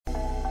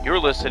You're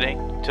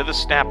listening to The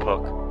Snap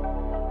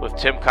Hook with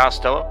Tim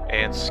Costello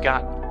and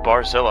Scott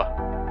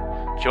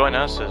Barzilla. Join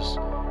us as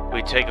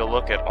we take a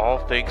look at all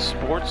things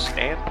sports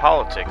and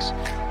politics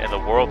in the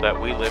world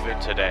that we live in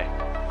today.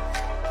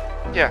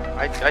 Yeah,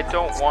 I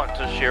don't want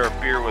to share a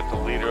beer with the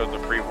leader of the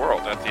free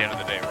world at the end of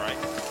the day, right?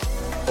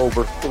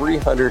 Over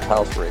 300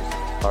 House races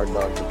are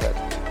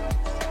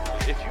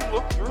non-competitive. If you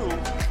look through,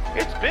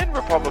 it's been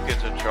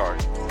Republicans in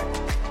charge.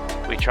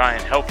 We try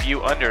and help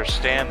you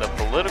understand the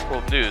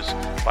political news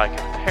by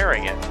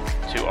comparing it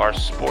to our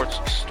sports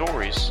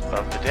stories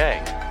of the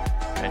day.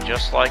 And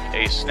just like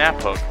a snap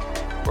hook,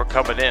 we're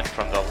coming in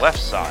from the left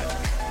side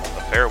of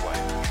the fairway.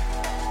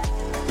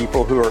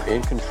 People who are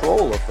in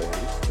control of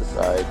things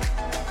decide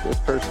this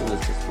person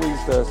has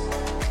displeased us.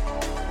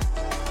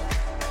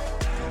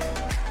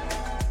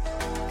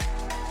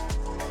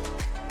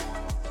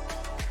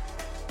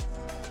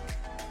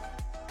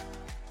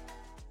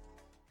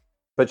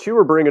 But you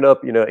were bringing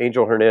up,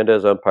 Angel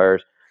Hernandez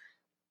umpires.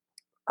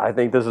 I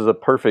think this is a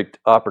perfect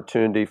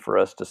opportunity for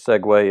us to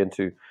segue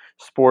into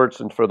sports.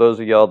 And for those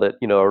of y'all that,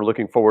 are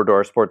looking forward to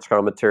our sports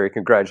commentary,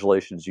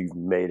 congratulations, you've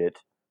made it.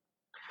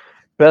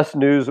 Best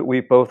news that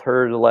we've both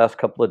heard the last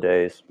couple of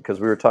days,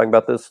 because we were talking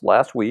about this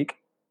last week.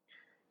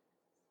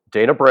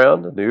 Dana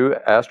Brown, the new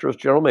Astros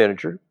general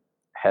manager,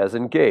 has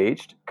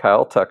engaged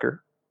Kyle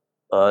Tucker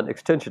on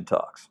extension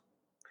talks.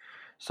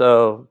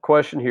 So,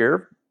 question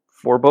here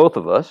for both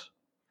of us.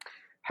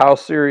 How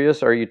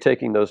serious are you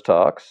taking those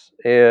talks?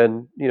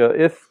 And,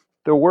 if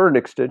there were an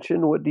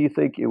extension, what do you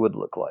think it would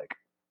look like?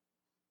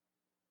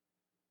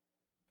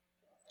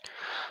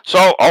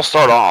 So I'll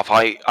start off.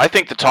 I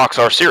think the talks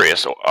are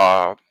serious.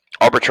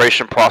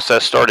 Arbitration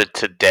process started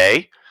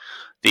today.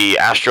 The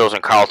Astros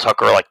and Kyle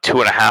Tucker are like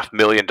 $2.5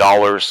 million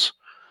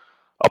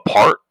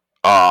apart.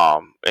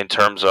 In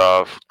terms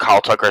of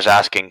Kyle Tucker's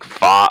asking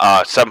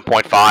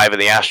 7.5,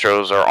 and the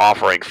Astros are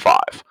offering 5.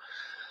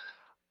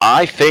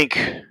 I think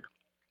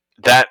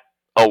that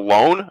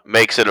alone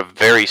makes it a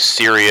very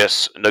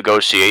serious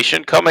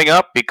negotiation coming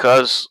up,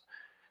 because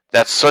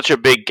that's such a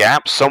big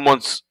gap.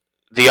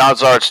 The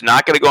odds are it's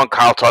not going to go in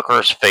Kyle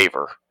Tucker's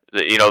favor.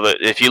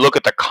 If you look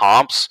at the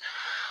comps,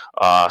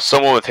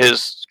 someone with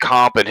his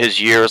comp in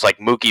his years like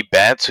Mookie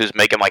Betts, who's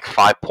making like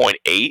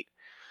 $5.8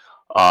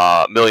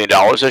 million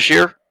this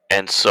year,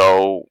 and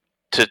so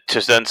to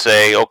then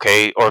say,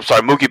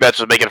 Mookie Betts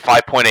was making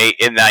 5.8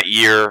 in that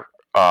year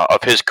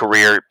of his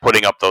career,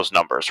 putting up those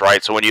numbers,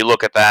 right? So when you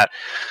look at that,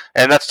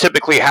 and that's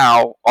typically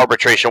how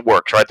arbitration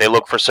works, right? They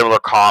look for similar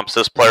comps.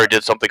 This player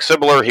did something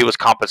similar. He was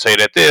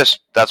compensated at this.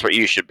 That's what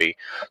you should be.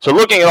 So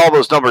looking at all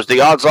those numbers,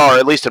 the odds are,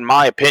 at least in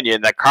my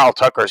opinion, that Kyle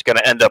Tucker is going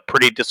to end up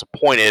pretty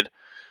disappointed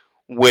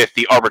with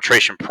the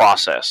arbitration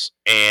process.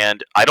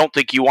 And I don't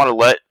think you want to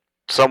let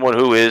someone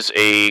who is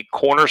a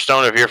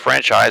cornerstone of your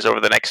franchise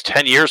over the next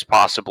 10 years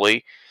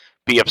possibly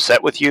be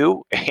upset with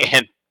you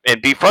and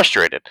be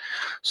frustrated.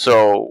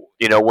 So,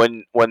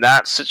 when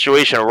that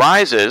situation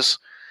arises,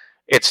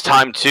 it's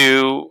time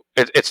to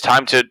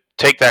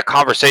take that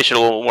conversation a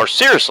little more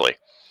seriously.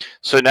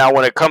 So now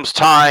when it comes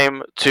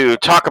time to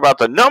talk about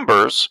the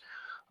numbers,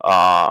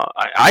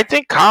 I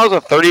think Kyle's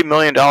a $30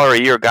 million a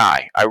year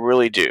guy. I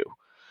really do.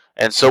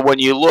 And so when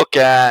you look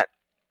at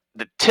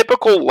the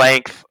typical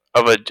length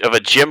of a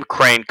Jim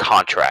Crane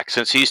contract,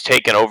 since he's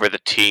taken over the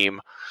team,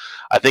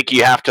 I think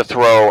you have to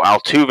throw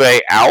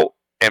Altuve out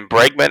and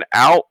Bregman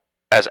out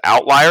as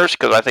outliers,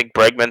 because I think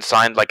Bregman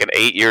signed like an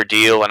 8-year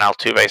deal and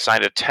Altuve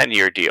signed a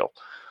 10-year deal.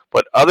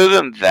 But other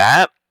than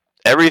that,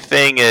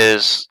 everything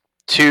is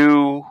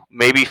 2,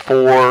 maybe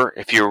 4.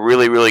 If you're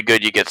really, really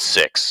good, you get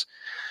 6.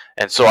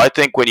 And so I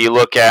think when you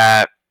look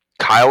at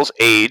Kyle's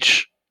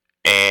age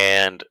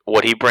and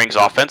what he brings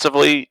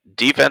offensively,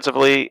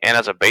 defensively, and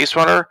as a base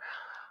runner,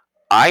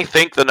 I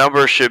think the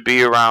number should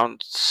be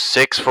around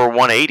 6 for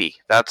 180.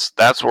 That's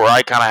where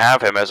I kind of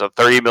have him, as a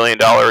 $30 million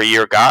a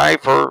year guy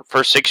for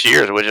 6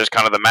 years, which is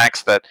kind of the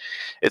max that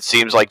it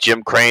seems like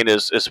Jim Crane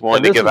is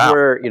willing to give out.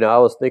 Where, I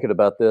was thinking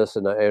about this,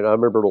 and I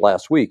remember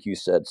last week you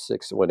said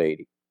 6 to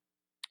 180.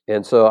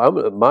 And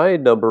so my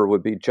number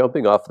would be,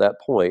 jumping off that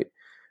point,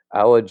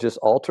 I would just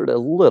alter it a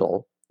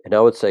little, and I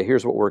would say,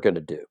 here's what we're going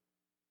to do.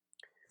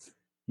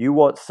 You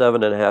want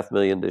 $7.5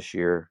 million this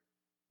year,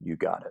 you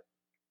got it.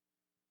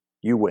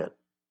 You win.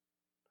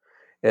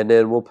 And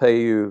then we'll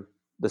pay you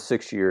the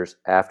 6 years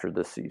after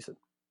this season.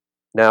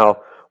 Now,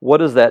 what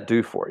does that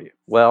do for you?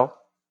 Well,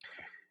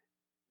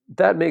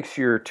 that makes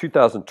your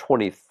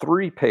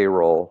 2023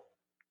 payroll,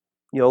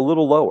 a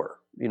little lower,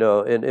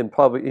 and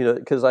probably,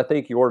 because I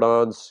think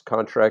Jordan's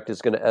contract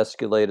is going to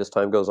escalate as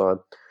time goes on.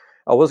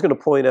 I was going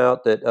to point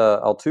out that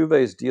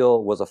Altuve's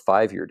deal was a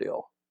 5-year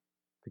deal,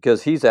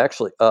 because he's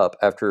actually up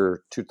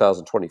after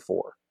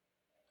 2024.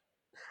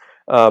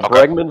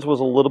 Bregman's was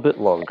a little bit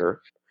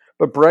longer.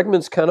 But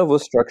Bregman's kind of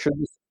was structured.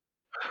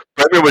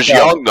 Bregman was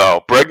young,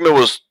 though. Bregman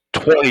was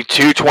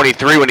 22,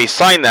 23 when he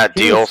signed that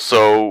deal,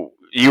 so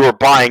you were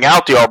buying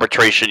out the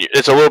arbitration.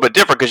 It's a little bit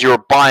different because you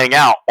were buying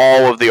out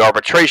all of the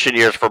arbitration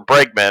years for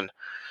Bregman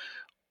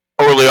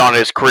early on in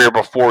his career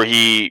before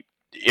he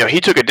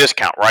he took a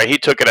discount, right? He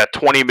took it at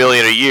 $20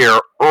 million a year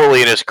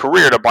early in his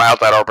career to buy out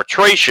that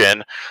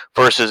arbitration.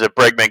 Versus if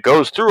Bregman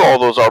goes through all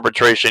those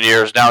arbitration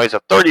years, now he's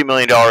a $30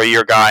 million a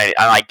year guy,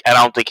 and I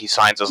don't think he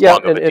signs as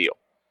long of a deal.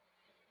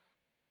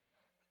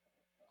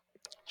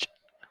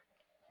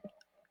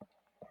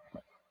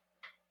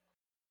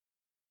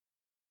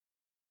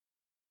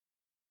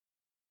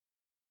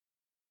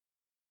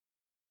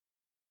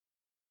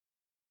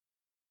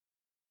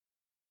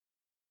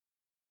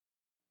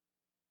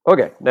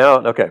 Okay,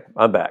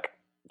 I'm back.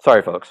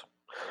 Sorry, folks.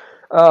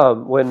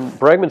 When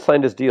Bregman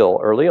signed his deal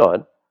early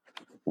on,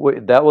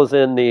 that was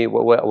in the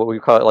what we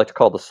like to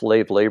call the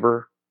slave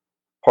labor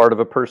part of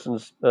a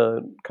person's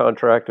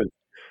contract.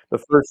 The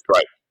first,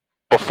 right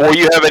before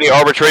you have any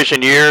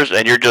arbitration years,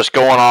 and you're just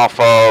going off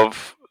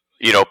of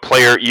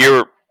player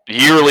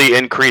yearly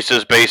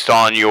increases based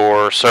on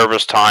your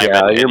service time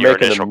yeah, and you're your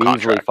making a initial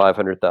measly contract.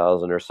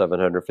 $500,000 or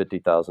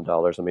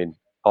 $750,000. I mean,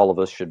 all of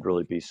us should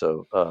really be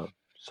so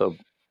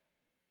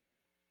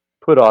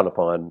put on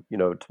upon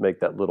to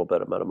make that little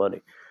bit amount of money.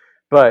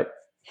 But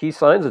he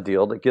signs a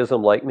deal that gives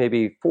him like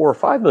maybe $4 or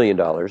 $5 million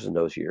in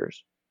those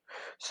years.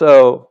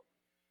 So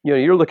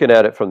you're looking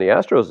at it from the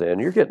Astros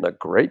end. You're getting a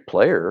great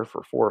player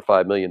for $4 or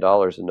 $5 million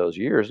in those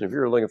years. And if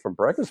you're looking from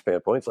Bregman's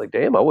standpoint, it's like,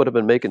 damn, I would have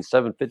been making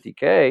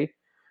 $750K.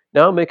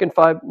 Now I'm making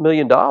 $5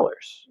 million. I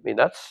mean,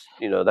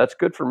 that's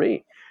good for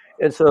me.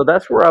 And so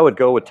that's where I would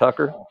go with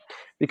Tucker,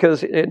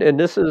 because and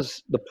this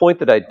is the point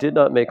that I did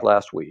not make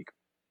last week,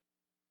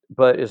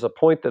 but is a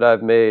point that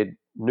I've made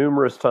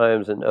numerous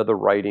times in other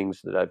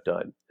writings that I've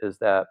done, is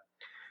that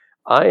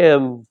I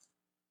am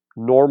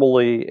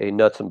normally a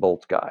nuts and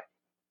bolts guy.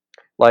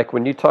 Like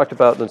when you talked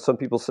about, then some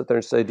people sit there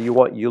and say, "Do you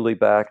want Yuli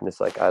back?" And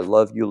it's like, I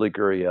love Yuli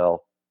Gurriel.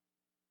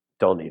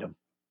 Don't need him.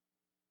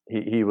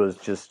 He was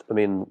just. I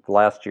mean,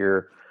 last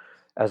year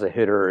as a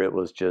hitter, it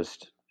was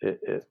just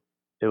it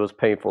was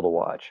painful to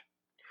watch.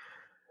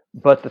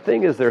 But the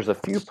thing is, there's a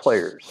few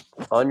players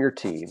on your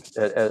team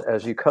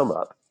as you come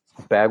up.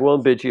 Bagwell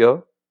and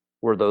Biggio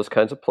were those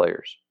kinds of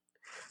players.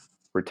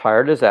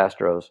 Retired as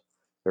Astros,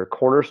 they're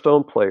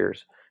cornerstone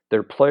players.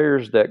 They're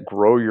players that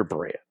grow your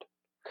brand.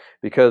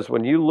 Because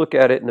when you look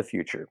at it in the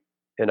future,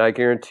 and I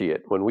guarantee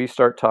it, when we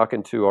start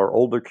talking to our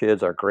older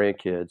kids, our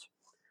grandkids,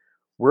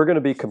 we're going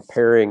to be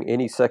comparing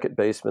any second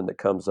baseman that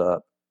comes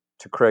up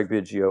to Craig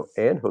Biggio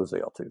and Jose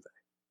Altuve.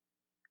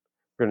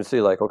 We're going to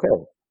see, like, okay.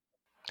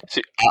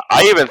 See,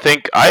 I even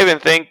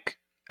think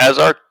as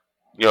our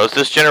as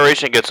this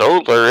generation gets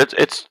older,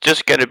 it's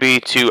just going to be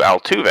to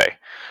Altuve.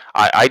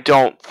 I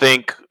don't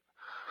think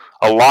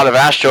a lot of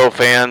Astro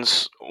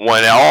fans,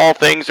 when all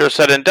things are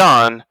said and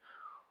done,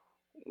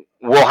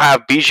 will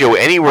have Biggio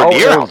anywhere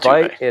near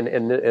Altuve.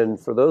 And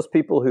for those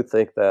people who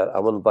think that, I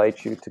will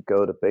invite you to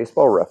go to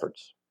Baseball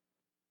Reference,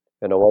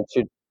 and I want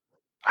you.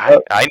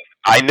 I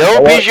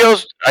know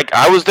Biggio's.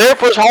 I was there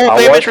for his Hall of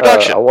Fame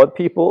introduction. I want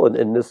people,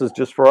 and this is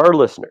just for our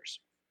listeners,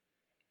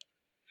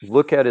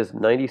 look at his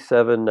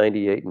 97,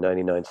 98, and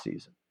 99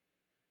 season.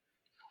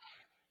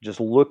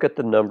 Just look at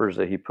the numbers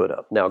that he put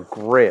up. Now,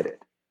 granted,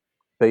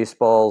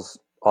 baseball's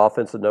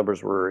offensive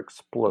numbers were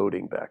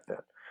exploding back then.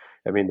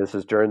 I mean, this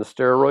is during the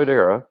steroid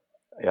era.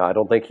 Yeah, I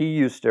don't think he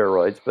used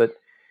steroids, but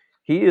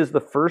he is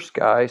the first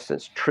guy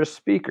since Tris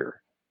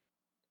Speaker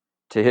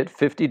to hit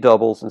 50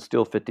 doubles and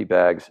steal 50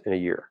 bags in a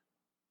year.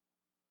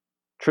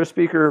 Tris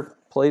Speaker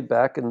played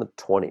back in the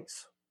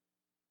 20s.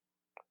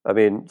 I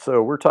mean,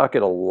 so we're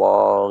talking a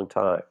long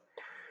time.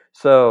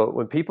 So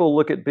when people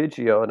look at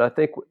Biggio, and I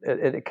think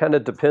it kind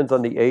of depends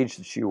on the age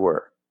that you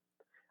were.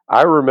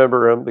 I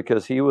remember him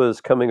because he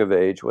was coming of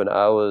age when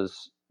I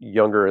was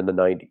younger in the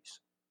 90s.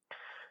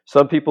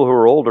 Some people who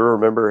are older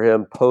remember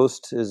him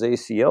post his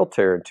ACL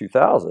tear in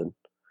 2000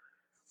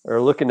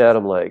 are looking at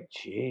him like,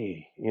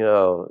 gee, I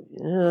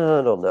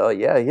don't know.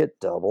 Yeah, he hit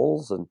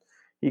doubles and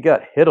he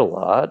got hit a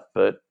lot,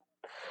 but,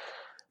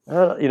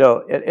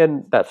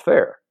 and that's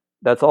fair.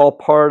 That's all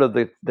part of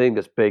the thing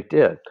that's baked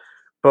in.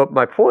 But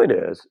my point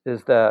is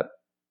that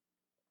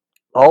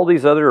all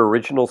these other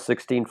original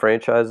 16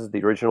 franchises,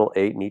 the original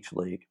 8 in each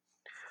league,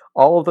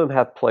 all of them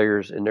have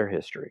players in their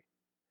history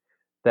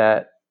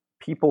that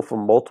people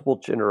from multiple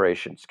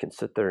generations can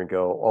sit there and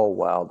go, "Oh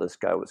wow, this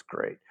guy was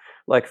great."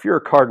 Like if you're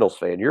a Cardinals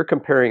fan, you're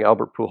comparing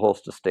Albert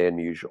Pujols to Stan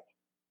Musial,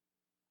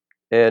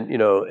 and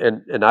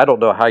and I don't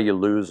know how you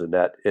lose in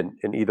that in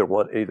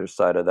either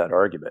side of that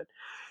argument.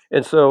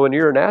 And so when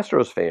you're an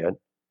Astros fan,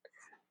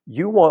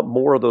 you want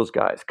more of those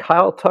guys.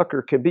 Kyle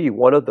Tucker can be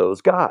one of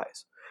those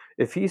guys.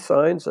 If he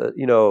signs,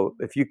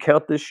 if you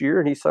count this year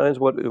and he signs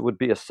what it would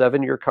be a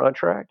 7-year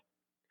contract,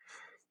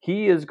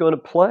 he is going to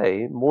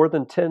play more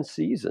than 10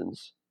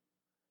 seasons.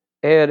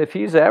 And if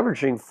he's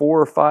averaging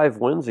 4 or 5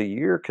 wins a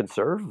year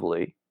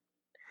conservatively,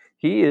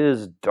 he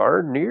is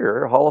darn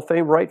near a Hall of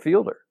Fame right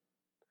fielder.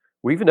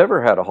 We've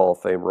never had a Hall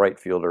of Fame right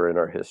fielder in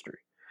our history.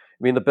 I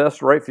mean, the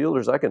best right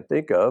fielders I can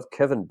think of,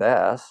 Kevin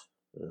Bass,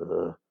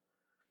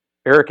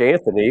 Eric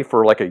Anthony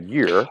for like a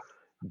year,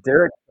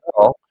 Derek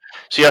Bell.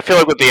 See, I feel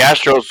like with the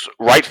Astros,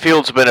 right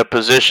field's been a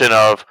position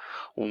of,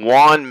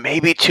 one,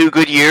 maybe two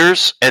good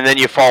years, and then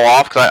you fall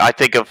off. Because I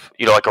think of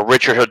like a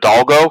Richard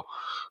Hidalgo,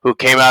 who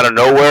came out of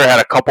nowhere, had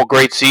a couple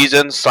great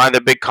seasons, signed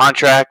a big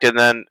contract, and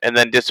then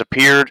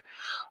disappeared.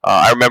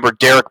 I remember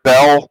Derek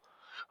Bell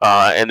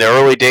in the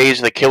early days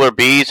of the Killer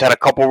Bees, had a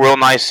couple real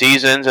nice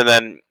seasons, and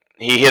then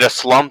he hit a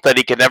slump that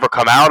he could never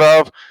come out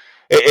of.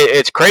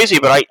 It's crazy,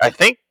 but I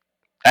think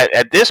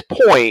at this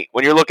point,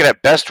 when you're looking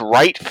at best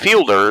right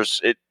fielders,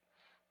 it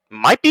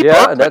might be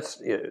Yeah, and Berkman.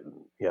 that's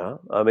yeah.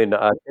 I mean,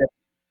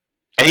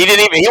 And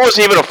he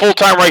wasn't even a full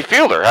time right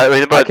fielder. I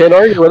mean, I but can't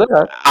argue with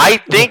that. I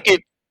think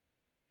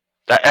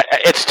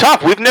it's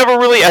tough. We've never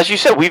really, as you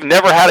said, we've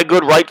never had a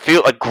great right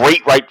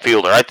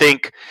fielder. I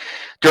think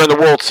during the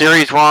World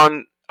Series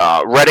run,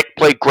 Reddick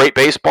played great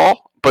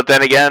baseball, but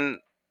then again,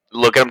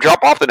 look at him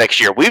drop off the next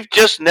year. We've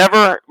just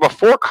never,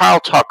 before Kyle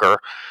Tucker,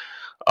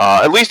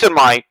 at least in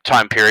my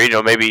time period,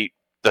 maybe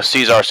the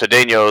Cesar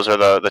Cedeños or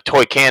the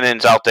Toy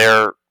Cannons out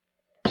there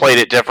played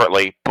it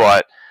differently,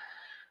 but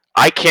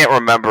I can't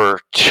remember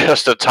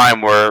just a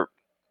time where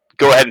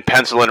go ahead and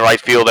pencil in right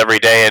field every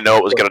day and know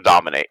it was going to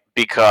dominate,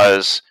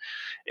 because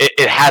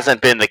it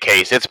hasn't been the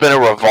case. It's been a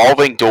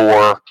revolving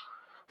door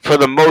for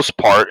the most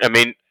part. I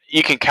mean,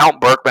 you can count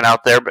Berkman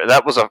out there, but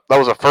that was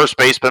a first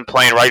baseman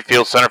playing right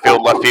field, center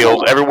field, left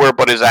field, everywhere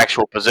but his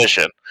actual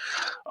position.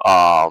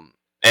 And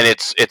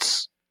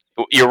it's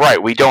you're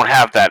right. We don't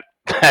have that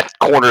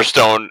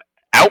cornerstone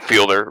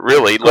outfielder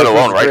really, Of let course, this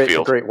alone is right great. A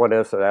field. great what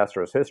ifs of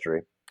Astros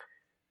history,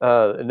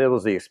 and it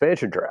was the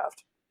expansion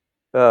draft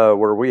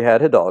where we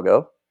had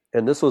Hidalgo,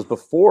 and this was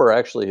before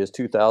actually his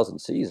 2000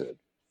 season.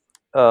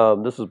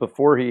 This was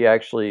before he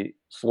actually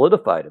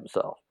solidified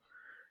himself.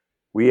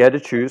 We had to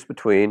choose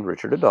between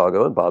Richard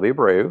Hidalgo and Bobby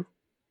Abreu,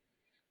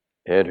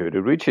 and who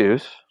did we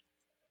choose?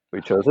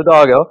 We chose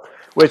Hidalgo,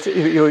 which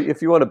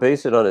if you want to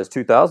base it on his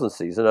 2000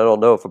 season, I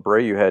don't know if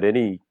Abreu had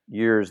any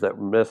years that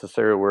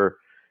necessarily were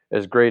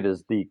as great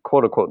as the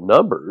quote unquote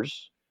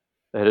numbers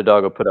that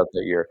Hidalgo put up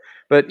that year.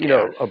 But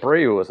Yeah,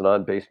 Abreu was an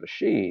on base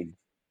machine.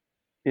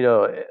 You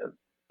know, eh,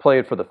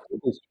 playing for the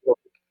Phillies.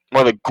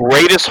 one of the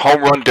greatest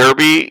home run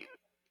derby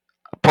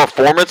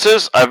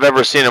performances I've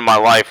ever seen in my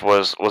life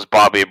was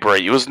Bobby Abreu.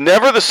 He was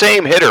never the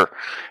same hitter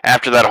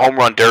after that home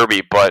run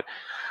derby, but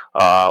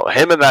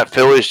him in that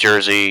Phillies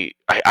jersey,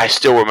 I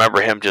still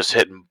remember him just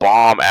hitting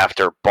bomb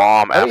after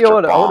bomb You know after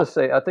what? I want to bomb.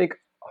 say, I think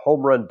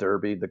home run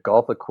derby, the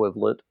golf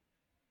equivalent.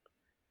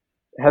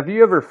 Have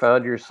you ever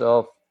found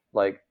yourself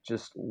like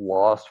just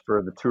lost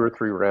for the 2 or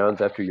 3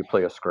 rounds after you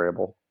play a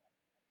scramble?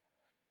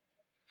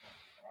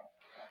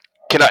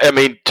 I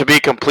mean, to be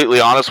completely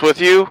honest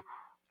with you,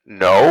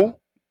 no,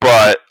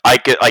 but I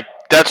get like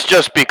that's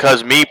just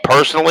because me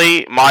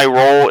personally, my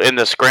role in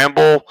the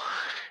scramble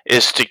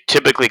is to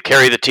typically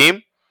carry the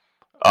team.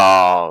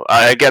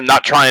 Again,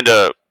 not trying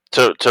to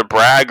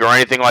brag or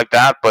anything like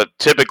that, but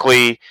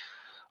typically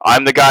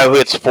I'm the guy who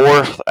hits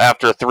fourth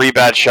after three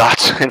bad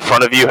shots in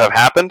front of you have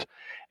happened,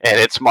 and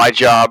it's my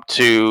job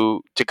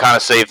to kind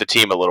of save the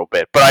team a little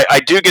bit. But I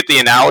do get the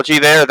analogy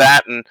there,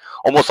 that and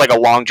almost like a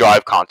long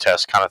drive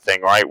contest kind of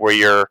thing, right? Where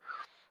you're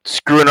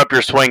screwing up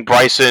your swing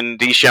Bryson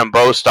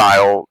DeChambeau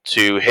style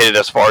to hit it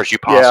as far as you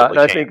Yeah, possibly and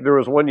I can. think there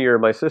was one year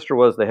my sister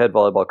was the head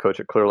volleyball coach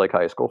at Clear Lake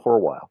High School for a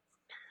while.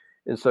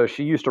 And so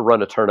she used to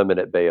run a tournament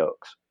at Bay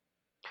Oaks.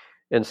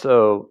 And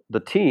so the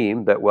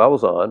team that I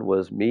was on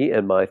was me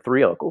and my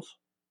three uncles,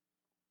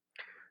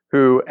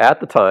 who at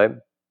the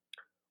time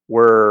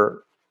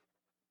were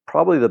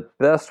probably the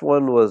best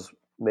one was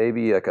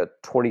maybe like a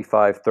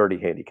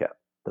 25-30 handicap,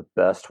 the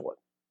best one.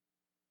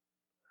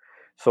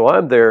 So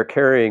I'm there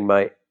carrying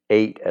my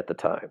 8 at the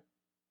time.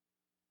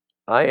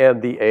 I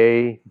am the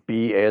A,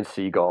 B, and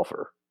C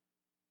golfer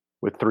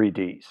with 3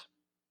 Ds.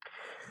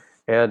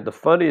 And the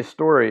funniest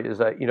story is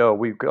that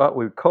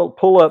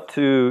pull up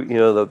to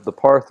the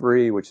par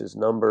three, which is uh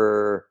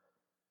no,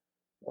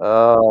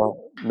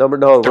 we're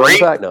on the Three?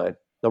 back nine,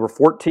 number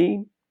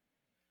 14.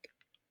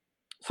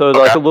 So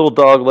like Okay. a little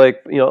dog leg,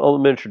 a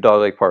miniature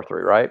dog leg par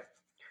three, right?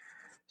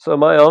 So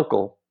my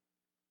uncle,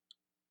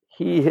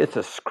 he hits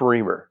a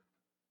screamer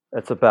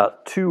that's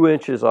about 2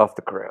 inches off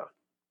the ground.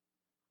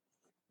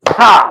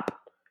 Pop!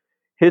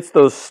 Hits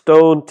those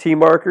stone tee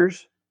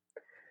markers,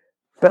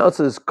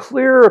 bounces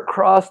clear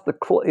across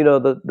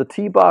the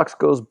tee box,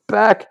 goes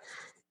back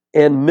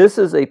and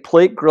misses a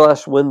plate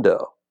glass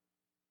window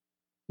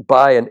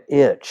by an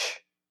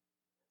inch,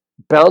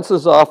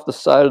 bounces off the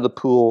side of the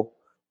pool,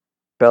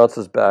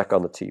 bounces back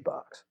on the tee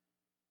box.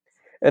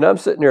 And I'm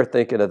sitting there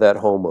thinking of that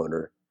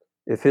homeowner.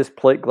 If his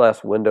plate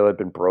glass window had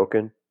been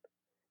broken,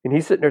 and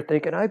he's sitting there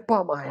thinking, I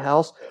bought my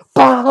house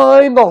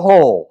behind the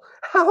hole.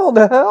 How in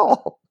the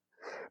hell?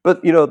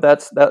 But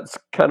that's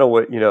kind of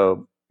what.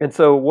 And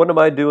so what am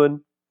I doing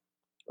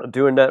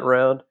that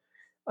round?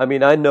 I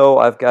mean, I know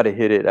I've got to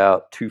hit it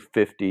out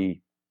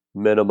 250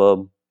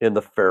 minimum in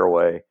the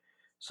fairway.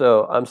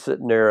 So I'm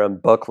sitting there, I'm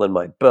buckling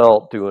my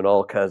belt, doing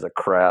all kinds of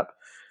crap.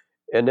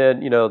 And then,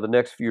 the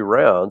next few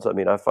rounds, I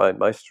mean, I find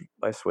my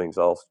swing's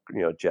all,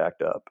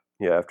 jacked up,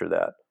 after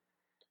that.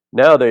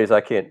 Nowadays,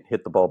 I can't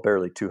hit the ball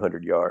barely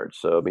 200 yards.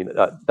 So, I mean,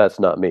 that's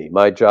not me.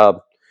 My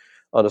job,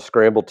 on a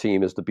scramble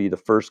team is to be the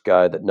first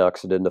guy that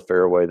knocks it in the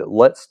fairway, that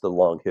lets the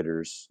long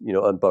hitters,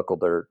 unbuckle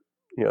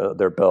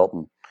their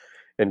belt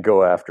and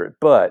go after it.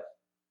 But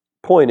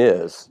point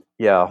is,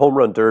 yeah, home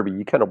run derby,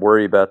 you kind of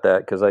worry about that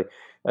because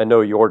I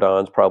know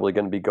Jordan's probably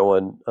going to be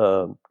going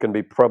to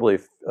be probably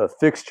a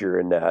fixture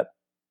in that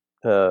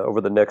over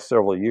the next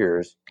several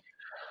years.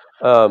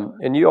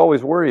 And you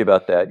always worry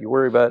about that. You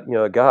worry about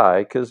a guy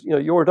because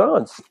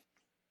Jordan's,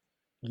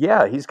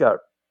 yeah, he's got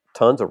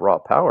tons of raw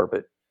power,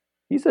 but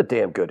he's a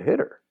damn good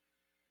hitter,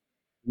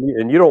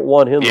 and you don't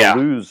want him to Yeah,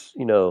 lose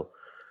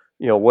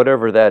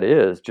whatever that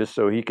is just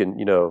so he can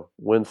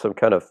win some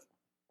kind of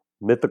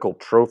mythical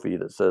trophy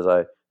that says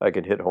I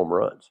can hit home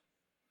runs.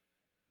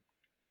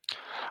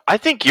 I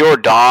think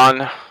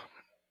Jordan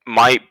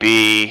might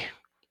be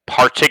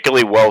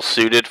particularly well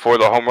suited for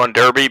the home run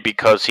derby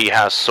because he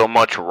has so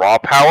much raw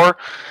power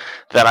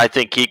that I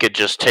think he could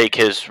just take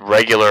his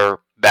regular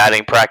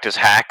batting practice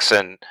hacks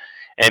and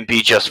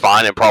be just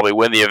fine and probably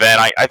win the event.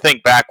 I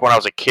think back when I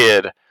was a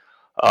kid,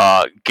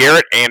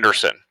 Garrett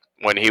Anderson,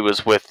 when he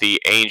was with the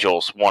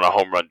Angels, won a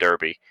home run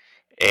derby.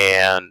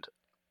 And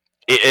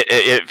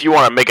if you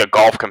want to make a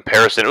golf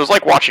comparison, it was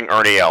like watching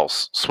Ernie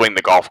Els swing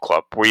the golf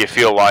club, where you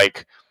feel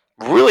like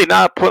really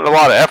not putting a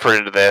lot of effort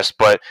into this,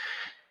 but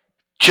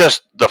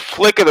just the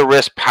flick of the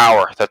wrist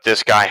power that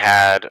this guy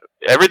had.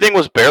 Everything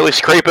was barely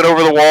scraping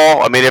over the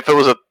wall. I mean, if it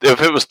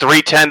was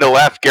 310 to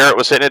left, Garrett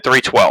was hitting at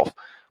 312,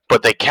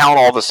 but they count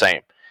all the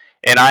same.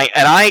 And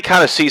I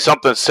kind of see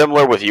something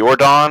similar with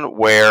Jordan,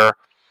 where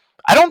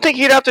I don't think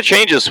he'd have to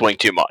change his swing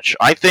too much.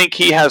 I think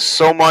he has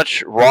so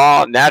much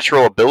raw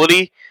natural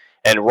ability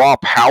and raw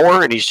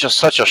power, and he's just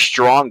such a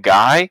strong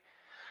guy.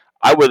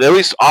 I would at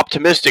least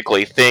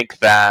optimistically think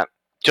that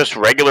just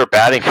regular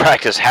batting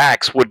practice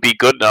hacks would be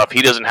good enough.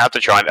 He doesn't have to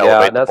try and Yeah,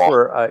 elevate and the that's ball.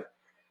 where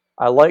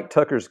I like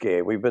Tucker's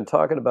game. We've been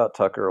talking about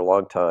Tucker a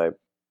long time,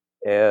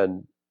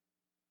 and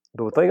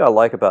the thing I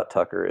like about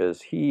Tucker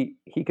is he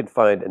can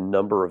find a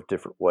number of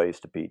different ways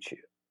to beat you,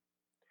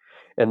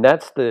 and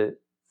that's the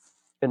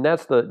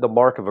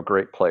mark of a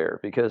great player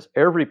because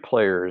every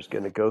player is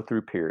going to go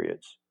through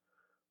periods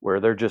where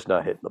they're just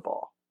not hitting the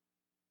ball.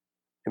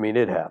 I mean,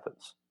 it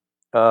happens.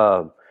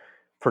 Um,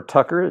 for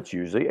Tucker, it's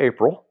usually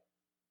April.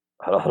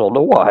 I don't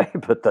know why,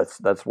 but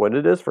that's when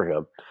it is for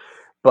him.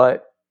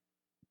 But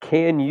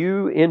can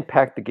you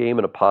impact the game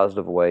in a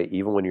positive way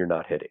even when you're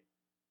not hitting?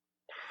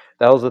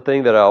 That was the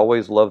thing that I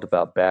always loved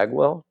about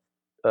Bagwell,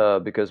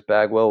 because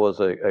Bagwell was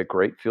a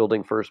great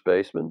fielding first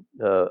baseman,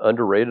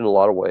 underrated in a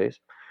lot of ways.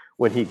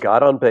 When he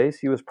got on base,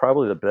 he was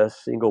probably the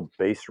best single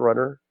base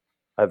runner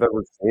I've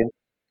ever seen.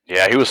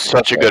 Yeah, he was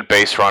such a good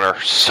base runner,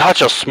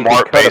 such a He could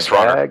smart cut a base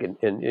runner. bag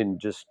and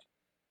just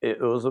it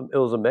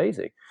was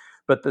amazing.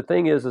 But the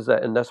thing is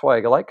that, and that's why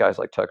I like guys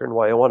like Tucker and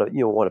why I want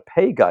to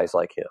pay guys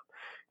like him,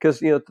 because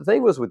the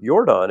thing was with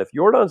Jordan, if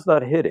Jordan's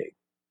not hitting,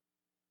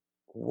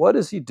 what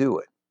is he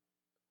doing?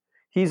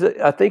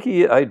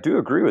 I do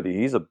agree with you.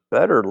 He's a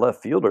better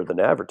left fielder than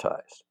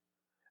advertised.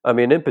 I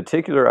mean, in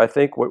particular, I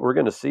think what we're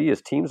going to see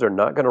is teams are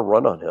not going to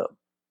run on him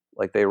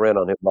like they ran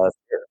on him last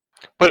year.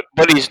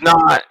 But he's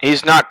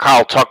not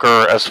Kyle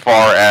Tucker as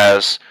far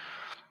as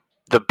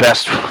the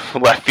best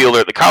left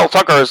fielder. The Kyle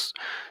Tucker is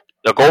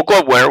a Gold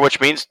Glove winner, which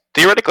means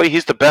theoretically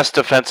he's the best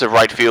defensive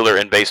right fielder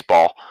in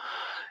baseball.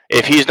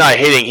 If he's not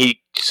hitting,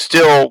 he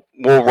still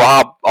will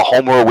rob a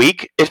homer a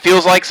week, it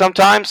feels like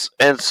sometimes.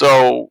 And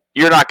so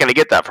you're not going to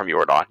get that from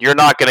Jordan. You're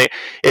not going to,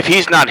 if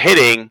he's not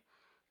hitting,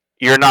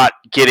 you're not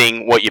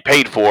getting what you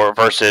paid for,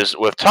 versus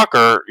with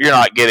Tucker, you're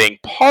not getting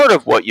part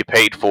of what you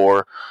paid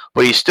for,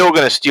 but he's still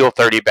going to steal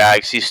 30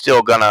 bags. He's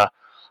still going to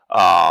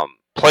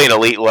play an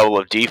elite level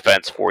of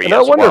defense for And you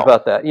I as wonder well.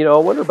 about that. I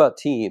wonder about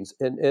teams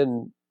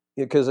and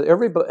because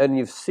everybody, and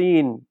you've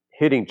seen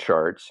hitting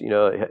charts,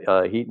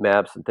 heat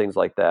maps and things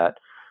like that,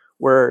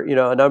 where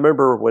and I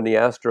remember when the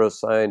Astros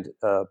signed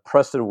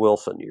Preston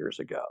Wilson years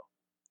ago.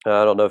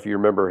 I don't know if you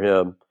remember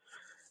him,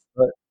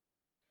 but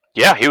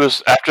Yeah, he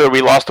was, after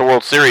we lost the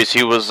World Series,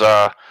 he was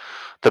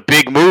the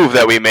big move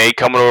that we made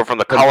coming over from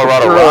the and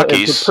Colorado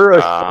Rockies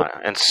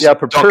Papura, and yeah,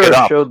 stunk it Papura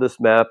up. showed this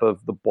map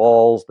of the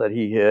balls that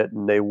he hit,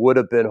 and they would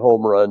have been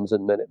home runs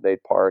in Minute Maid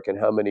Park, and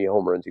how many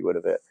home runs he would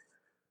have hit.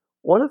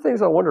 One of the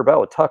things I wonder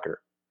about with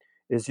Tucker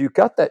is you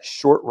got that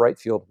short right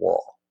field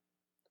wall.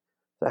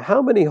 So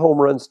how many home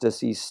runs does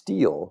he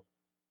steal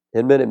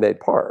in Minute Maid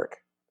Park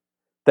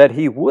that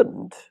he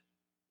wouldn't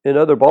in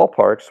other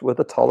ballparks with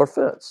a taller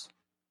fence?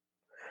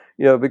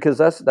 Because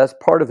that's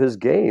part of his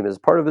game. Is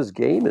part of his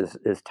game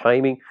is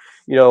timing.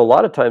 A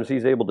lot of times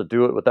he's able to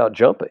do it without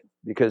jumping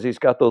because he's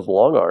got those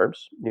long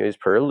arms. He's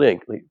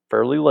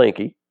fairly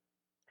lanky,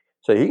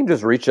 so he can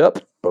just reach up,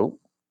 boom,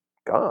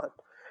 gone.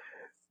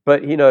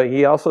 But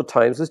he also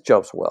times his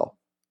jumps well,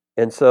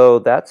 and so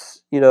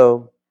that's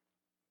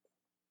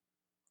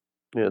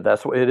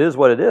that's what it is.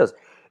 What it is,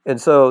 and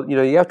so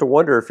you have to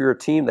wonder if you're a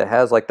team that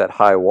has like that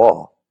high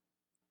wall.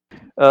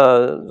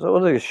 So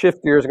I'm going to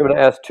shift gears. I'm going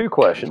to ask two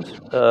questions,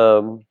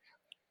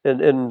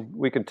 and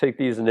we can take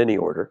these in any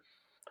order.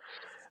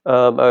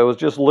 I was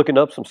just looking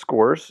up some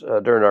scores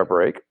during our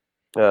break,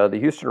 The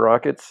Houston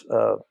Rockets,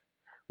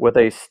 with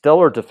a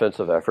stellar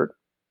defensive effort,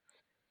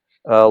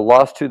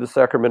 lost to the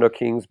Sacramento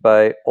Kings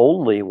by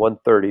only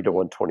 130 to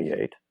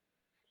 128.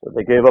 So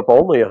they gave up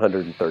only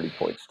 130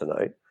 points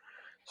tonight.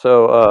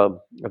 So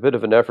a bit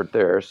of an effort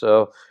there.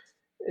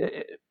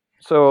 Eh,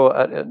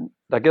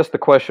 I guess the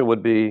question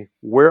would be,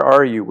 where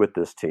are you with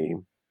this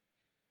team,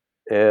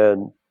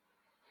 and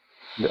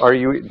do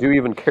you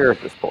even care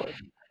at this point?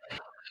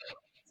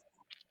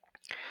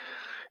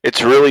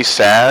 It's really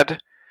sad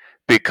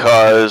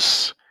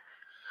because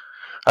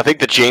I think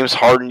the James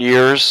Harden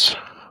years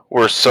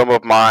were some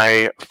of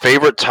my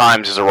favorite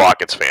times as a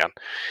Rockets fan.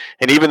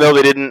 And even though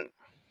they didn't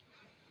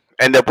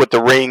end up with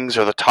the rings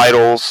or the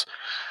titles,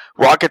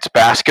 Rockets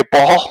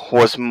basketball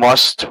was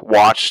must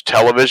watch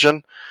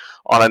television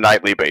on a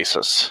nightly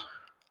basis.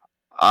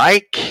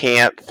 I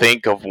can't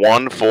think of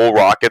one full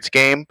Rockets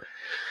game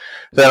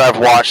that I've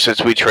watched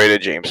since we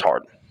traded James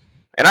Harden.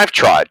 And I've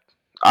tried.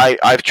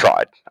 I've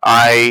tried.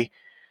 I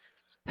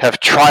have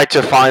tried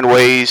to find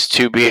ways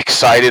to be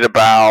excited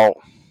about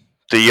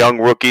the young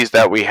rookies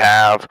that we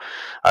have.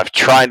 I've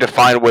tried to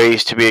find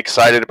ways to be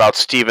excited about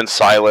Steven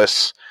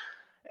Silas,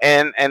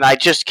 and I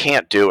just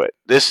can't do it.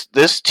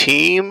 This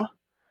team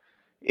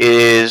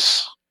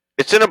is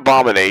it's an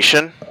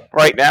abomination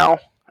right now,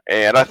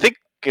 and I think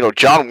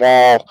John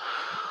Wall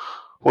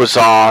was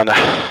on.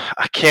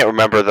 I can't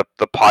remember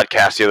the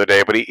podcast the other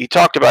day, but he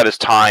talked about his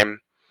time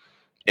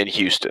in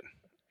Houston,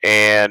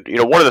 and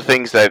one of the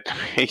things that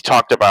he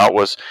talked about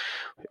was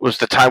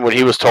the time when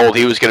he was told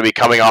he was going to be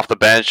coming off the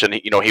bench and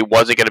he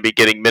wasn't going to be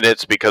getting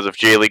minutes because of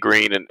Jaylee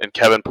Green and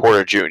Kevin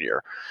Porter Jr.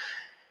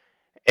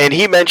 And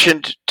he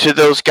mentioned to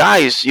those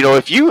guys,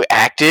 if you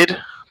acted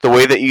the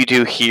way that you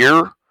do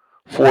here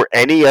for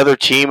any other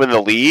team in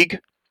the league,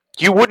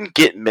 you wouldn't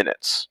get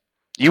minutes.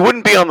 You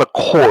wouldn't be on the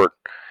court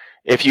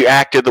if you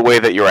acted the way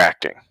that you're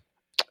acting.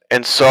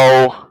 And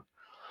so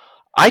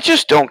I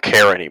just don't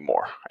care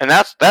anymore. And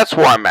that's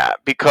where I'm at,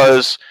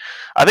 because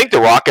I think the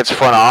Rockets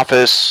front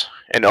office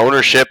and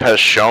ownership has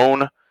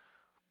shown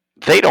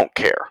they don't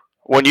care.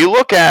 When you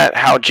look at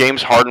how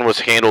James Harden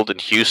was handled in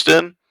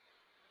Houston,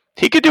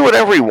 he could do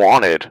whatever he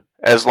wanted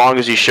as long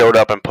as he showed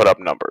up and put up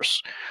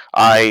numbers.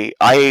 I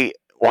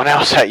when I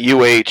was at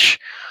UH,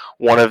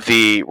 one of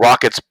the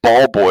Rockets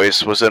ball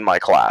boys was in my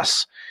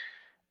class.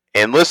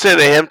 And listening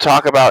to him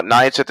talk about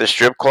nights at the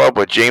strip club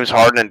with James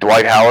Harden and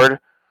Dwight Howard,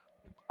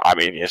 I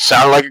mean, it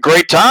sounded like a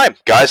great time.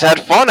 Guys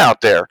had fun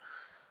out there.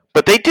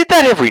 But they did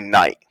that every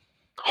night.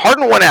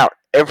 Harden went out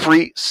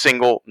every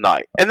single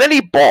night. And then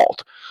he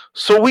balled.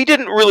 So we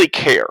didn't really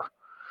care.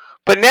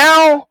 But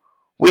now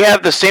we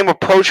have the same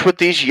approach with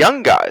these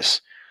young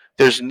guys.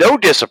 There's no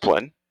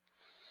discipline.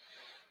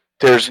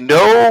 There's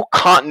no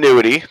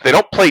continuity. They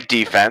don't play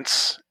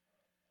defense.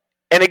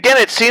 And again,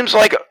 it seems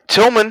like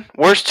Tillman,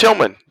 where's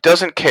Tillman?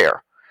 Doesn't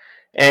care.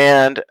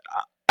 And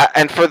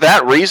for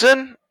that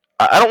reason,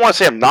 I don't want to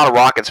say I'm not a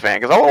Rockets fan,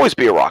 because I'll always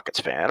be a Rockets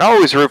fan. I'll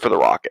always root for the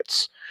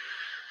Rockets.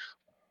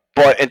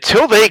 But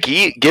until they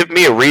give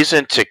me a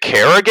reason to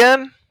care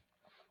again,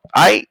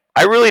 I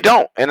really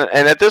don't. And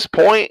at this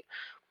point,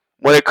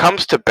 when it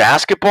comes to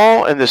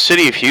basketball in the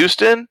city of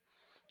Houston,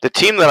 the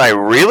team that I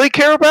really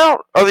care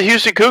about are the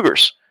Houston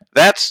Cougars.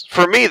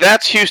 For me,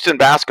 that's Houston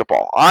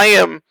basketball.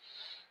 I'm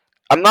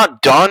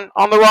not done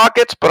on the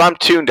Rockets, but I'm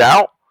tuned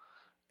out,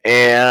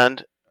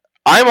 and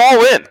I'm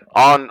all in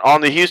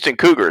on the Houston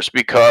Cougars,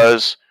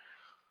 because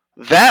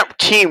that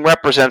team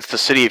represents the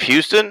city of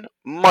Houston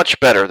much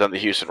better than the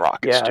Houston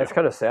Rockets do. It's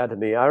kind of sad to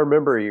me. I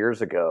remember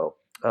years ago,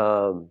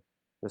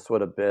 this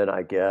would have been,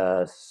 I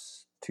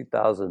guess,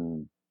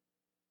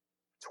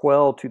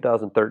 2012,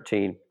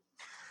 2013.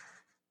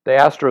 The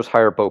Astros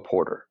hire Bo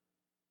Porter,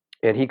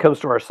 and he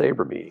comes to our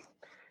Sabre meeting.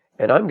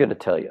 And I'm going to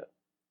tell you,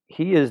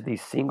 he is the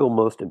single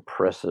most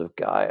impressive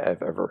guy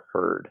I've ever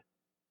heard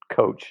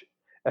coach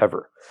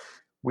ever.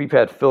 We've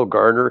had Phil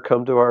Garner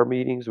come to our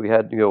meetings. We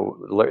had,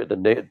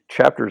 the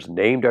chapter's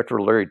named after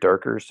Larry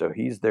Darker, so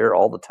he's there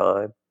all the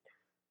time.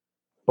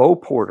 Bo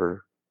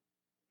Porter,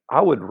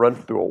 I would run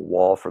through a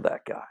wall for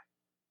that guy.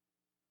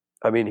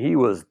 I mean, he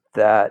was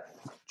that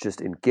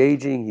just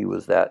engaging. He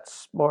was that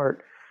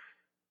smart.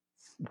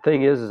 The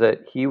thing is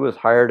that he was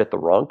hired at the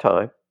wrong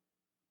time,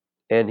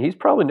 and he's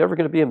probably never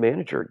going to be a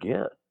manager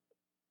again.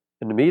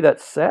 And to me,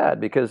 that's sad,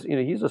 because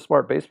he's a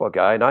smart baseball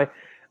guy, and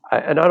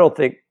I don't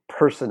think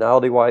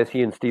personality-wise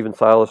he and Steven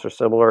Silas are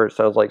similar. It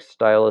sounds like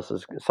Silas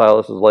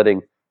is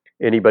letting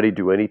anybody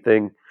do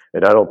anything,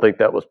 and I don't think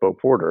that was Bo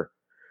Porter.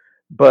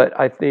 But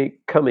I think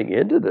coming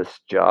into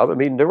this job, I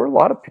mean, there were a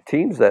lot of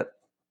teams that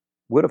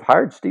would have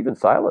hired Steven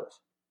Silas.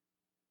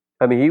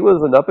 I mean, he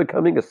was an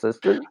up-and-coming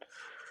assistant,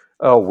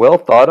 well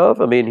thought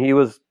of. I mean, he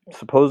was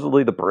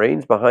supposedly the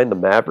brains behind the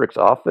Mavericks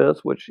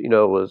offense, which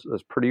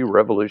was pretty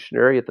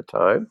revolutionary at the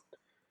time.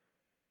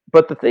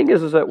 But the thing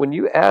is that when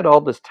you add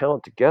all this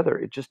talent together,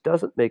 it just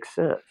doesn't make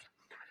sense.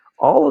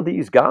 All of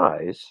these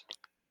guys,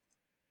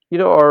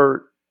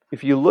 are,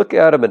 if you look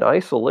at them in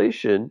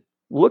isolation,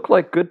 look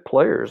like good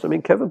players. I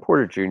mean, Kevin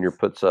Porter Jr.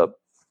 puts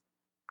up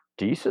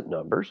decent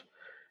numbers.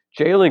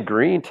 Jalen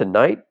Green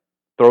tonight,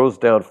 throws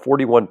down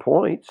 41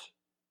 points.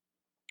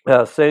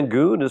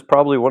 Sangoon is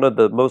probably one of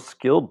the most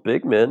skilled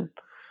big men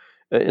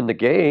in the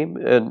game,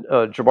 and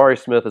Jabari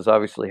Smith has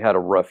obviously had a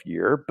rough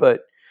year,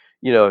 but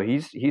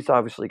he's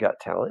obviously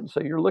got talent.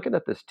 So you're looking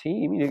at this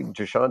team.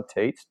 Jashawn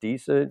Tate's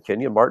decent,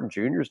 Kenyon Martin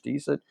Jr. is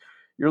decent.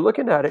 You're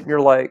looking at it and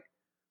you're like,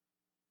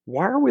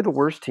 why are we the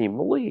worst team in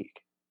the league?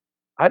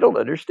 I don't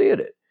understand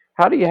it.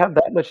 How do you have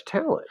that much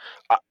talent?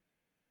 Uh,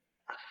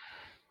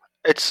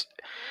 It's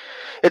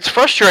it's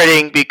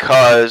frustrating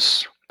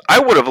because I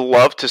would have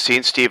loved to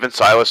seen Steven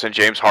Silas and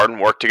James Harden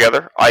work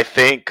together. I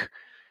think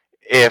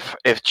if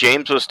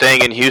James was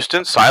staying in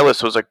Houston,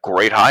 Silas was a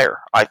great hire.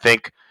 I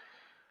think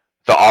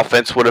the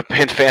offense would have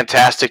been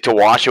fantastic to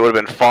watch. It would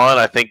have been fun.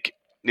 I think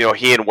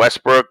he and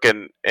Westbrook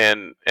and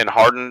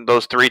Harden,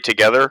 those three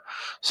together,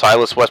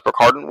 Silas, Westbrook,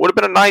 Harden, would have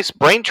been a nice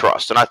brain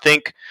trust. And I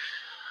think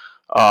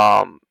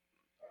um,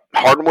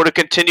 Harden would have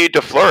continued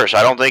to flourish.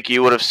 I don't think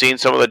you would have seen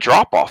some of the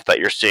drop off that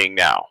you're seeing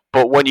now.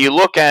 But when you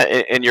look at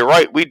it, and you're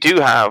right, we do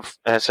have,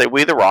 and I say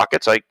we the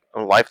Rockets. I'm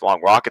a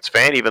lifelong Rockets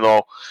fan, even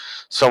though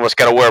some of us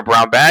got to wear a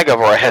brown bag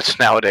over our heads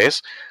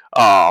nowadays.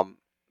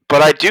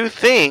 But I do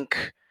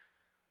think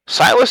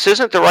Silas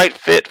isn't the right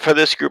fit for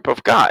this group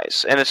of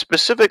guys, and it's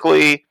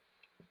specifically,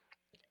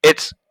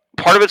 it's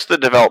part of it's the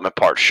development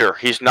part. Sure,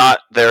 he's not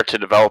there to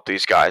develop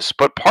these guys,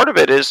 but part of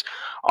it is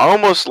I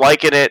almost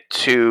liken it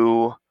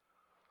to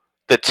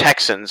the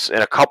Texans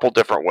in a couple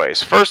different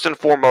ways. First and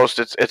foremost,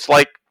 it's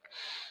like,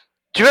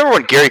 do you remember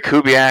when Gary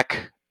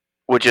Kubiak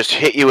would just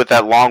hit you with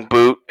that long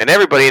boot, and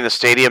everybody in the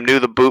stadium knew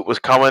the boot was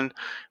coming?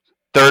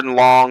 Third and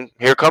long,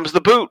 here comes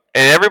the boot,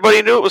 and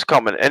everybody knew it was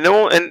coming, and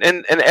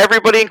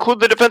everybody,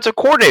 including the defensive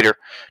coordinator,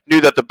 knew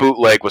that the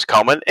bootleg was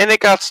coming, and it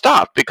got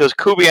stopped because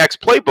Kubiak's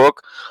playbook,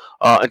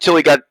 until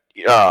he got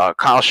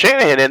Kyle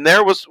Shanahan in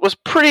there, was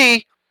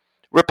pretty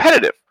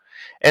repetitive.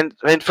 And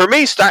for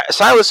me,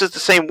 Silas is the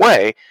same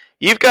way.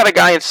 You've got a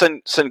guy in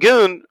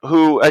Sengun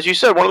who, as you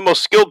said, one of the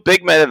most skilled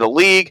big men in the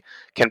league,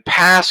 can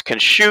pass, can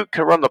shoot,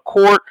 can run the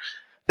court.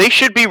 They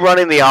should be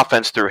running the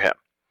offense through him.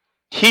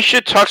 He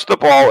should touch the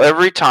ball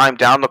every time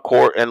down the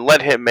court and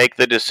let him make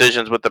the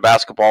decisions with the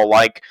basketball,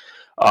 like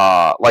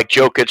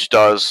Jokic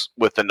does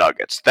with the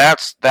Nuggets.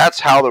 That's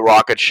how the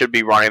Rockets should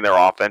be running their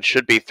offense.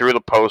 Should be through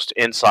the post,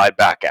 inside,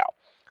 back out.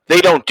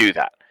 They don't do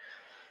that.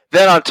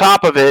 Then on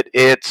top of it,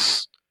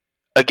 it's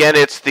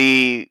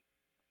the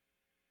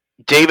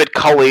David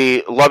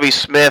Culley, Lovie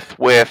Smith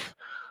with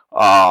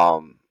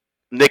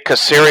Nick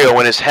Caserio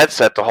in his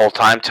headset the whole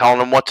time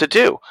telling him what to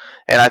do.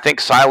 And I think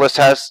Silas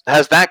has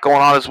that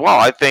going on as well.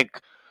 I think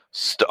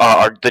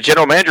the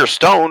general manager,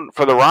 Stone,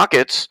 for the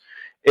Rockets,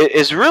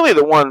 is really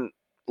the one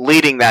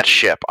leading that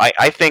ship.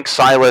 I think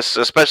Silas,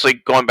 especially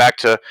going back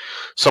to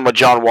some of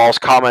John Wall's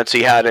comments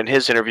he had in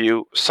his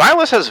interview,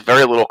 Silas has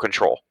very little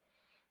control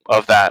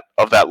of that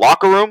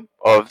locker room,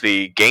 of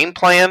the game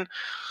plan,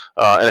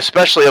 and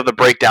especially of the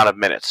breakdown of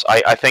minutes.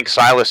 I think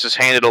Silas is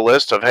handed a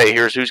list of, hey,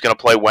 here's who's going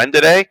to play when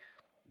today.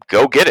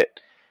 Go get it.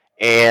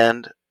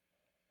 And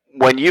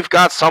when you've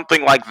got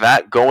something like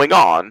that going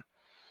on,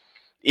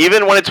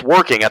 even when it's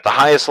working at the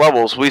highest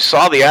levels, we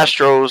saw the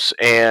Astros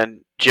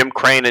and Jim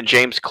Crane and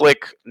James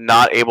Click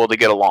not able to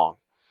get along.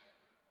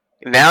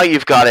 Now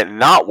you've got it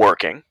not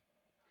working.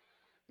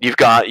 You've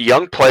got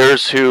young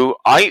players who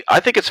I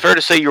think it's fair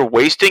to say you're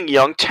wasting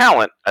young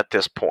talent at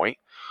this point.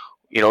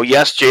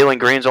 Yes, Jalen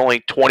Green's only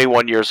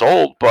 21 years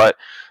old, but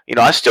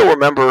I still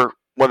remember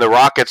when the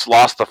Rockets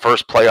lost the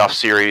first playoff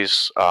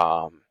series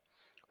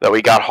that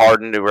we got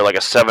Harden. We were like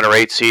a 7 or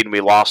 8 seed, and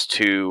we lost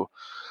to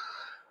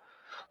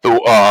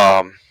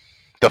the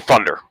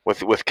Thunder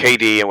with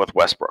KD and with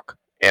Westbrook.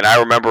 And I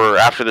remember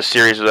after the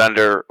series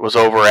was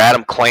over,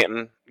 Adam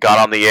Clanton got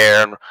on the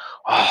air, and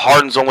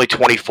Harden's only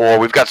 24.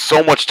 We've got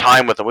so much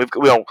time with him.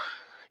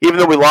 Even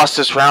though we lost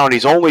this round,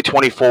 he's only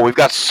 24. We've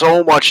got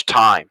so much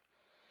time.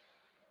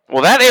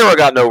 Well, that era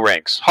got no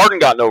rings. Harden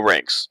got no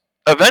rings.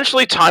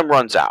 Eventually, time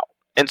runs out.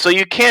 And so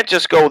you can't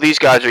just go, these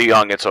guys are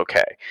young, it's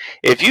okay.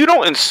 If you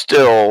don't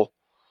instill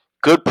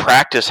good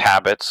practice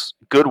habits,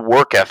 good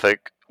work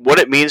ethic, what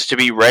it means to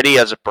be ready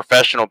as a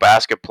professional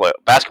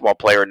basketball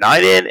player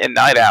night in and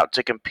night out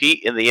to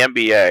compete in the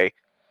NBA,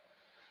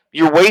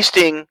 you're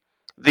wasting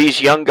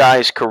these young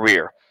guys'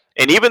 career.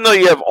 And even though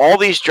you have all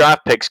these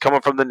draft picks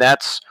coming from the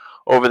Nets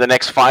over the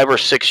next 5 or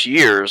 6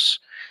 years,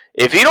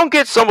 if you don't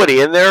get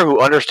somebody in there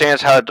who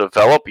understands how to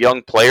develop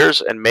young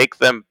players and make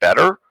them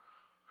better,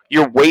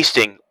 you're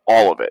wasting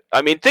all of it.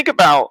 I mean, think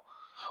about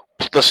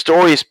the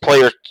stories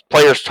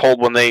players told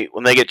when they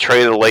get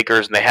traded to the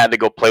Lakers and they had to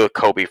go play with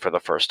Kobe for the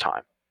first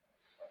time.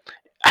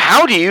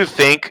 How do you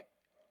think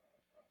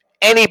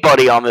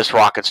anybody on this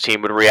Rockets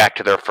team would react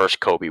to their first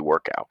Kobe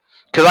workout?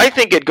 Because I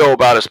think it'd go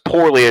about as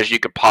poorly as you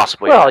could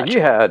possibly imagine.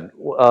 You had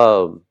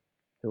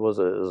it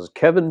was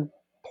Kevin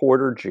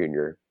Porter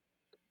Jr.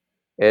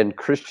 and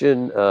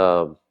Christian.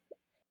 How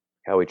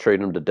we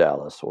traded him to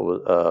Dallas?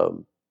 What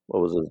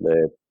was his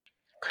name?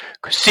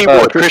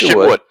 Christian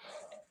Wood,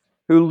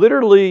 who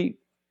literally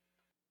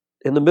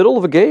in the middle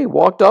of a game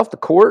walked off the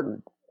court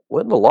and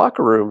went in the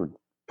locker room and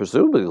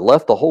presumably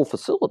left the whole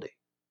facility.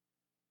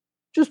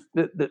 Just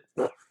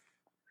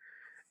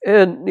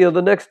and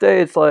the next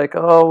day it's like,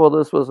 oh well,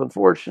 this was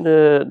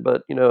unfortunate,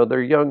 but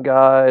they're young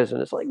guys,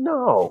 and it's like,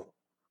 no,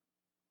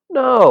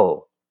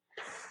 no.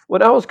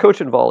 When I was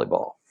coaching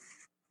volleyball,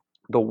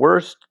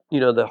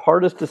 the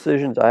hardest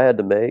decisions I had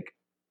to make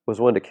was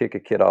when to kick a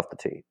kid off the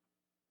team,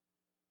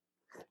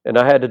 and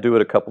I had to do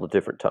it a couple of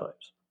different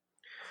times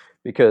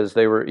because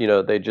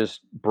they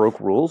just broke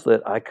rules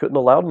that I couldn't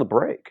allow them to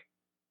break.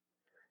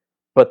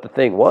 But the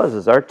thing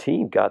is our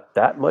team got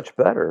that much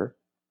better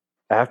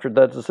after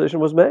that decision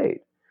was made.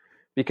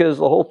 Because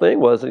the whole thing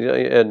was,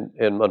 and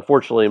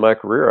unfortunately in my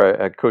career,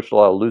 I coached a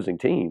lot of losing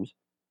teams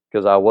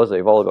because I was a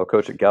volleyball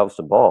coach at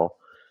Galveston Ball.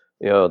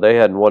 They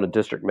hadn't won a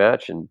district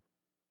match in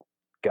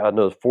God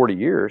knows 40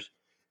 years.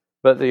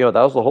 But that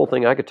was the whole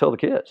thing. I could tell the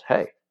kids,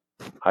 hey,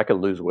 I can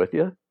lose with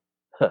you,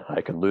 I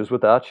can lose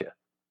without you.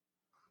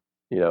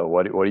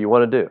 What do you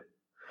want to do?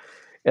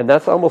 And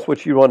that's almost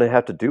what you want to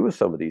have to do with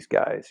some of these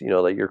guys.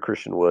 Like your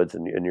Christian Woods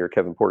and your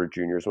Kevin Porter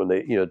Juniors when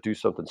they do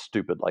something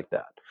stupid like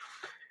that.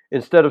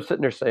 Instead of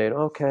sitting there saying,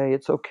 okay,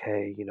 it's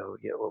okay,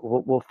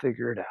 we'll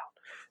figure it out.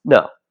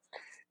 No.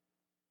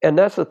 And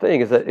that's the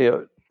thing is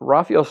that,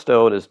 Raphael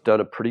Stone has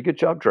done a pretty good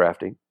job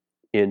drafting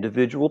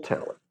individual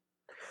talent.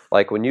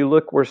 Like when you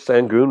look where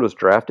Sangoon was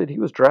drafted, he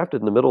was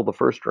drafted in the middle of the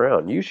first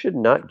round. You should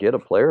not get a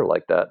player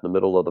like that in the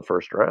middle of the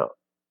first round.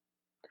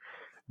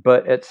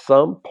 But at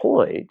some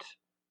point,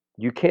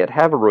 you can't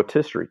have a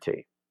rotisserie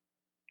team.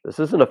 This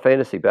isn't a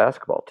fantasy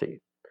basketball team.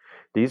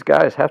 These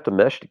guys have to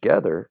mesh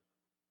together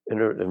and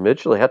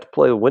eventually have to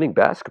play the winning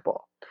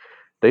basketball.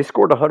 They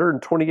scored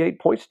 128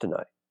 points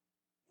tonight.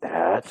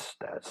 That's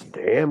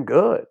damn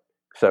good,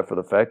 except for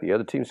the fact the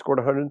other team scored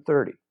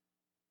 130.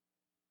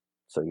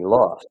 So you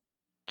lost.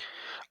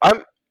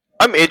 I'm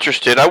I'm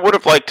interested. I would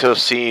have liked to have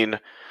seen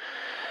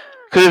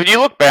because if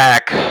you look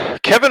back,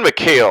 Kevin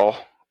McHale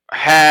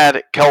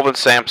had Kelvin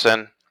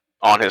Sampson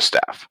on his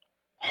staff.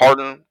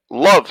 Harden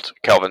loved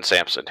Kelvin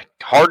Sampson.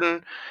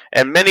 Harden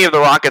and many of the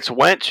Rockets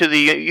went to the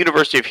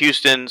University of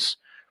Houston's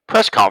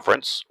press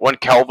conference when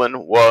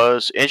Kelvin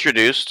was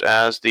introduced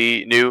as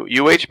the new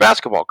UH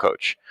basketball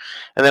coach.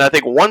 And then I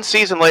think one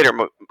season later,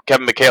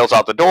 Kevin McHale's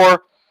out the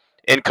door.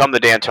 In come the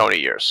D'Antoni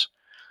years.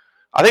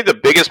 I think the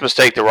biggest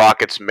mistake the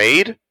Rockets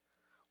made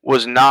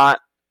was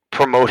not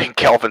promoting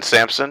Kelvin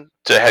Sampson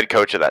to head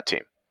coach of that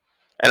team.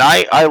 And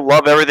I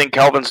love everything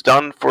Kelvin's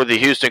done for the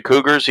Houston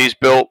Cougars. He's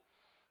built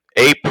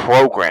a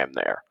program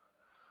there.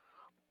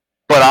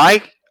 But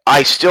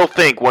I still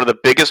think one of the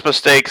biggest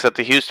mistakes that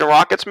the Houston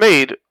Rockets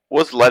made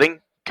was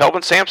letting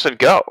Kelvin Sampson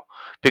go.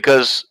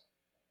 Because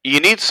you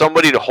need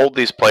somebody to hold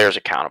these players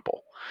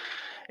accountable.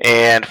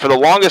 And for the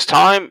longest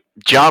time,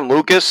 John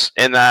Lucas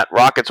in that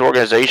Rockets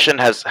organization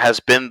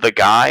has been the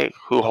guy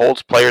who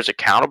holds players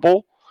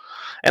accountable.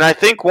 And I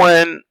think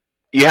when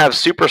you have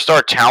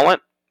superstar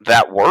talent,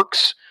 that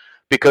works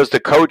because the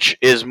coach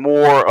is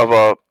more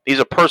of he's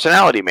a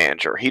personality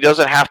manager. He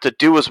doesn't have to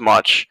do as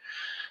much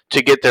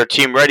to get their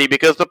team ready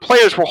because the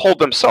players will hold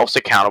themselves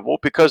accountable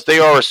because they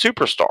are a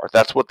superstar.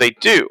 That's what they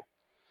do.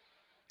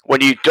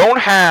 When you don't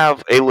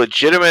have a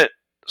legitimate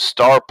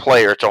star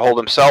player to hold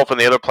himself and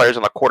the other players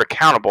on the court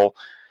accountable,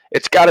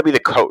 it's got to be the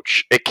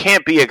coach. It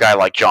can't be a guy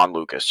like John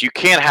Lucas. You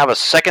can't have a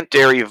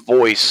secondary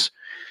voice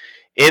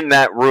in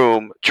that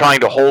room trying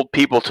to hold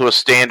people to a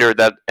standard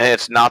and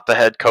it's not the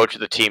head coach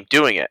of the team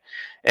doing it.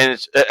 And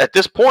it's, at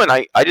this point,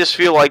 I just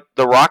feel like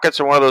the Rockets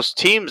are one of those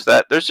teams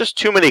that there's just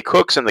too many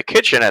cooks in the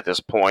kitchen at this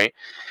point,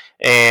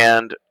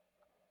 and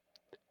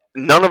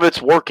none of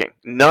it's working.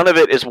 None of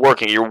it is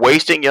working. You're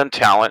wasting young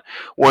talent.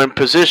 We're in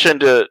position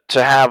to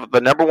have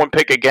the number one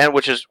pick again,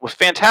 which was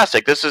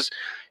fantastic. This is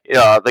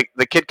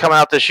the kid coming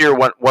out this year,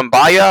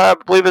 Wembaya, I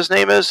believe his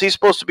name is. He's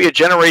supposed to be a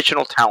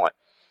generational talent,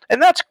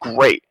 and that's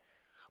great.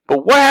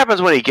 But what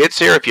happens when he gets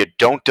here if you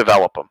don't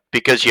develop him?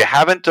 Because you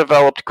haven't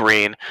developed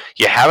Green,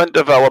 you haven't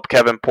developed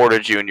Kevin Porter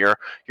Jr.,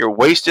 you're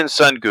wasting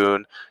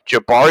Sengun.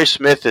 Jabari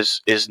Smith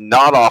is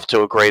not off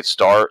to a great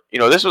start.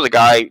 This was a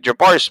guy,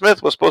 Jabari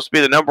Smith was supposed to be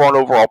the number one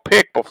overall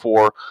pick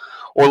before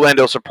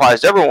Orlando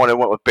surprised everyone and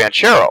went with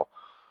Banchero.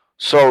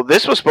 So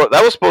that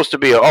was supposed to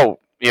be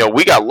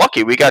we got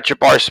lucky. We got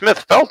Jabari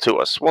Smith fell to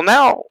us. Well,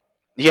 now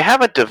you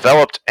haven't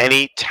developed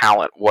any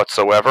talent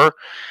whatsoever.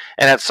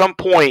 And at some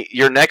point,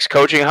 your next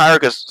coaching hire,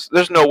 because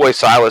there's no way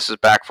Silas is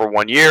back for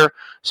 1 year,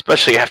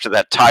 especially after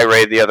that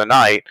tirade the other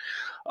night.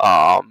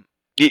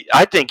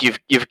 I think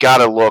you've got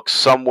to look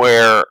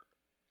somewhere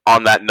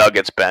on that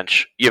Nuggets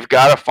bench. You've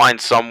got to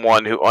find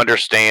someone who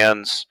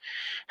understands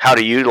how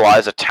to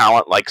utilize a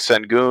talent like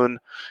Sengun,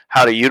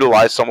 how to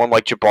utilize someone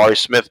like Jabari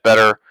Smith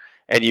better,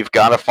 and you've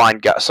got to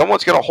find guys.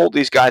 Someone's going to hold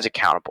these guys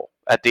accountable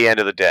at the end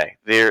of the day.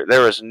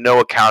 There is no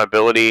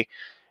accountability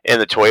in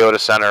the Toyota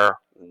Center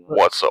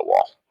whatsoever.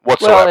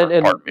 Well,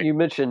 and you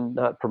mentioned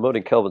not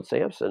promoting Kelvin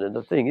Sampson, and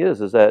the thing is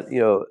that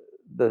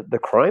the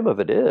crime of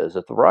it is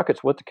if the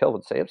Rockets went to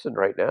Kelvin Sampson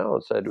right now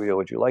and said,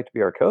 would you like to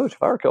be our coach?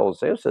 If I were Kelvin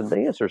Sampson,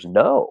 the answer is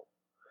no.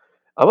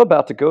 I'm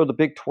about to go to the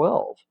Big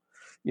 12.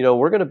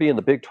 We're going to be in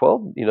the Big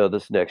 12,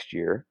 this next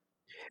year,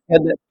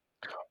 and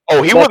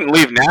Oh, he But wouldn't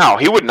leave now.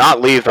 He would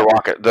not leave the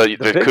the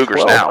the Big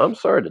Cougars 12, now. I'm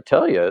sorry to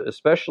tell you,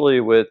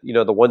 especially with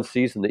the one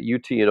season that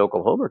UT and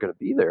Oklahoma are going to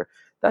be there,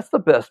 that's the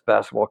best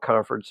basketball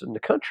conference in the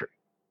country.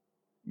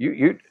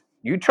 You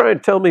try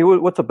and tell me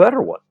what's a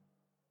better one?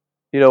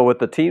 With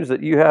the teams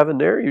that you have in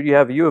there, you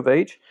have U of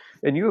H,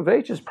 and U of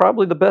H is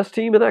probably the best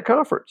team in that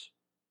conference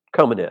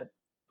coming in.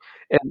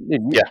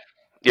 And Yeah,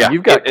 yeah,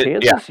 you've got yeah.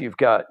 Kansas, you've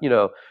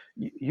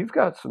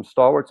got some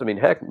stalwarts. I mean,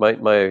 heck,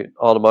 my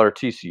alma mater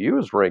TCU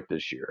is ranked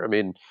this year. I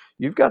mean,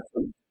 you've got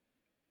some,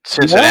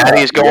 yeah,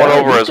 Cincinnati's going yeah,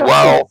 over you've as got some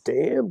well.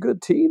 damn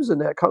good teams in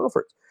that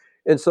conference.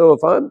 And so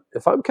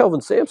if I'm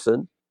Kelvin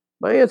Sampson,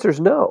 my answer is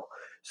no.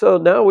 So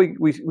now we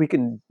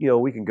can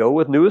we can go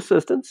with new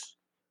assistants,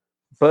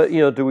 but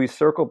do we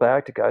circle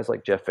back to guys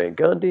like Jeff Van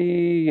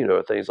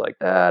Gundy, things like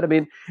that? I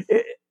mean,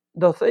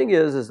 the thing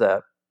is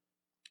that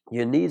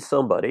you need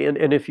somebody,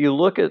 and if you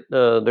look at,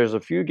 there's a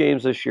few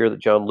games this year that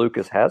John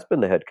Lucas has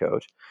been the head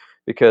coach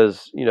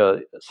because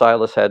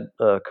Silas had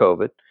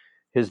COVID,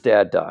 his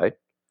dad died,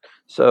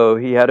 so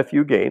he had a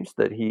few games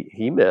that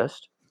he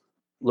missed.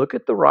 Look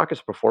at the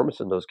Rockets' performance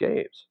in those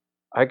games.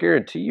 I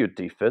guarantee you,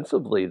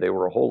 defensively, they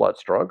were a whole lot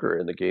stronger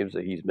in the games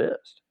that he's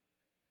missed.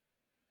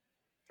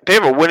 They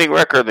have a winning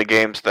record in the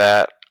games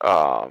that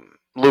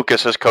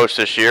Lucas has coached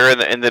this year,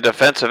 and the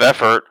defensive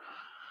effort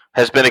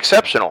has been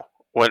exceptional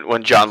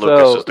when John Lucas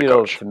So, is the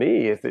coach. to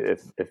me, if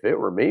it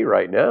were me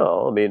right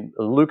now, I mean,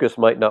 Lucas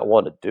might not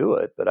want to do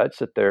it, but I'd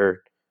sit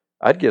there,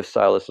 I'd give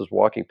Silas his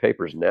walking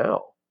papers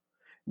now.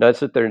 And I'd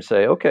sit there and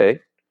say, okay,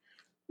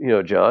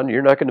 John,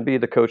 you're not going to be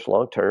the coach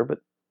long term, but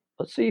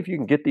let's see if you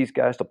can get these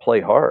guys to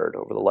play hard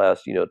over the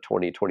last,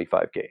 20,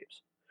 25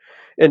 games.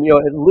 And,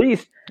 at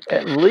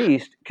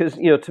least, because,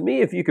 to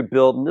me, if you could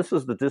build, and this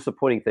is the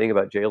disappointing thing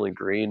about Jalen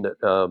Green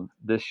that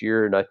this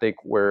year, and I think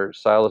where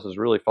Silas has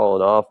really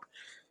fallen off.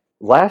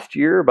 Last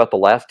year, about the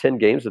last 10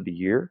 games of the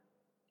year,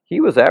 he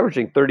was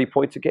averaging 30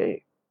 points a game.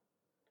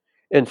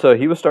 And so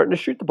he was starting to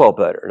shoot the ball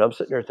better. And I'm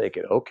sitting there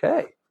thinking,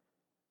 okay,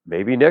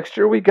 maybe next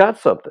year we got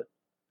something.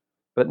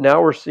 But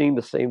now we're seeing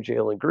the same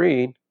Jalen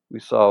Green we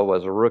saw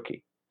as a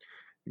rookie.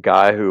 A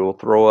guy who will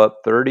throw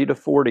up 30 to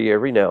 40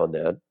 every now and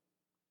then.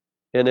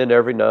 And then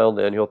every now and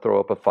then he'll throw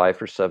up a 5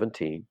 for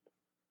 17.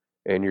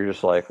 And you're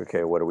just like,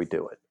 okay, what are we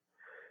doing?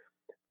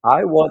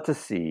 I want to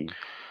see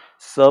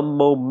some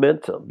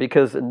momentum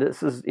because, and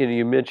this is,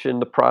 you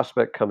mentioned the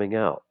prospect coming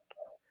out.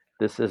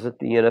 This isn't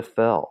the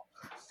NFL.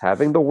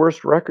 Having the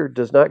worst record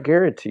does not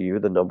guarantee you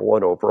the number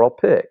one overall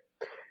pick.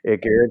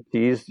 It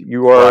guarantees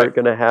you are Right.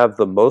 going to have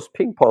the most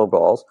ping pong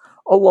balls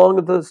along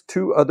with those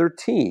two other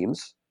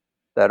teams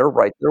that are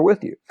right there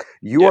with you.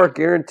 You Yeah. are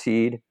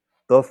guaranteed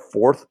the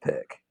fourth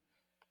pick.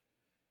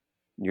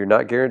 You're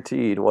not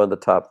guaranteed one of the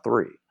top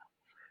three.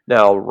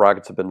 Now,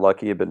 Rockets have been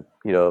lucky,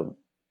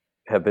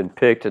 have been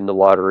picked in the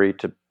lottery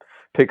to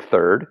pick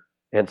third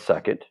and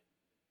second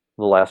in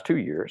the last 2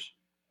 years.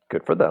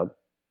 Good for them.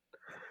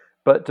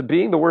 But to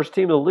being the worst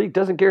team in the league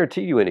doesn't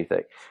guarantee you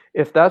anything.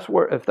 If that's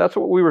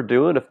what we were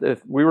doing,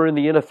 if we were in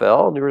the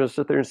NFL and we were going to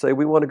sit there and say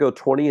we want to go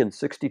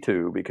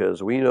 20-62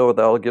 because we know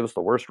that'll give us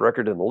the worst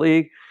record in the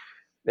league,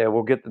 and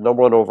we'll get the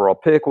number one overall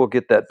pick, we'll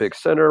get that big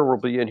center, we'll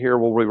be in here,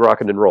 we'll be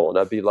rocking and rolling.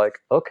 I'd be like,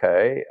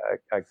 okay,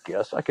 I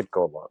guess I could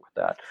go along with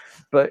that.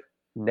 But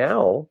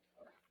now,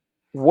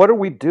 what are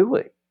we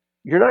doing?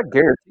 You're not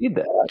guaranteed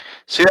that.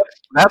 See,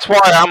 that's why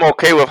I'm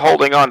okay with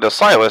holding on to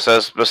Silas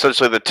as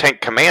essentially the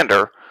tank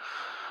commander.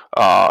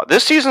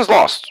 This season's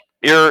lost.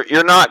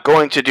 You're not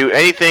going to do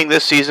anything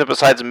this season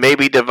besides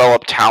maybe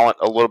develop talent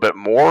a little bit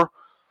more.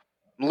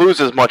 Lose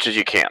as much as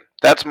you can.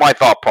 That's my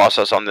thought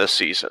process on this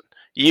season.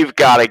 You've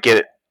got to get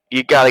it.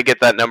 You got to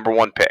get that number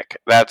one pick.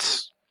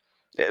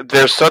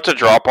 There's such a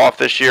drop off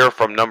this year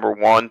from number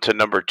one to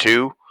number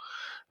two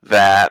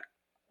that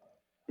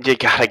you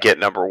got to get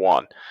number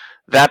one.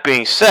 That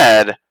being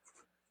said,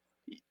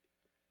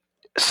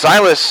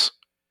 Silas,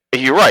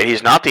 you're right.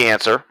 He's not the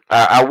answer.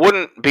 I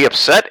wouldn't be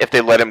upset if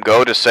they let him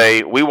go to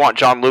say we want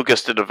John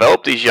Lucas to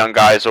develop these young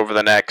guys over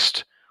the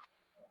next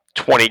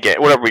 20 games,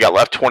 whatever we got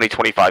left, 20,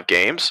 25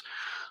 games.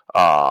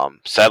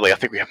 Sadly, I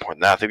think we have more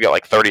than that. I think we got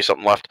like 30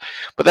 something left.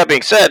 But that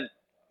being said,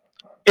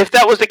 if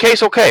that was the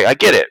case, okay, I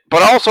get it.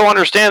 But I also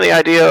understand the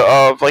idea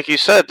of, like you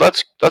said,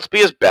 let's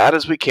be as bad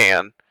as we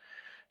can.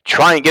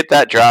 Try and get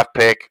that draft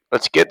pick.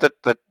 Let's get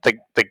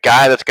the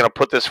guy that's going to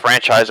put this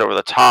franchise over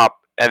the top,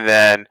 and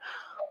then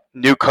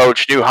new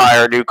coach, new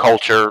hire, new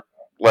culture.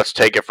 Let's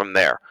take it from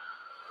there.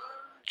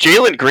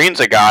 Jalen Green's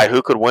a guy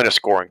who could win a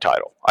scoring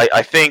title.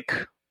 I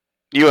think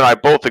you and I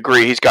both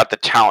agree he's got the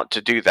talent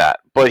to do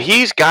that. But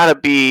he's got to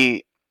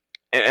be,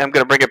 and I'm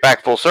going to bring it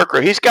back full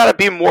circle, he's got to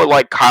be more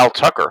like Kyle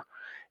Tucker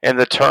in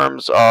the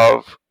terms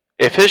of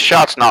if his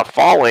shot's not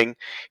falling,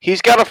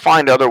 he's got to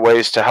find other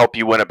ways to help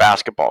you win a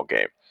basketball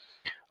game.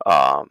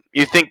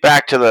 You think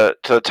back to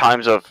the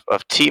times of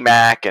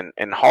T-Mac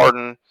and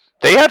Harden.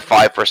 They had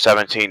 5 for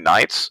 17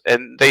 nights,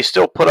 and they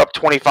still put up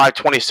 25,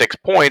 26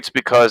 points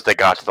because they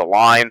got to the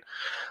line.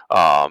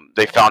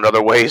 They found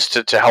other ways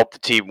to help the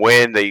team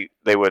win.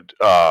 They would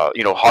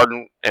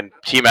Harden and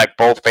T-Mac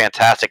both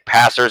fantastic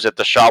passers. If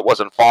the shot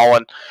wasn't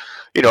falling,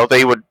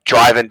 they would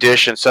drive and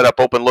dish and set up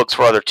open looks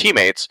for other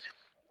teammates.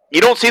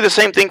 You don't see the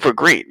same thing for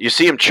Green. You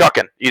see him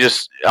chucking.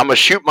 I'm gonna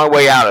shoot my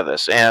way out of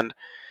this, and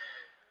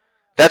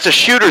that's a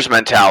shooter's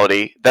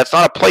mentality. That's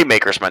not a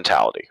playmaker's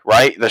mentality,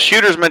 right? The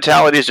shooter's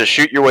mentality is to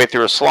shoot your way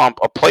through a slump.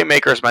 A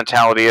playmaker's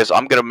mentality is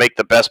I'm going to make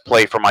the best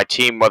play for my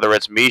team, whether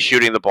it's me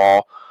shooting the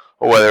ball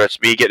or whether it's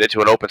me getting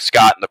into an open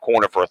Scott in the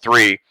corner for a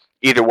three.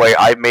 Either way,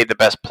 I've made the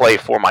best play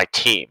for my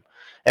team.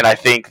 And I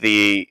think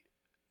the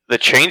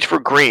change for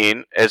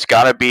Green has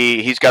got to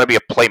be he's got to be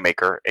a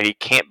playmaker, and he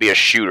can't be a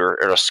shooter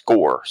or a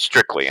scorer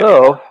strictly.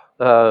 So,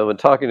 when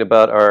talking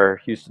about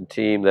our Houston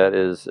team that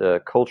is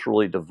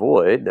culturally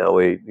devoid, now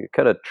we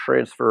kind of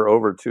transfer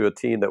over to a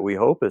team that we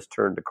hope has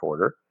turned a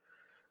corner.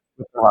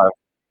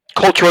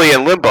 Culturally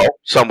in limbo,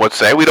 some would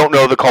say. We don't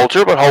know the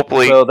culture, but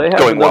hopefully So they it's have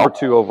the going number well.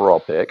 2 overall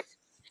pick.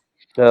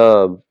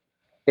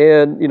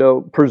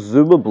 And,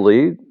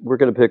 presumably we're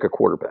going to pick a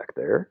quarterback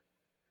there.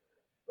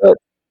 But,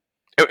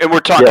 And we're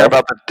talking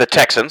about the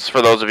Texans,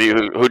 for those of you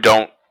who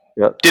didn't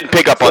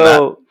pick up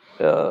on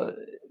that.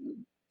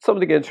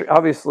 Something against,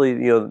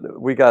 obviously,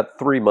 we got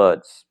 3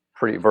 months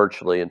pretty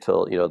virtually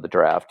until, the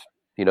draft,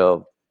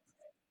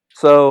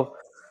 So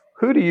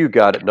who do you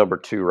got at number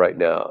 2 right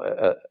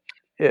now?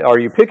 Are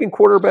you picking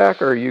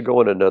quarterback, or are you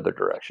going another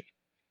direction?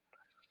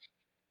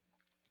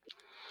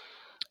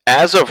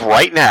 As of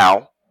right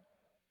now,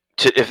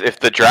 if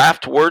the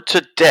draft were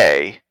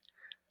today,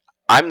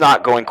 I'm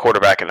not going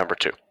quarterback at number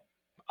 2.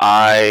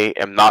 I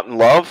am not in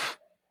love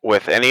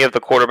with any of the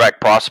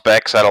quarterback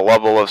prospects at a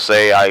level of,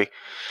 say, I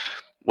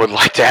would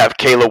like to have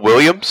Caleb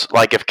Williams.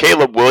 Like, if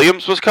Caleb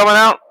Williams was coming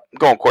out, I'm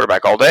going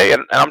quarterback all day,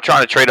 and I'm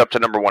trying to trade up to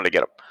number 1 to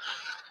get him.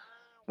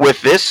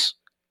 With this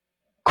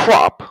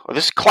crop, or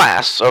this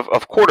class of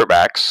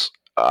quarterbacks,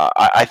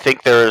 I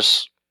think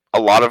there's a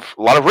lot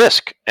of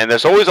risk, and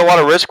there's always a lot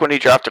of risk when you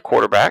draft a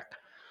quarterback.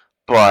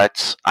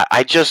 But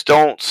I just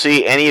don't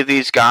see any of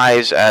these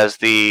guys as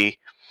the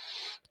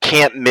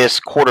can't miss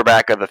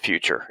quarterback of the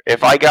future.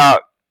 If I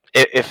got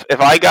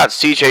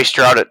CJ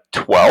Stroud at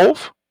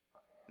 12,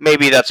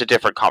 maybe that's a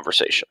different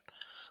conversation.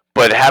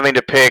 But having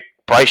to pick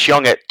Bryce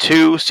Young at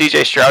 2,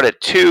 CJ Stroud at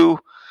 2,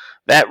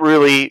 that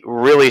really,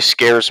 really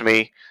scares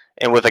me.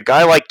 And with a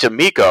guy like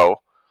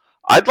D'Amico,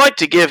 I'd like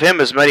to give him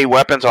as many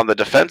weapons on the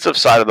defensive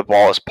side of the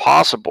ball as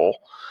possible.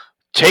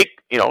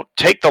 Take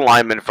the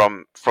lineman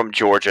from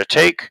Georgia.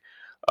 Take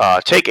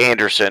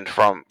Anderson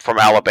from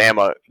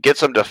Alabama. Get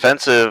some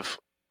defensive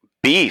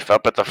beef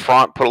up at the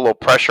front. Put a little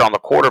pressure on the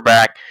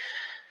quarterback.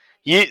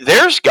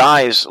 There's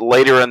guys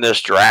later in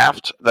this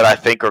draft that I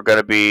think are going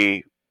to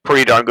be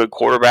pretty darn good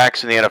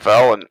quarterbacks in the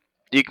NFL, and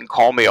you can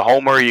call me a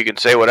homer. You can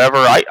say whatever.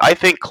 I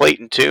think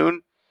Clayton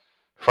Tune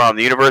from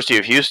the University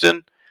of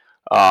Houston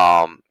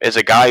is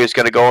a guy who's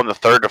going to go in the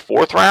 3rd to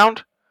 4th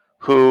round,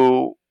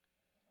 who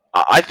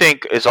I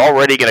think is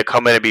already going to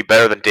come in and be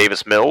better than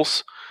Davis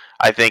Mills.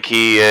 I think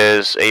he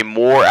is a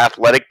more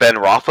athletic Ben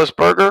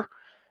Roethlisberger.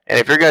 And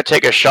if you're going to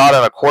take a shot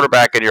at a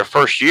quarterback in your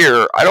first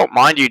year, I don't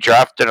mind you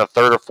drafting a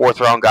 3rd or 4th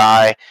round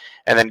guy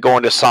and then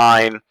going to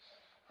sign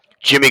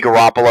Jimmy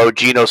Garoppolo,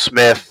 Geno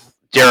Smith,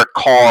 Derek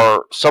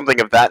Carr,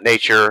 something of that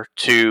nature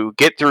to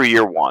get through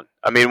year 1.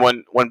 I mean,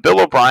 when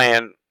Bill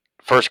O'Brien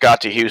first got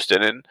to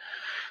Houston, and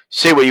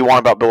say what you want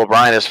about Bill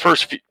O'Brien, his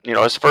first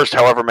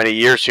however many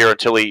years here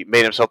until he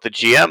made himself the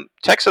GM,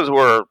 Texans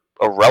were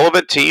a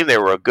relevant team. They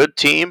were a good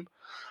team.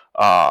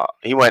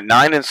 He went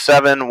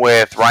 9-7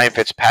 with Ryan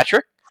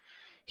Fitzpatrick.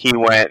 He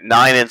went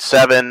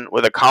 9-7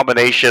 with a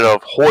combination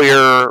of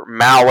Hoyer,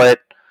 Mallett,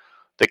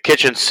 the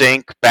kitchen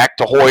sink, back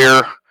to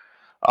Hoyer.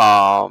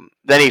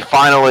 Then he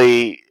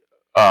finally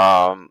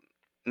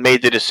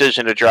made the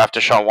decision to draft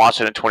Deshaun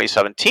Watson in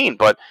 2017.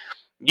 But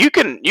you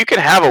can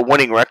have a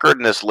winning record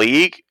in this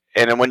league,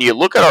 and when you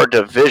look at our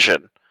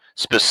division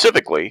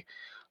specifically,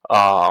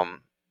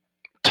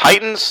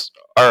 Titans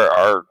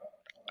are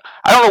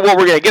I don't know what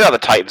we're going to get out of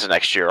the Titans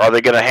next year. Are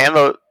they going to hand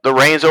the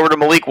reins over to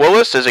Malik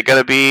Willis? Is it going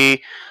to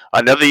be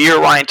another year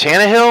Ryan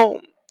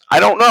Tannehill? I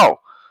don't know.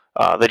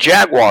 The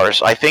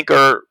Jaguars, I think,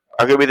 are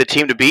going to be the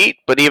team to beat,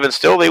 but even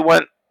still, they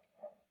went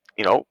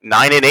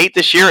 9-8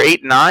 this year,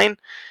 8-9.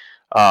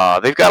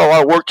 They've got a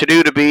lot of work to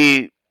do to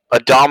be a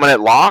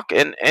dominant lock,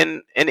 and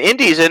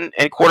Indy's in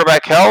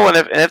quarterback hell.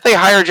 And if they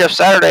hire Jeff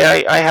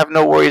Saturday, I have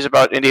no worries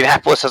about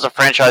Indianapolis as a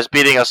franchise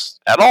beating us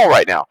at all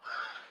right now.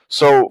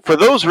 So for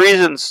those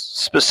reasons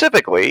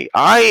specifically,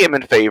 I am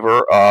in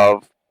favor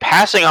of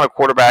passing on a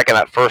quarterback in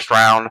that first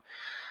round.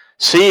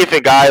 See if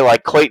a guy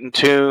like Clayton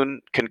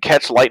Tune can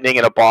catch lightning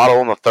in a bottle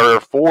in the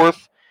 3rd or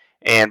 4th,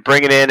 and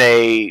bringing in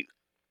a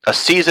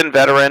seasoned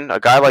veteran, a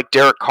guy like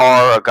Derek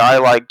Carr, a guy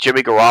like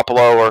Jimmy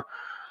Garoppolo, or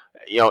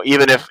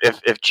even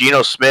if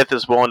Geno Smith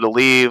is willing to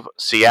leave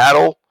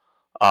Seattle,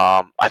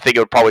 I think it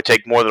would probably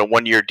take more than a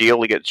 1-year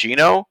deal to get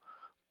Geno.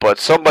 But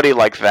somebody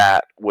like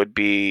that would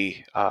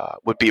be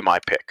my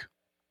pick.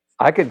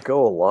 I could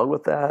go along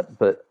with that,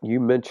 but you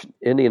mentioned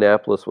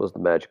Indianapolis was the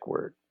magic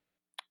word.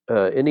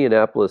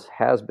 Indianapolis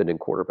has been in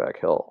quarterback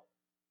hell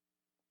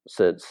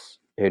since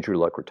Andrew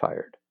Luck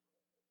retired.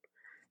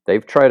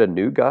 They've tried a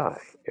new guy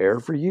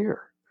every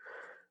year.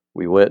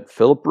 We went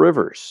Philip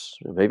Rivers.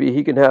 Maybe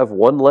he can have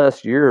one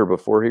last year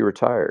before he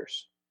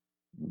retires.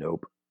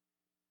 Nope.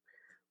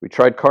 We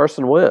tried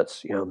Carson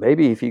Wentz.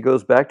 Maybe if he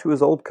goes back to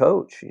his old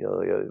coach.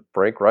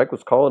 Frank Reich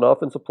was calling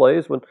offensive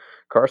plays when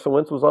Carson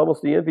Wentz was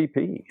almost the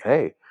MVP.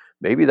 Hey,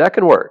 maybe that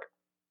can work.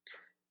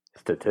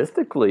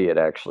 Statistically, it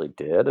actually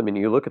did. I mean,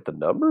 you look at the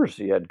numbers;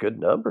 he had good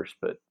numbers,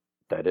 but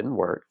that didn't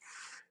work.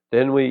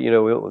 Then we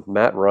went with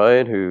Matt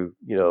Ryan, who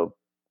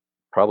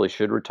probably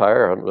should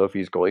retire. I don't know if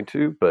he's going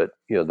to, but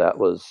that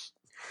was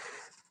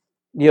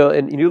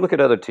and you look at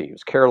other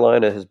teams.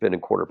 Carolina has been in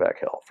quarterback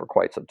hell for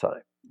quite some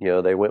time.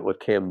 They went with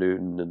Cam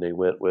Newton and they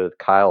went with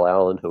Kyle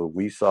Allen, who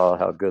we saw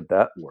how good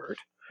that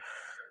worked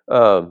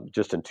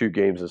just in 2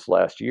 games this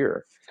last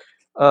year.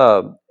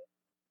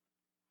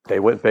 They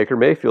went Baker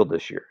Mayfield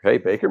this year. Hey,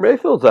 Baker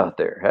Mayfield's out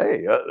there.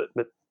 Hey,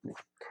 but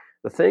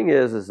the thing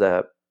is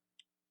that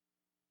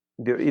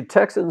the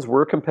Texans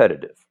were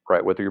competitive,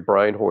 right, with your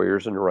Brian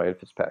Hoyers and your Ryan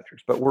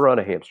Fitzpatricks, but we're on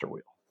a hamster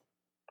wheel.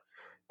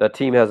 That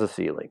team has a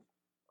ceiling.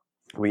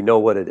 We know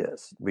what it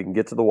is. We can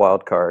get to the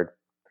wild card.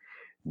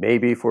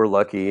 Maybe if we're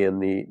lucky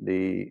and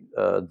the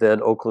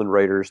then Oakland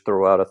Raiders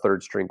throw out a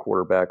third string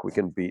quarterback, we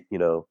can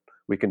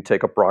we can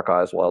take up Brock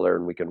Osweiler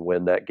and we can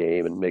win that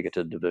game and make it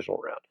to the divisional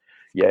round.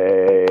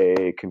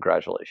 Yay,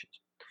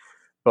 congratulations.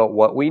 But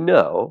what we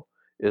know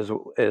is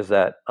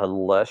that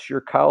unless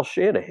you're Kyle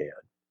Shanahan,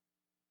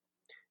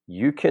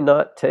 you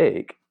cannot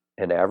take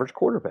an average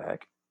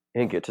quarterback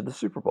and get to the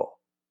Super Bowl.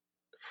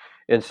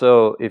 And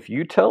so if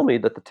you tell me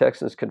that the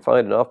Texans can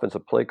find an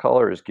offensive play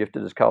caller as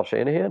gifted as Kyle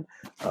Shanahan,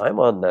 I'm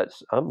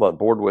on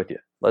board with you.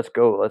 Let's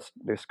go.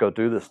 Let's go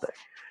do this thing.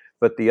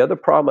 But the other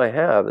problem I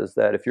have is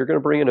that if you're going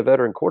to bring in a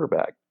veteran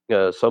quarterback,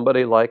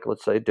 somebody like,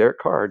 let's say, Derek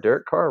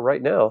Carr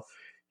right now,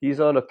 he's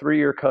on a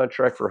 3-year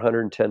contract for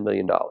 $110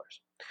 million.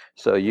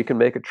 So you can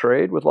make a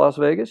trade with Las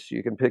Vegas.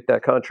 You can pick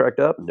that contract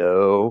up.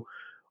 No.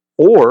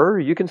 Or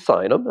you can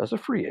sign him as a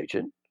free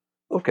agent.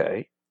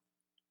 Okay.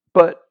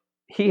 But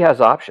he has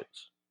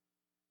options.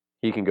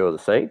 He can go to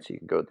the Saints. He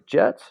can go to the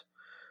Jets.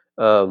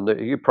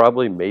 He could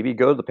probably maybe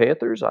go to the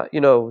Panthers.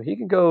 He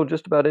can go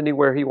just about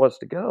anywhere he wants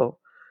to go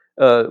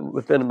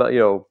within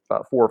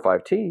about 4 or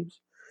 5 teams.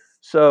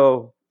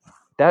 So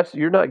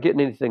you're not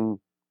getting anything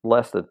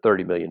less than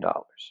 $30 million.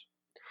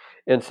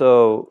 And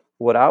so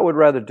what I would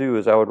rather do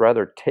is I would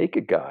rather take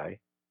a guy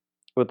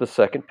with the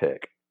second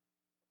pick.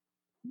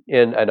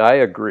 And I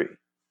agree.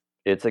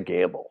 It's a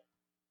gamble.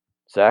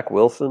 Zach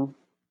Wilson,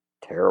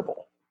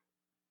 terrible.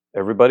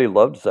 Everybody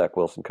loved Zach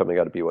Wilson coming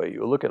out of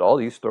BYU. Look at all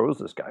these throws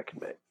this guy can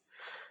make.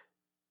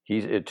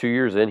 He's 2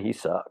 years in, he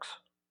sucks.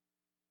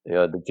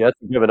 The Jets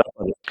have given up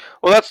on him.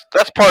 Well,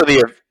 that's part of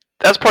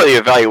the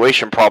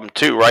evaluation problem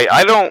too, right?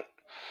 I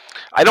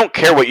don't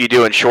care what you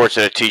do in shorts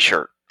and a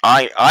t-shirt.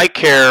 I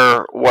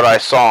care what I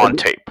saw on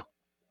tape.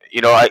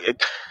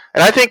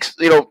 I think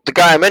the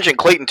guy I mentioned,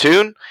 Clayton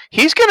Tune,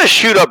 he's going to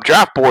shoot up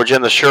draft boards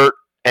in the shirt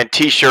and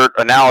t-shirt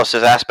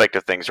analysis aspect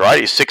of things,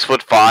 right? He's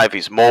 6'5",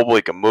 he's mobile,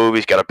 he can move,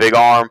 he's got a big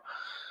arm.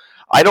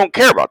 I don't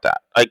care about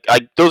that.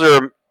 Those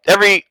are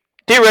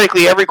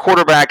theoretically every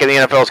quarterback in the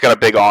NFL has got a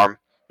big arm.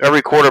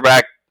 Every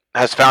quarterback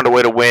has found a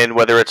way to win,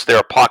 whether it's they're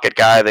a pocket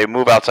guy, they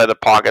move outside the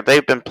pocket.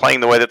 They've been playing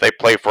the way that they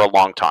play for a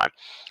long time.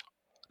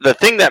 The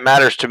thing that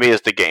matters to me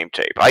is the game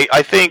tape.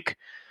 I think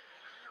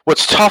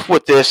what's tough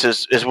with this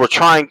is you're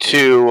trying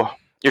to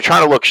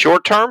look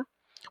short term,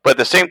 but at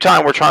the same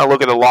time we're trying to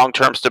look at the long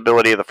term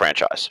stability of the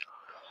franchise.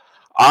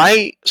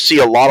 I see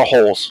a lot of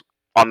holes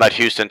on that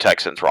Houston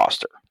Texans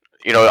roster.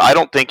 I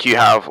don't think you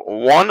have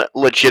one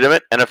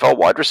legitimate NFL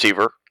wide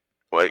receiver.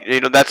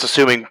 That's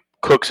assuming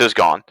Cooks is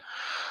gone.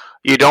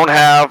 You don't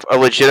have a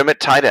legitimate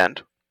tight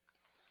end.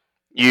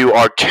 You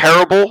are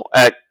terrible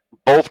at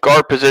both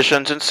guard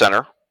positions and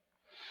center.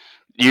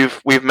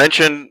 We've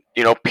mentioned,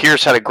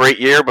 Pierce had a great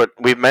year, but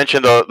we've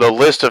mentioned the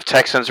list of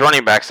Texans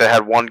running backs that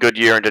had one good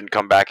year and didn't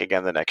come back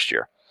again the next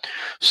year.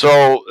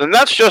 So, and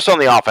that's just on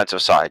the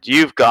offensive side.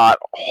 You've got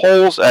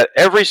holes at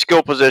every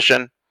skill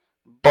position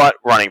but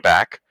running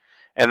back.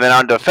 And then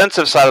on the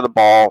defensive side of the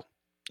ball,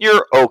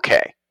 you're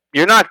okay.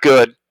 You're not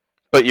good,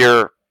 but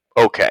you're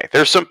okay.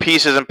 There's some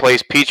pieces in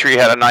place. Petrie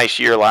had a nice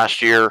year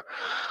last year.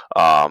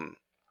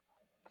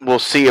 We'll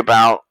see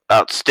about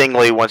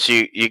Stingley once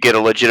you get a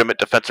legitimate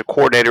defensive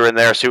coordinator in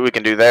there, see what we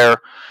can do there.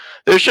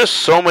 There's just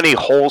so many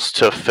holes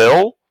to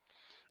fill.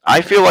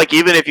 I feel like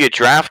even if you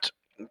draft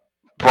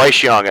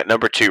Bryce Young at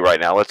number 2 right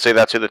now, let's say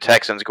that's who the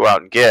Texans go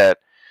out and get,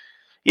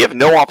 you have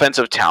no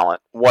offensive talent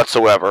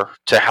whatsoever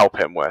to help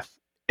him with.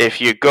 If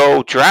you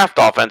go draft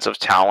offensive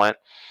talent,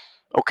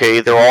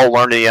 okay, they're all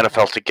learning the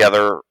NFL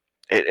together.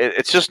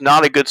 It's just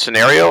not a good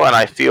scenario, and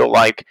I feel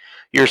like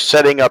you're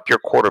setting up your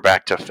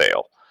quarterback to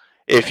fail.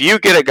 If you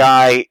get a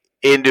guy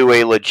into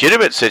a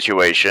legitimate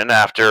situation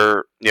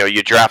after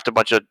you draft a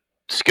bunch of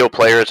skill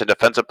players and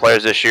defensive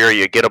players this year,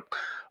 you get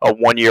a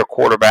 1-year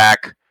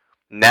quarterback,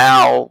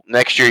 Now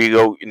next year you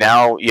go.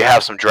 Now you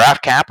have some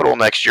draft capital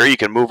next year. You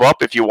can move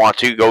up if you want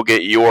to go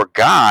get your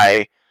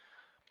guy.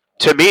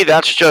 To me,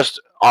 that's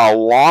just a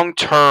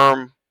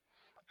long-term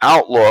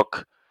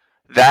outlook.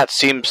 That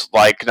seems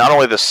like not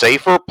only the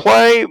safer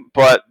play,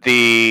 but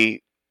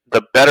the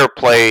better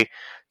play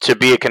to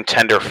be a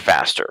contender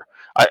faster.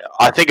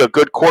 I think a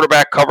good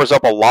quarterback covers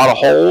up a lot of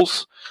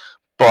holes,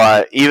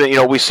 but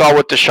even we saw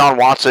with Deshaun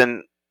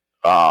Watson,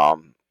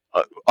 um,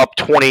 up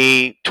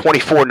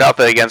 24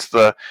 nothing against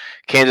the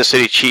Kansas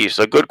City Chiefs.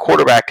 A good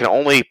quarterback can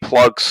only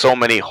plug so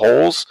many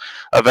holes.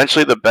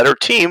 Eventually, the better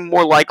team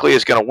more likely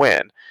is going to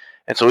win.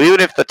 And so, even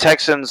if the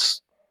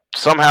Texans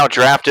somehow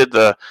drafted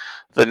the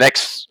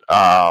next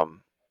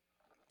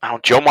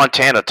Joe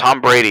Montana,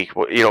 Tom Brady,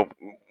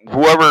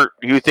 whoever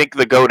you think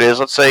the GOAT is,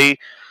 let's say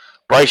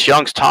Bryce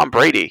Young's Tom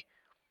Brady,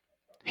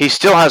 he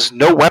still has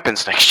no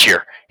weapons next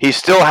year. He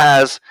still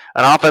has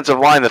an offensive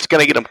line that's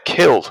going to get him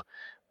killed.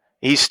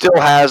 He still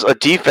has a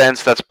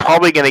defense that's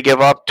probably going to give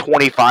up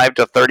 25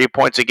 to 30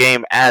 points a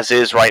game as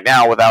is right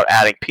now without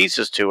adding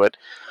pieces to it.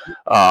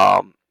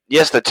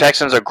 Yes, the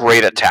Texans are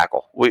great at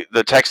tackle.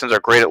 The Texans are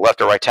great at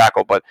left or right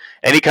tackle, but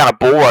any kind of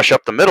bull rush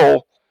up the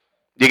middle,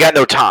 you got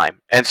no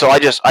time. And so I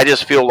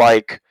just feel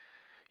like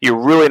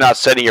you're really not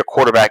setting your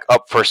quarterback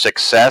up for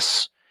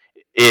success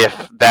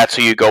if that's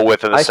who you go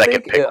with in the I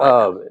second think pick right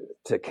now.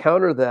 to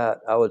counter that,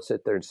 I would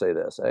sit there and say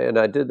this, and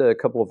I did a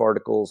couple of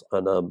articles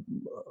on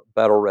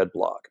Battle Red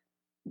blog,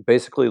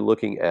 basically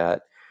looking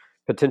at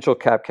potential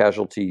cap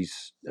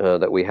casualties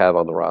that we have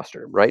on the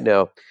roster right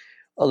now.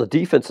 On the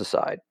defensive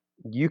side,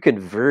 you can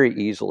very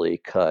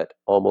easily cut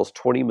almost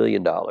 $20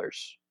 million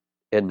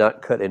and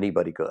not cut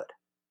anybody good.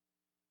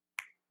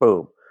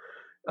 Boom.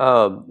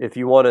 If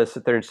you want to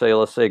sit there and say,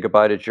 let's say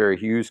goodbye to Jerry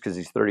Hughes because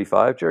he's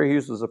 35, Jerry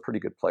Hughes was a pretty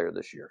good player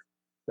this year.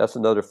 That's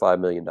another $5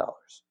 million.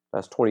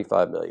 That's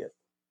 25 million.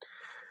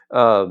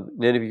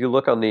 Then if you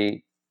look on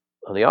the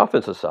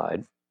offensive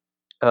side,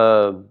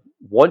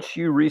 once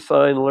you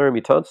re-sign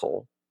Laramie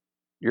Tunsil,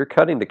 you're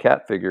cutting the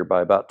cap figure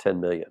by about 10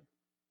 million.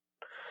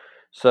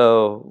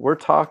 So we're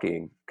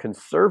talking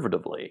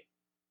conservatively,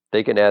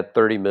 they can add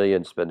 30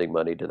 million spending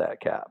money to that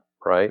cap,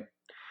 right?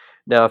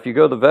 Now, if you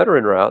go the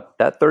veteran route,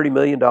 that $30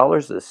 million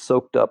is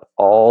soaked up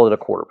all in a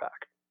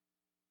quarterback.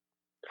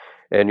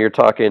 And you're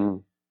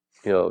talking,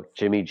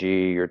 Jimmy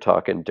G, you're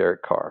talking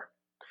Derek Carr.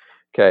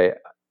 Okay,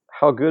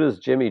 how good is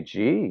Jimmy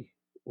G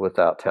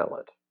without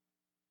talent?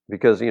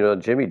 Because,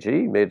 Jimmy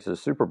G made it to the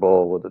Super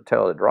Bowl with a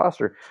talented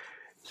roster.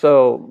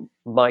 So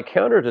my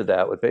counter to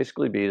that would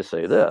basically be to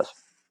say this.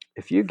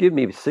 If you give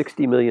me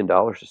 $60 million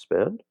to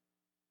spend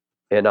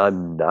and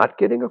I'm not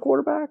getting a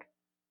quarterback,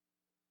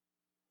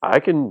 I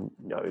can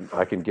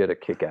get a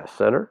kick-ass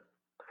center.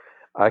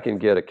 I can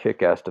get a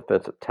kick-ass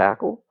defensive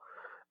tackle.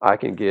 I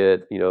can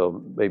get,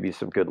 maybe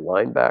some good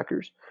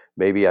linebackers.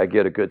 Maybe I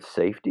get a good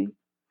safety.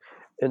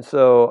 And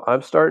so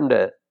I'm starting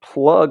to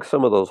plug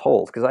some of those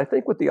holes because I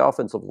think with the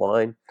offensive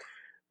line,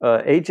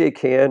 AJ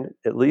can,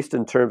 at least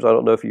in terms, I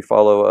don't know if you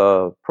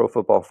follow Pro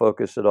Football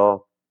Focus at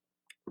all,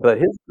 but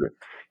his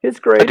I do.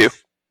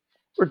 grades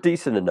were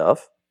decent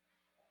enough.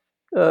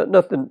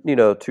 Nothing,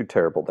 too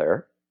terrible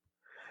there.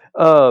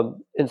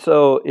 And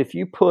so if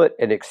you put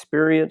an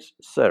experienced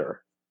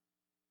center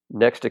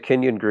next to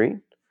Kenyon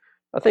Green,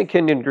 I think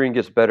Kenyon Green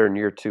gets better in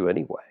year two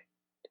anyway.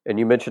 And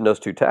you mentioned those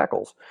two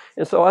tackles.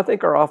 And so I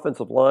think our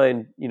offensive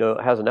line,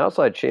 has an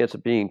outside chance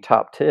of being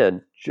top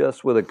 10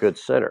 just with a good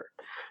center.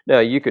 Now,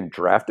 you can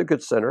draft a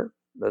good center.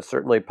 That's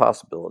certainly a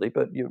possibility,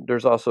 but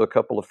there's also a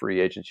couple of free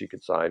agents you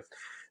could sign.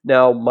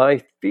 Now,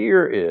 my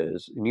fear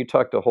is, and you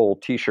talked the whole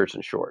T-shirts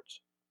and shorts,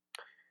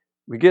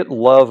 we get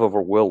Love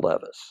over Will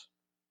Levis.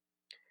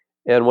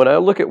 And when I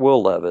look at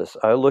Will Levis,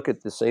 I look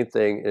at the same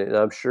thing, and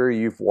I'm sure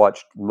you've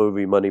watched the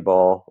movie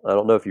Moneyball. I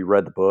don't know if you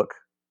read the book.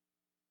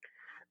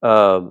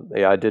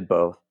 Yeah, I did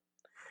both.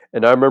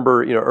 And I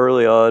remember,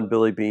 early on,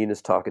 Billy Bean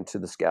is talking to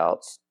the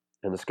scouts,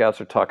 and the scouts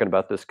are talking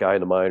about this guy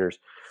in the minors.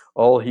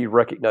 Oh, he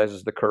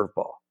recognizes the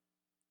curveball.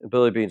 And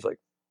Billy Bean's like,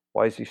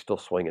 why is he still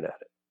swinging at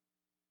it?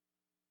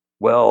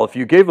 Well, if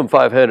you gave him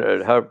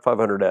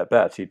 500 at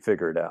bats, he'd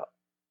figure it out.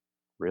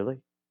 Really?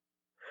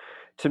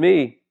 To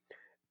me,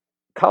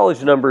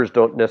 college numbers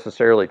don't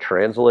necessarily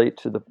translate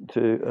to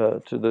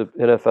the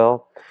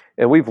NFL,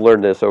 and we've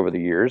learned this over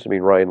the years. I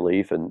mean, Ryan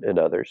Leaf and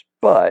others.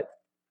 But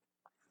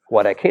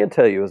what I can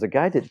tell you is a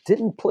guy that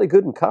didn't play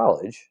good in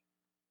college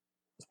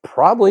is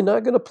probably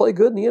not going to play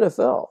good in the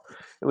NFL.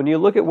 And when you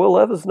look at Will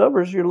Levis'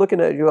 numbers, you're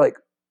like,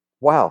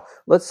 wow.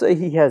 Let's say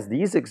he has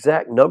these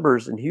exact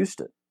numbers in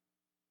Houston.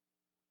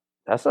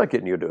 That's not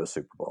getting you to a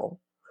Super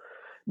Bowl.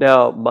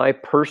 Now, my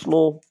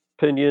personal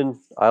opinion,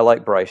 I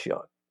like Bryce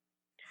Young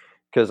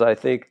because I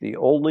think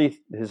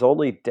his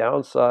only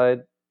downside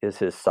is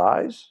his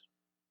size.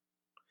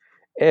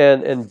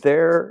 And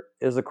there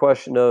is a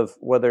question of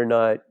whether or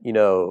not,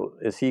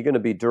 is he going to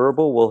be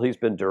durable? Well, he's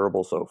been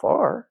durable so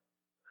far.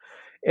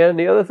 And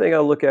the other thing I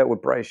look at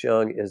with Bryce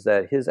Young is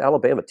that his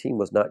Alabama team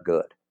was not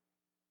good.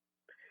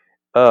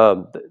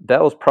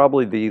 That was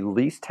probably the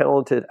least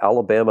talented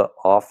Alabama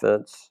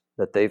offense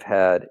that they've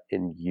had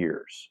in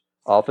years.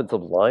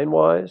 offensive line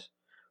wise,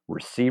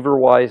 receiver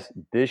wise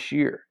this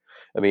year.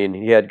 I mean,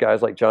 he had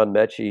guys like John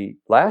Mechie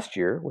last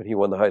year when he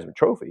won the Heisman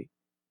Trophy,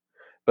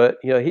 but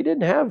he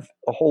didn't have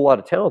a whole lot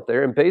of talent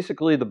there. And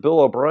basically, the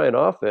Bill O'Brien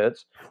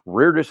offense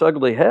reared its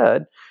ugly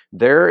head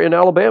there in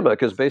Alabama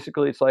because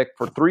basically it's like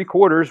for 3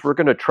 quarters we're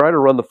going to try to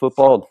run the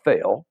football and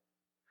fail,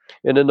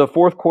 and in the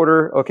fourth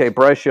quarter, okay,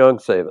 Bryce Young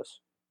save us,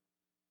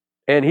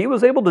 and he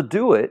was able to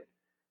do it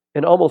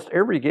in almost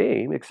every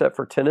game except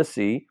for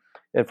Tennessee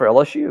and for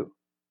LSU.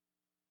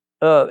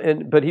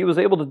 But he was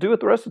able to do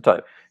it the rest of the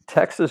time.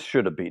 Texas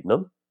should have beaten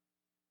them,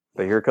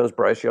 but here comes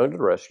Bryce Young to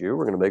the rescue.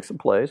 We're going to make some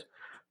plays.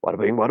 Bada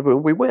bing, bada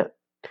boom, we win.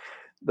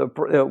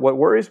 What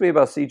worries me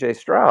about C.J.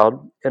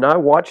 Stroud, and I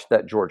watched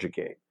that Georgia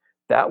game.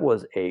 That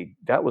was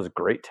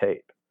great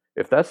tape.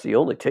 If that's the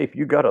only tape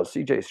you got on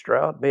C.J.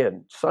 Stroud,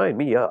 man, sign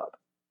me up.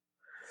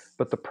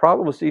 But the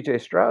problem with C.J.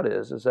 Stroud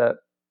is that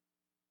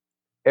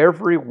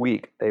every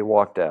week they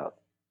walked out,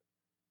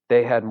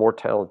 they had more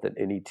talent than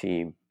any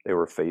team they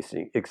were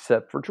facing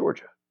except for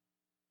Georgia.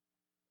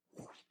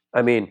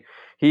 I mean,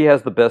 he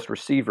has the best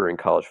receiver in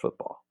college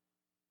football,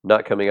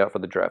 not coming out for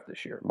the draft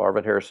this year,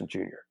 Marvin Harrison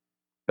Jr.,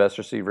 best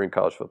receiver in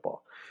college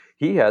football.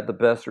 He had the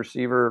best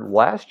receiver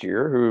last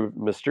year who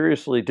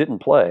mysteriously didn't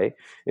play,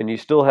 and you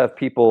still have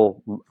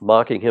people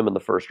mocking him in the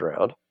first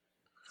round.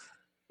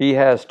 He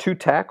has 2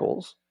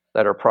 tackles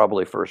that are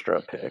probably first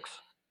round picks.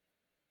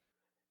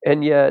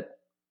 And yet,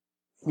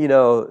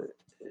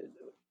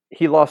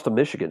 he lost to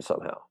Michigan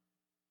somehow.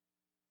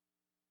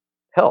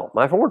 Hell,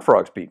 my Horned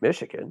Frogs beat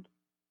Michigan.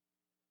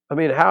 I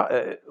mean,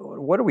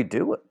 what are we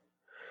doing?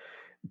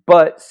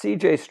 But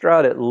C.J.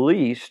 Stroud, at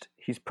least,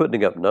 he's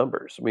putting up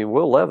numbers. I mean,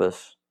 Will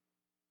Levis,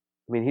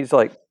 he's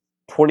like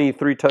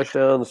 23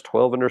 touchdowns,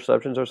 12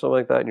 interceptions or something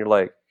like that. And you're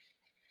like,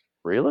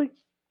 really?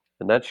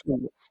 And that's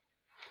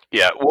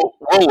Yeah,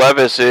 Will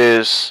Levis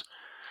is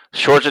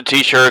shorts and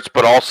t-shirts,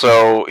 but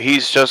also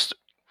he's just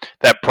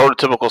that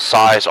prototypical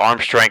size, arm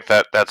strength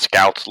that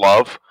scouts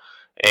love.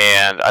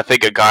 And I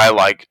think a guy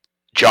like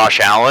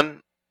Josh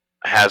Allen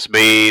has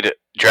made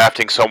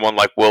drafting someone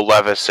like Will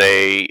Levis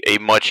a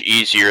much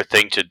easier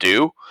thing to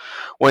do.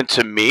 When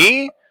to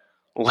me,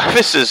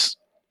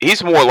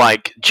 he's more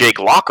like Jake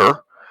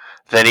Locker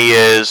than he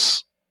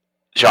is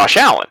Josh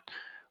Allen.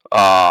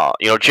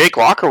 Jake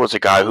Locker was a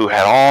guy who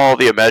had all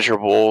the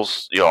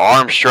immeasurables,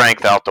 arm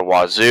strength out the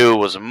wazoo,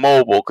 was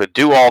mobile, could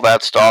do all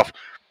that stuff,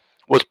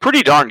 was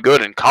pretty darn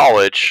good in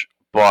college,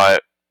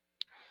 but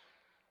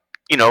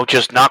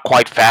just not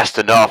quite fast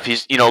enough.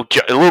 He's, a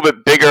little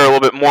bit bigger, a little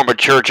bit more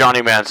mature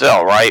Johnny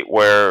Manziel, right?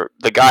 Where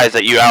the guys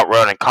that you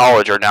outrun in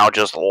college are now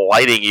just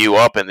lighting you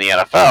up in the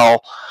NFL,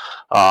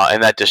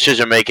 and that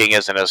decision making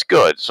isn't as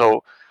good.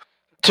 So,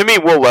 to me,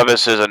 Will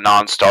Levis is a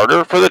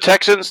non-starter for the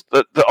Texans.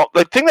 The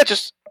thing that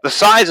just the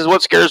size is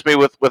what scares me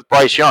with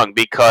Bryce Young,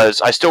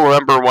 because I still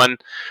remember when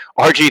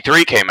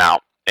RG3 came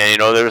out, and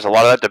there was a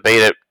lot of that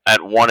debate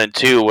at 1 and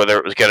 2 whether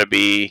it was going to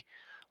be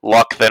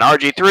Luck then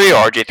RG3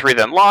 or RG3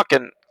 then Luck,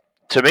 and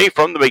to me,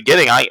 from the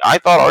beginning, I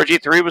thought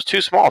RG3 was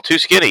too small, too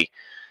skinny,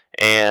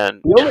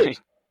 and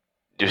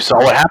you saw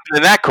what happened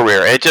in that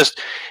career. It just,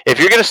 if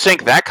you're going to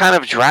sink that kind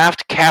of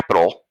draft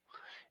capital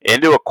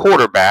into a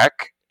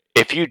quarterback,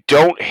 if you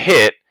don't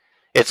hit,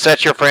 it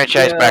sets your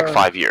franchise back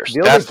 5 years.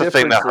 That's the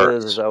thing that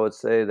hurts. Is I would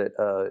say that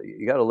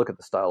you got to look at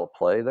the style of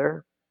play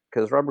there,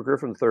 because Robert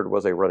Griffin III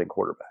was a running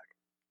quarterback.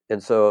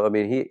 And so,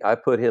 I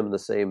put him in the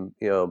same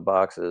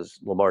box as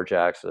Lamar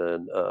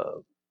Jackson,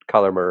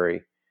 Kyler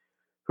Murray,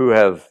 who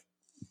have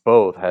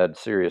both had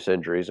serious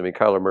injuries.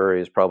 Kyler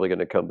Murray is probably going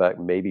to come back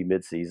maybe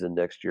midseason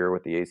next year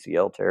with the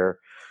ACL tear.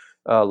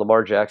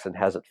 Lamar Jackson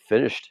hasn't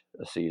finished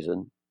a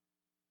season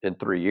in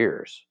 3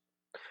 years.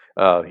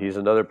 He's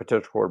another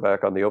potential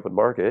quarterback on the open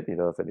market.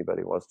 If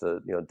anybody wants to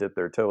dip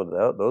their toe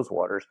into those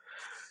waters.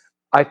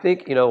 I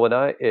think if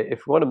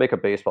you want to make a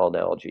baseball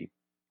analogy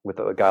with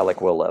a guy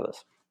like Will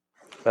Levis.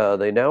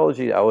 The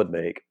analogy I would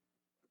make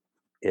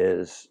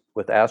is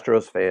with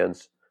Astros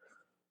fans,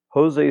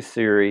 Jose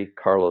Siri,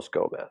 Carlos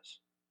Gomez.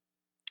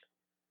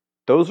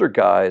 Those are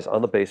guys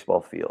on the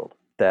baseball field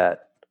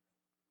that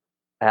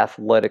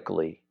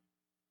athletically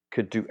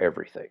could do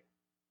everything.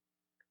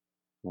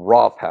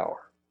 Raw power,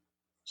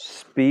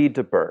 speed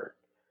to burn,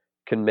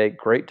 can make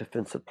great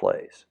defensive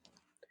plays.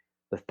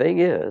 The thing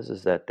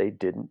is that they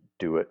didn't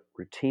do it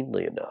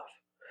routinely enough.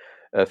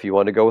 If you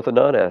want to go with a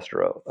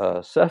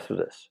non-Astro,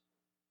 Cespedes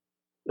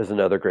is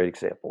another great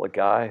example. A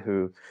guy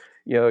who,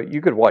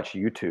 you could watch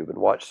YouTube and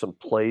watch some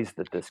plays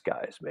that this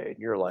guy's made. And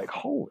you're like,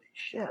 holy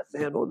shit,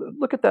 man,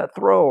 look at that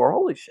throw, or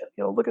holy shit,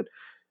 look at.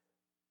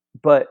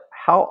 But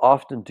how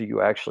often do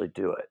you actually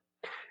do it?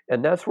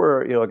 And that's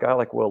where, a guy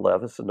like Will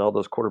Levis and all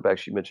those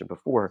quarterbacks you mentioned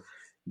before,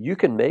 you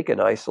can make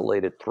an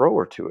isolated throw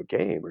or two a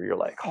game where you're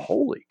like,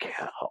 holy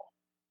cow,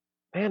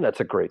 man, that's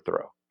a great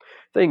throw.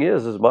 Thing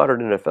is modern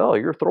NFL,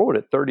 you're throwing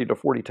it 30 to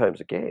 40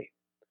 times a game.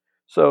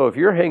 So if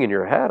you're hanging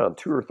your hat on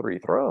 2 or 3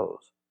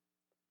 throws,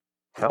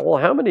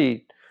 how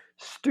many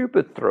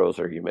stupid throws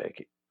are you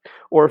making?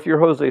 Or if you're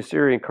Jose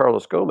Siri and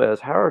Carlos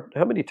Gomez, how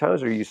many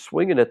times are you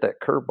swinging at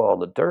that curveball in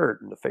the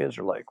dirt, and the fans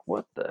are like,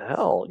 "What the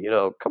hell?"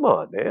 Come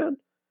on, man.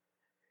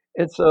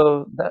 And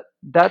so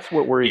that's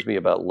what worries me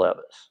about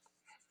Levis.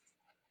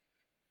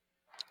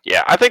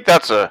 Yeah, I think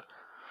that's a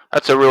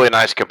really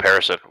nice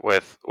comparison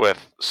with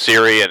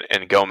Siri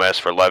and Gomez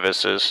for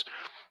Levis's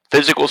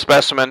physical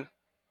specimen.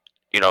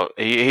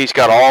 He's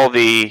got all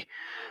the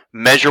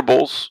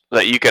measurables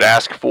that you could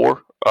ask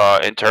for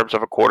in terms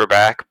of a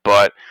quarterback,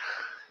 but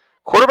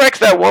quarterback's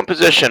that one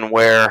position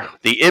where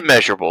the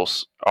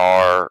immeasurables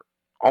are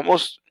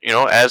almost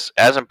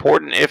as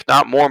important, if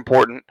not more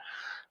important,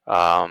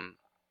 um,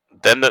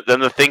 than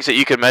the things that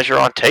you can measure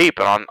on tape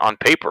and on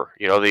paper.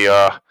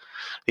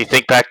 You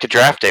think back to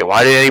draft day.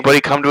 Why did anybody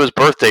come to his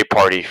birthday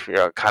party?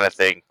 Kind of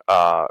thing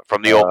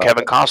from the old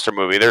Kevin Costner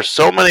movie. There's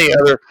so many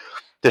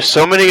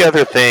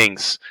other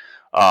things.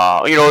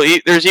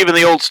 There's even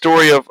the old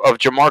story of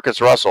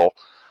Jamarcus Russell,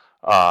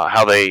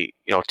 how they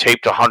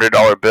taped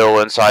 $100 bill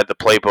inside the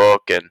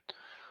playbook, and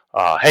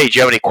hey, do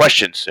you have any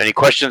questions? Any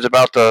questions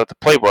about the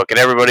playbook? And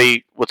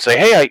everybody would say,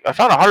 hey, I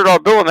found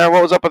 $100 bill in there.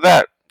 What was up with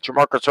that?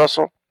 Jamarcus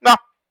Russell? No,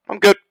 I'm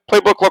good.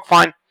 Playbook looked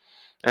fine.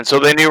 And so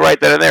they knew right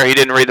then and there he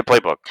didn't read the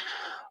playbook.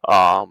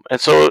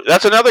 And so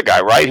that's another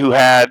guy, right, who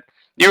had,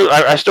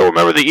 I still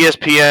remember the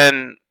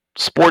ESPN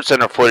Sports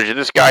Center footage of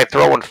this guy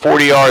throwing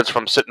 40 yards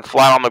from sitting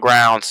flat on the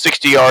ground,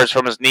 60 yards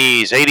from his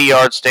knees, 80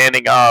 yards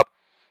standing up.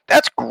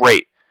 That's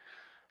great.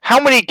 How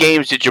many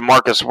games did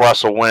Jamarcus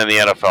Russell win in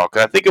the NFL?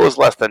 Because I think it was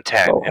less than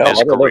 10 in his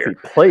I don't know if career.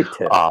 he played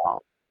 10. Uh,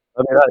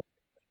 I mean,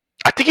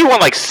 I think he won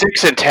like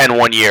 6 and 10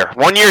 one year.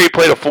 One year he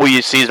played a full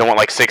year season and won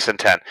like 6 and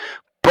 10.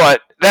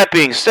 But that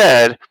being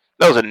said,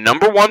 that was a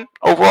number 1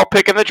 overall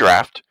pick in the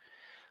draft.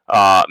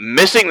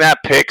 Missing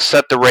that pick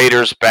set the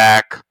Raiders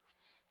back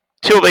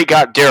till they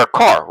got Derek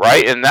Carr,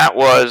 right? And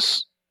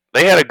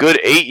they had a good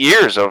 8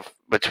 years of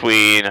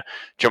between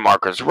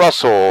Jamarcus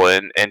Russell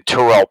and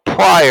Terrell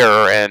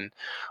Pryor and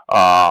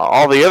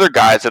all the other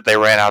guys that they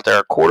ran out there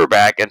at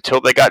quarterback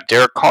until they got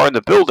Derek Carr in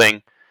the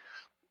building.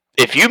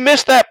 If you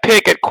miss that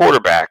pick at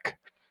quarterback,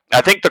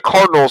 I think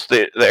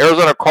the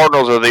Arizona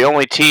Cardinals are the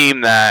only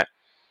team that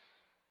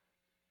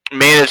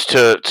managed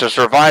to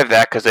survive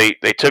that because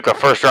they took a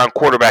first round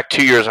quarterback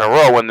 2 years in a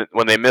row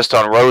when they missed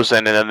on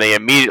Rosen, and then they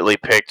immediately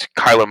picked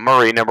Kyler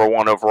Murray number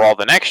 1 overall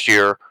the next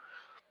year.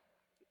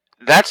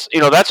 That's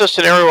a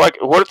scenario like,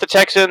 what if the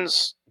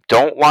Texans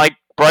don't like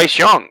Bryce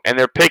Young and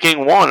they're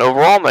picking 1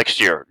 overall next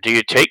year? Do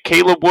you take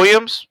Caleb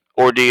Williams,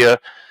 or do you?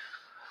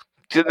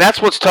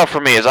 That's what's tough for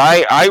me is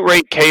I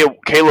rate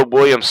Caleb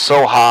Williams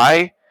so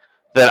high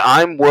that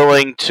I'm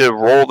willing to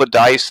roll the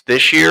dice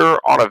this year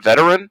on a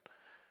veteran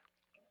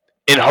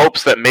in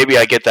hopes that maybe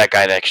I get that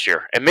guy next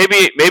year. And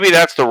maybe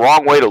that's the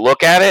wrong way to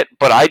look at it,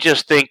 but I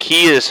just think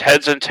he is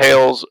heads and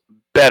tails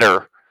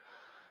better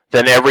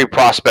than every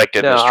prospect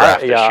in this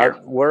draft this year.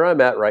 Where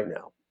I'm at right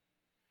now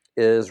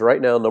is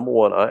number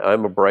 1,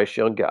 I'm a Bryce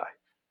Young guy.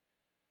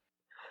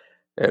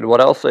 And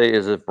what I'll say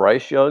is if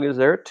Bryce Young is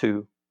there at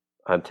 2,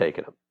 I'm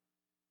taking him.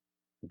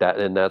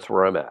 That's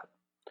where I'm at.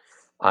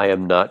 I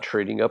am not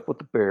trading up with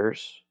the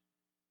Bears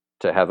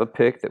to have a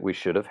pick that we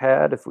should have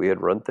had if we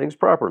had run things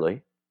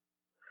properly.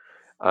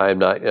 I'm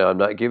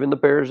not giving the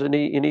Bears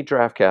any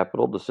draft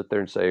capital to sit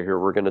there and say, here,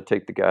 we're going to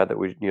take the guy that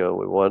we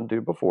wanted to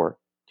do before.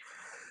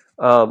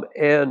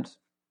 And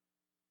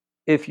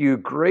if you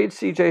grade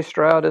CJ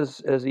Stroud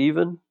as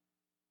even,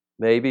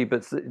 maybe,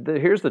 but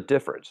here's the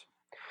difference.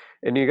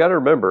 And you got to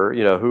remember,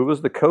 who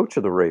was the coach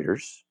of the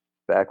Raiders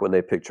back when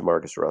they picked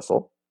Jamarcus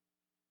Russell?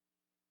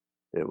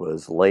 It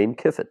was Lane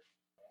Kiffin.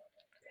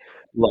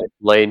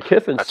 Lane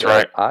Kiffin That's said,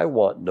 right. I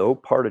want no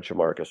part of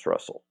Jamarcus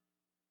Russell.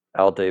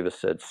 Al Davis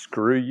said,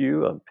 screw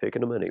you, I'm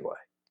picking him anyway.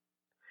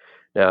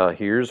 Now,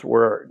 here's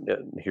where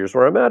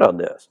I'm at on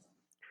this.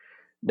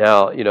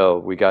 Now,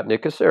 we got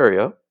Nick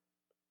Caserio.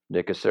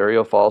 Nick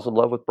Caserio falls in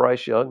love with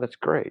Bryce Young. That's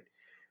great.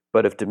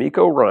 But if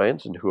D'Amico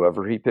Ryans and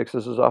whoever he picks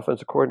as his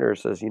offensive coordinator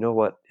says, you know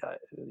what,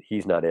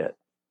 he's not it.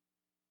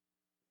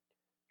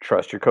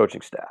 Trust your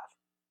coaching staff.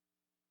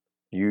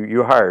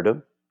 You hired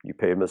him. You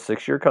paid him a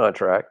 6-year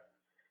contract.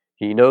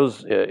 He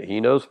knows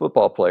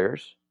football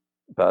players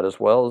about as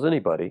well as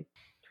anybody,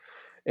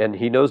 and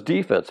he knows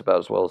defense about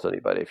as well as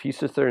anybody. If he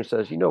sits there and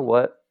says, you know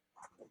what,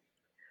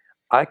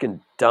 I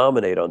can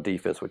dominate on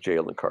defense with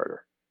Jalen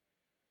Carter,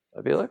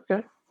 I'd be like,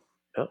 okay,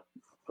 yeah,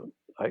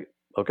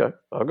 okay,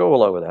 I'll go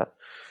along with that.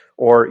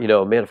 Or,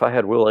 man, if I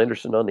had Will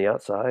Anderson on the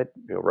outside,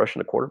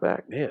 rushing the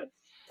quarterback, man,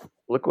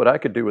 look what I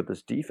could do with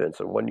this defense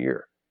in 1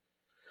 year.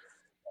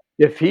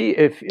 If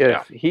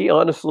he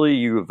honestly,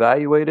 you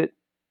evaluate it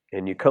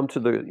and you come to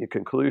the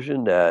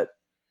conclusion that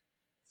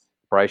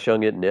Bryce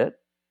Young isn't it,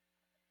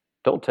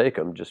 don't take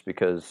him just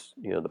because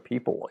the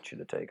people want you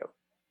to take him.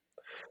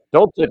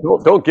 Don't give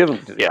him. Don't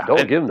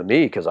give him to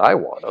me because I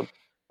want him.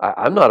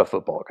 I'm not a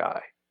football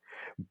guy.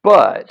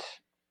 But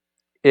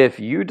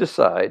if you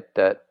decide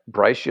that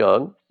Bryce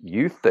Young,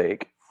 you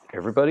think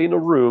everybody in the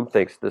room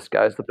thinks this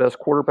guy's the best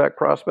quarterback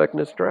prospect in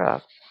this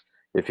draft,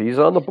 if he's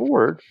on the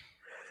board,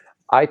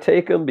 I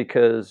take him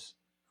because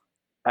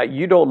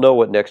You don't know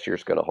what next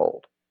year's going to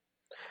hold.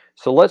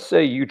 So let's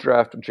say you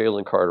draft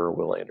Jalen Carter or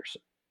Will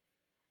Anderson.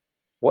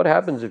 What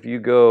happens if you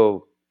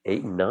go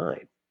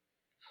 8-9,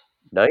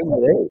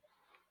 9-8?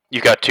 You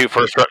got two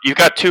first. You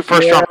got two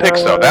first Yeah, round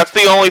picks though. That's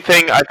the only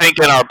thing I think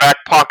in our back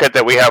pocket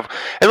that we have.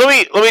 And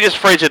let me just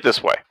phrase it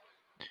this way: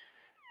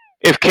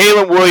 if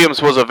Caleb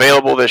Williams was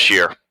available this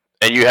year,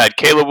 and you had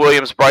Caleb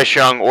Williams, Bryce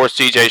Young, or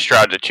C.J.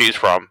 Stroud to choose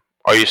from,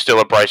 are you still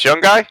a Bryce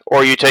Young guy, or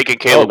are you taking Oh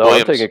Caleb no, I'm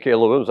Williams? taking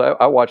Caleb Williams.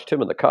 I watched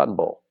him in the Cotton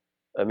Bowl.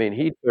 I mean,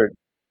 he turned.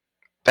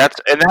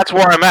 That's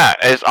where I'm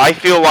at. Is I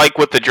feel like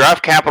with the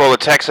draft capital the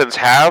Texans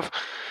have,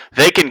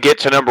 they can get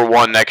to number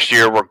one next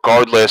year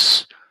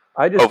regardless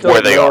I just of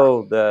where don't they are.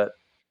 know that.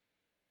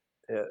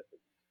 uh,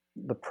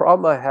 The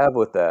problem I have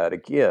with that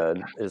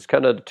again is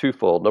kind of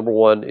twofold. Number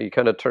one, you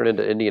kind of turn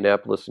into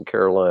Indianapolis and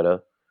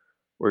Carolina,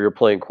 where you're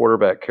playing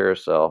quarterback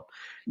carousel.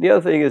 And the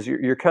other thing is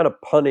you're kind of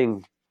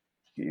punting.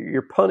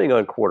 You're punting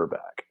on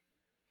quarterback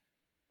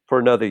for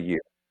another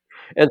year.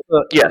 And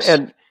so, Yes,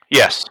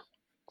 yes.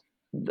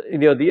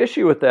 the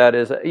issue with that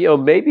is,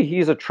 maybe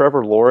he's a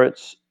Trevor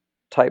Lawrence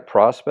type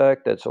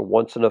prospect that's a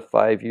once in a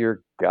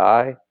 5-year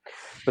guy.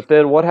 But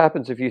then what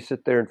happens if you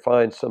sit there and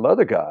find some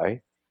other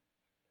guy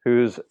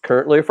who's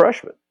currently a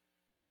freshman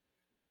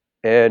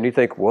and you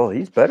think, well,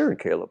 he's better than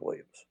Caleb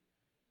Williams?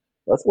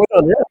 Let's wait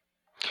on him.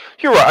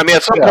 You're right. I mean,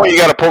 at some Yeah. point you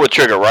got to pull the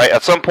trigger, right?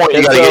 At some point you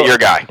And got to get so your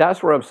guy.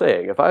 that's what I'm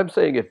saying. If I'm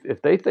saying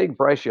if they think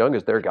Bryce Young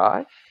is their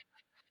guy,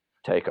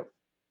 take him.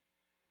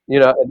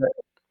 And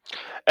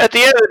At the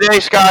end of the day,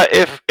 Scott,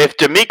 if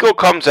D'Amico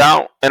comes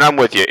out, and I'm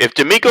with you, if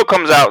D'Amico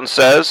comes out and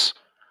says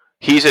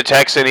he's a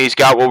Texan, he's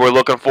got what we're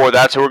looking for,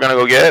 that's who we're going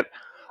to go get,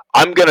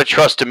 I'm going to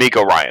trust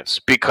D'Amico Ryans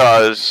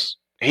because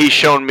he's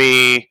shown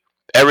me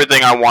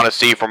everything I want to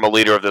see from a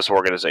leader of this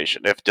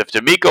organization. If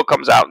D'Amico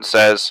comes out and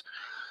says,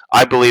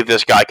 I believe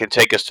this guy can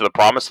take us to the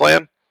promised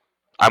land,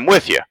 I'm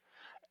with you.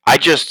 I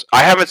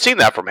haven't seen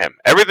that from him.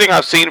 Everything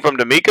I've seen from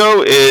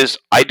D'Amico is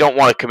I don't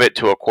want to commit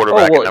to a oh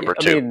quarterback at well, number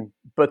I two. mean,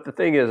 but the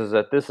thing is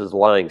that this is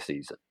lying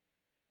season.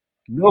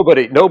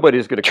 Nobody's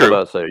going to come True.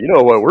 out and say, you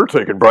know what, we're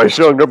taking Bryce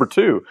Young number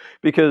two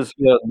because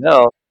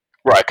now.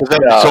 Right, because then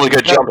it's Yeah, only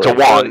going to jump to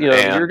exactly. So, one, you're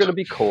and going to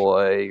be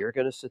coy. You're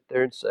going to sit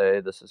there and say,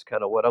 this is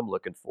kind of what I'm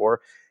looking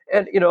for.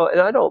 And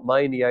I don't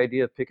mind the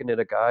idea of picking in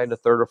a guy in the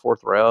third or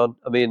fourth round.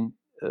 I mean,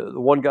 the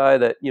one guy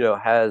that,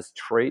 has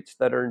traits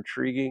that are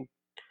intriguing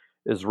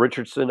is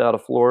Richardson out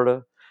of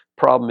Florida.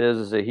 Problem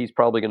is that he's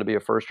probably going to be a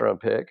first round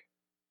pick.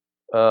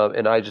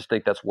 And I just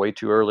think that's way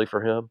too early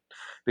for him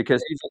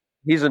because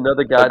he's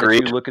another guy that you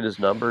agreed. look at his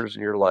numbers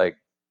and you're like,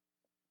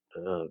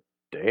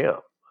 damn,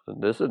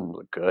 this didn't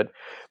look good.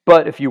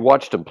 But if you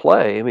watched him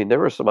play, I mean, there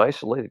were some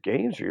isolated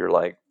games where you're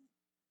like,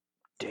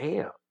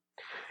 damn.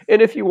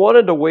 And if you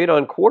wanted to wait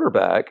on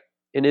quarterback,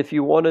 and if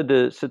you wanted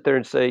to sit there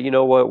and say, you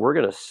know what, we're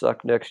going to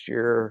suck next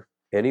year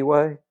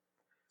anyway,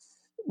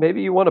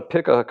 maybe you want to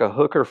pick like a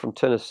hooker from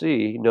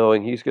Tennessee,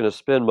 knowing he's going to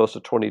spend most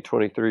of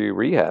 2023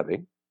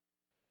 rehabbing.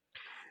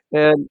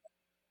 And,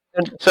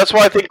 and So that's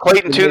why I think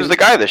Clayton and Tune is maybe, the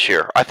guy this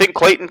year. I think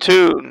Clayton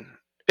Tune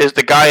is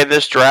the guy in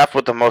this draft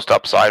with the most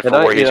upside and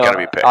for where he's going to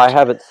be I picked.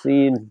 haven't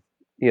seen,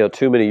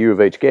 too many U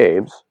of H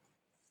games.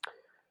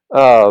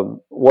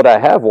 What I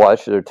have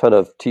watched are a ton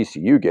of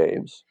TCU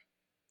games.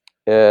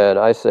 And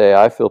I say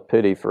I feel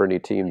pity for any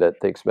team that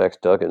thinks Max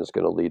Duggan is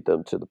going to lead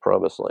them to the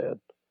promised land.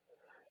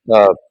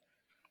 Uh,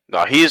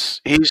 No,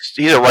 he's a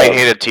um,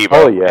 right-handed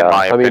oh Tebow in yeah,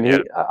 my I mean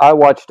opinion. I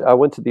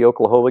went to the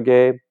Oklahoma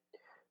game,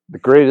 the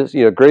greatest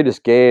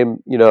game,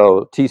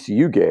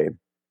 TCU game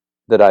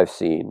that I've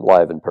seen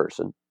live in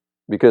person,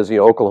 because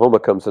Oklahoma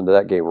comes into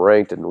that game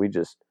ranked, and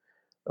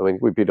I mean,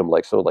 we beat them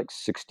like something like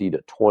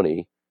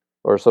 60-20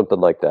 or something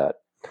like that.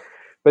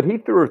 But he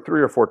threw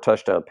 3 or 4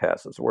 touchdown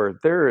passes where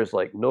there is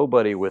like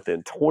nobody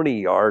within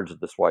 20 yards of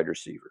this wide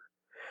receiver.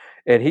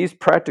 And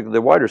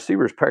the wide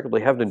receiver is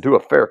practically having to do a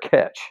fair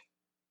catch,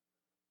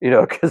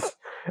 because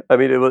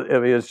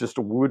it's just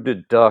a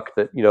wounded duck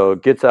that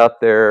gets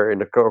out there,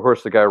 and of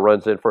course the guy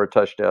runs in for a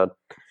touchdown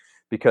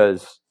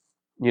because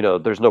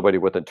there's nobody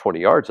within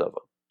 20 yards of him.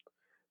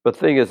 But the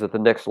thing is, at the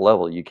next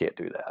level, you can't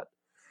do that,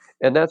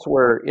 and that's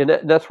where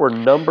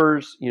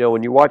numbers,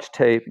 when you watch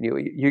tape,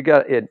 you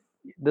got it.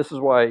 This is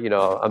why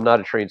I'm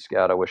not a trained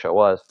scout. I wish I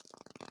was,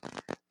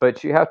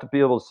 but you have to be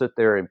able to sit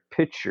there and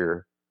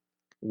picture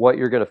what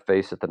you're going to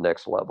face at the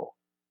next level.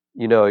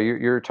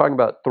 You're talking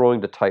about throwing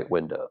to tight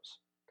windows.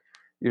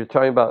 You're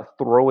talking about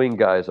throwing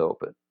guys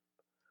open.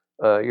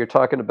 You're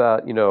talking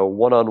about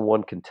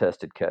one-on-one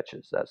contested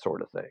catches, that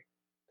sort of thing.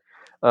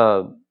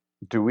 Um,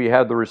 do we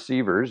have the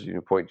receivers?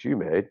 Point you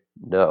made.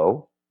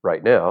 No,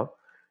 right now,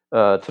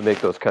 to make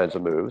those kinds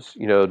of moves.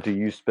 Do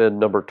you spend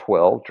number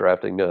 12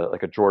 drafting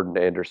like a Jordan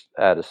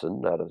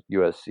Addison out of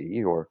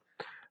USC, or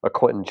a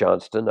Quentin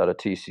Johnston out of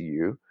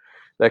TCU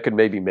that could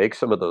maybe make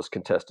some of those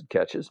contested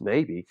catches,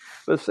 maybe.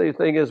 But the same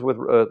thing is with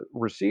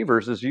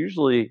receivers is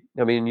usually,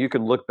 I mean, you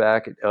can look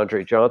back at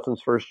Andre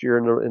Johnson's first year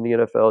in the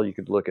NFL. You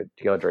could look at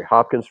DeAndre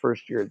Hopkins'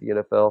 first year at the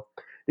NFL.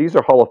 These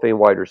are Hall of Fame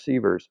wide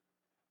receivers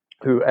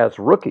who, as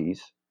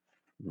rookies,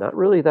 not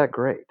really that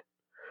great.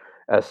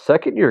 As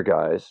second-year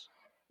guys,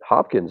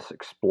 Hopkins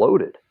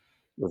exploded.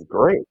 It was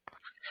great.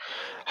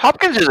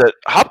 Hopkins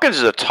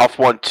is a tough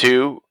one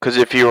too, because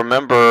if you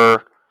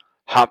remember,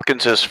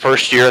 Hopkins'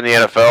 first year in the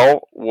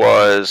NFL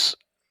was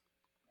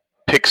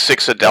pick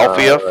six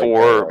Adelphia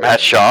for Matt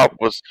Yeah. Schaub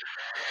was,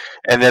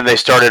 and then they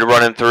started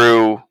running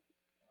through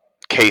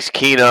Case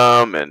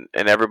Keenum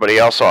and everybody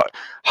else. So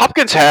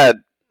Hopkins had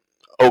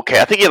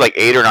okay, I think he had like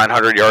 800 or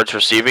 900 yards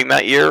receiving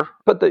that year.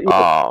 But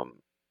All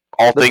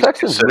the things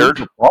Texans moved considered.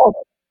 the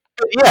ball.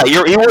 But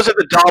yeah, he wasn't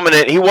the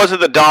dominant. He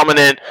wasn't the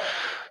dominant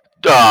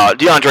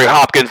DeAndre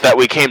Hopkins that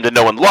we came to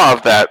know and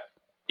love. That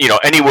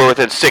anywhere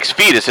within 6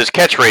 feet is his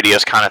catch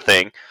radius kind of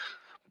thing.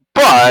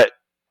 But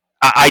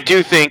I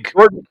do think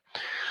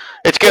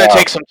it's going to Yeah.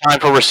 take some time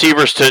for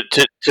receivers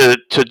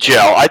to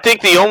gel. I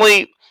think the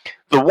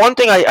one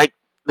thing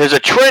there's a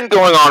trend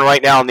going on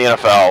right now in the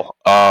NFL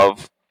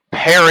of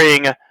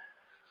pairing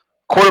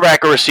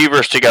quarterback or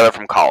receivers together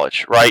from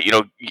college, right?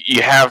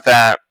 You have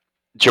that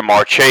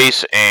Jamar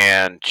Chase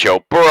and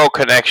Joe Burrow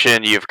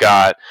connection. You've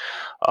got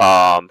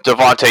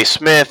Devontae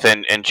Smith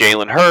and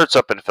Jalen Hurts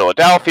up in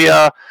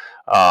Philadelphia.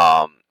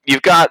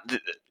 You've got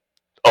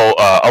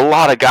a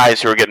lot of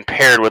guys who are getting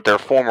paired with their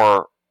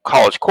former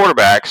college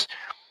quarterbacks.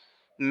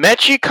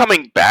 Mechie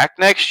coming back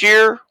next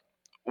year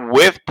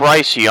with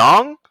Bryce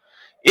Young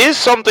is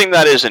something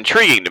that is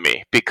intriguing to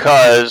me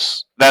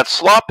because that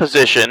slot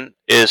position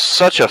is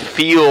such a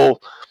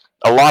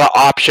lot of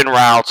option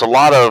routes, a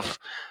lot of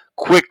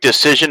quick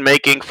decision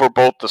making for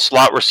both the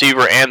slot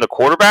receiver and the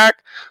quarterback.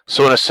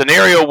 So in a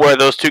scenario where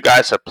those two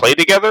guys have played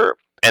together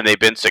and they've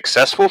been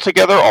successful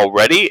together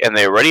already and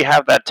they already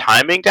have that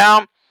timing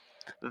down,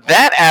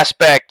 that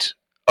aspect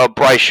of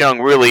Bryce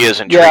Young really is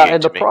intriguing Yeah,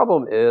 and to the me.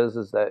 problem is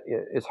that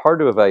it's hard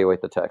to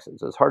evaluate the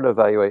Texans. It's hard to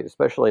evaluate,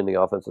 especially in the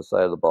offensive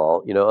side of the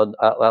ball.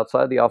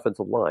 Outside the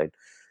offensive line.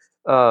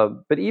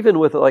 But even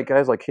with like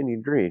guys like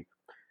Kenyon Green,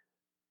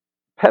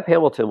 Pep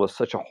Hamilton was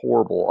such a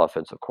horrible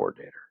offensive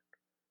coordinator.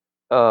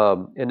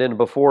 And then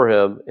before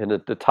him, and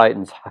the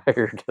Titans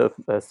hired him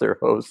as their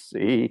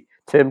OC,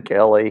 Tim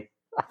Kelly.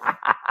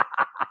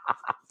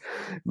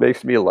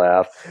 Makes me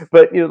laugh.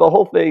 But the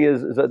whole thing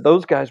is that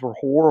those guys were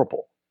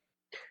horrible.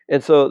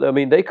 And so I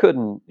mean they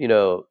couldn't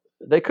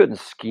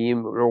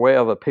scheme their way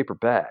out of a paper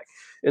bag.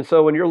 And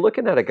so when you're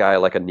looking at a guy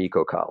like a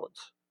Nico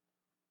Collins,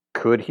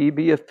 could he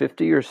be a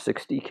 50 or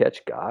 60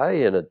 catch guy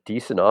in a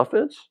decent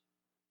offense?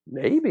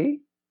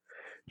 Maybe.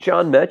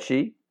 John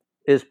Mechie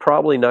is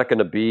probably not going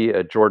to be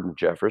a Jordan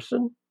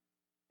Jefferson.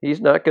 He's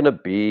not going to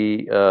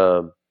be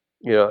a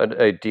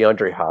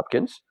DeAndre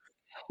Hopkins,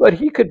 but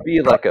he could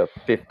be like a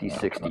 50,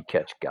 60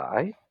 catch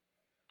guy.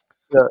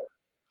 Yeah.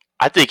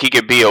 I think he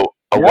could be a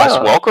Wes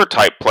Yeah, Welker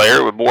type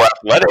player with more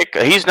athletic.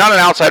 He's not an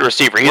outside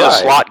receiver. He's a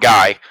right. slot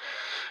guy,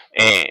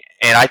 and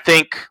I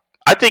think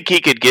he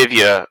could give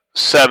you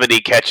 70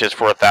 catches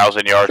for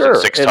 1,000 yards and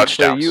Sure. six And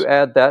so you touchdowns.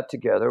 add that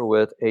together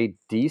with a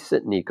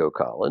decent Nico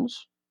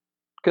Collins,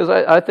 because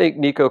I think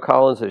Nico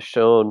Collins has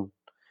shown,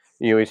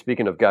 he's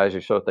speaking of guys who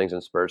show things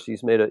in spurts.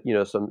 He's made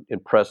some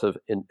impressive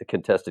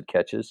contested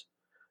catches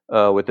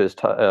with he's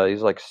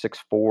like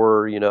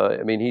 6'4".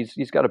 I mean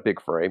he's got a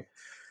big frame.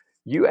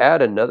 You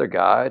add another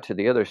guy to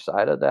the other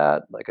side of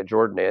that, like a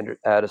Jordan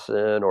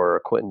Addison or a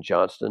Quentin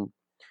Johnston.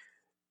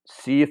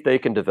 See if they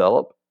can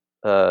develop.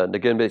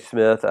 Nagembe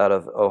Smith out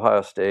of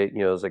Ohio State,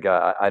 is a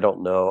guy I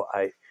don't know.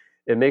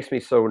 It makes me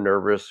so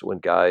nervous when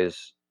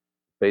guys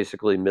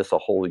basically miss a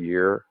whole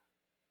year.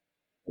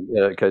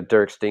 Because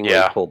Derek Stingley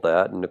Yeah, pulled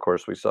that, and of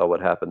course we saw what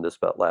happened this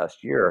about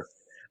last year.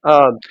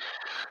 Um,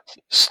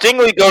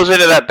 Stingley goes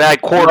into that bad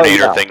well,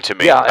 coordinator yeah, thing to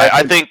me. yeah.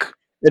 I think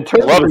In I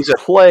terms of love his he's a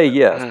play,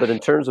 yes, but in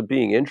terms of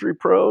being injury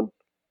prone,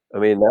 I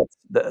mean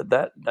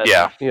that's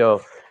yeah.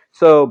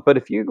 So, but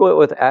if you go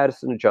with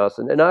Addison and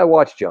Johnson, and I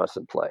watched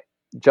Johnson play,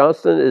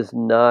 Johnson is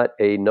not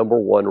a number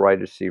one wide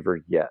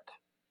receiver yet,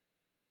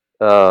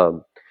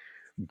 um,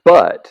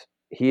 but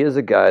he is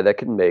a guy that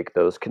can make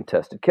those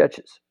contested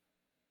catches,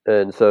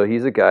 and so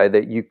he's a guy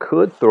that you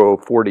could throw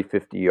 40,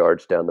 50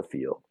 yards down the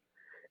field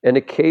and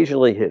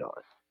occasionally hit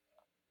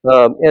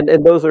on.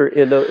 And those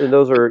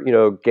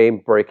are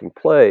game breaking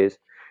plays,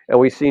 and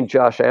we've seen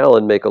Josh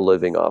Allen make a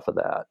living off of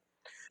that.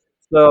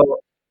 So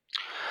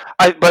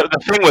But the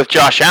thing with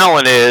Josh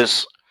Allen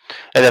is,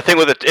 and the thing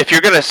with it, if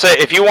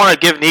you want to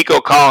give Nico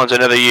Collins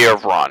another year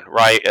of run,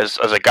 right, as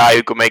a guy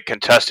who can make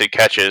contested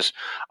catches,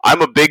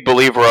 I'm a big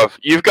believer of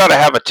you've got to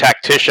have a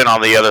tactician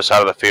on the other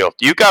side of the field.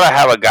 You've got to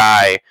have a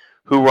guy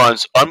who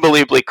runs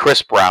unbelievably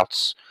crisp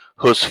routes,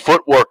 whose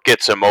footwork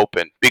gets him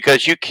open,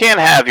 because you can't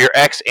have your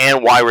X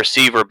and Y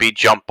receiver be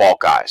jump ball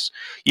guys.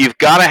 You've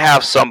got to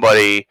have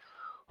somebody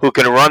who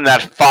can run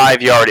that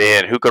 5 yard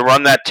in, who can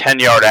run that 10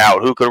 yard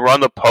out, who can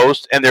run the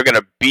post, and they're going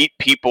to beat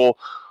people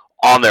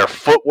on their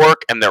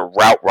footwork and their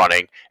route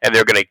running, and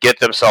they're going to get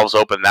themselves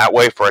open that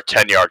way for a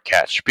 10 yard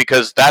catch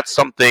because that's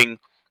something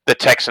the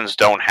Texans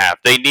don't have.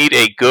 They need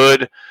a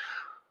good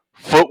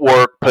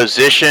footwork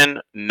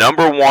position,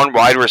 number one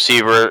wide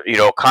receiver,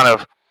 kind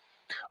of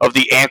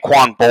the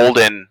Anquan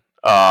Bolden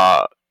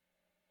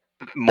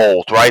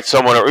mold, right?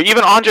 Someone, or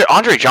even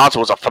Andre Johnson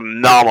was a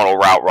phenomenal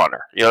route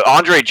runner.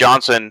 Andre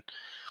Johnson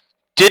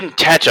didn't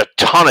catch a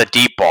ton of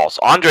deep balls.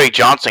 Andre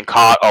Johnson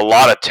caught a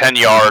lot of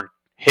 10-yard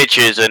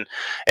hitches and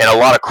a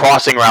lot of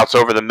crossing routes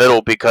over the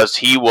middle because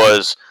he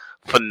was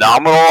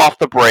phenomenal off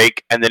the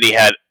break, and then he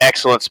had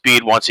excellent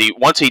speed. Once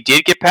he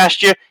did get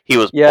past you, he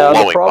was Yeah, the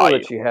blowing by problem you.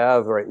 that you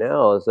have right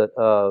now is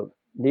that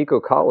Nico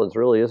Collins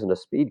really isn't a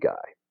speed guy.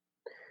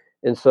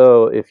 And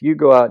so if you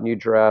go out and you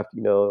draft,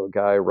 a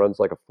guy who runs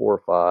like a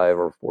 4.5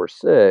 or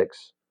 4.6,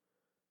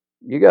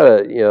 you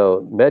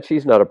gotta,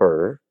 Mechie's not a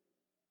burner.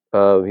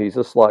 He's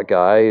a slot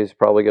guy. He's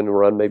probably going to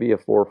run maybe a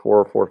 4.4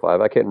 or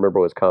 4.5. I can't remember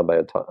what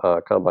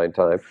his combine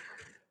time.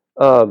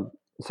 Um,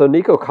 so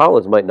Nico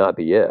Collins might not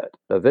be it.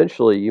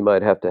 Eventually, you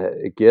might have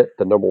to get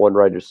the number one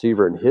wide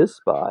receiver in his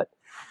spot,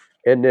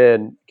 and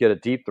then get a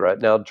deep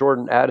threat. Now,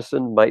 Jordan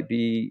Addison might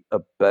be a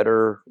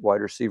better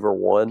wide receiver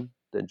one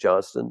than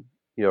Johnston,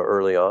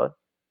 early on.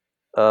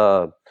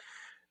 Uh,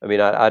 I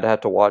mean, I'd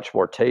have to watch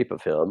more tape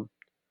of him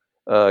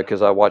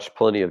because I watched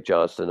plenty of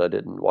Johnston. I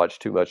didn't watch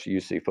too much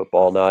UC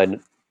football. Now,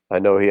 I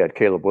know he had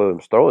Caleb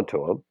Williams throwing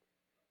to him.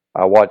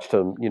 I watched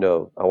them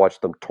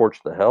torch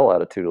the hell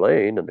out of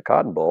Tulane in the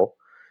Cotton Bowl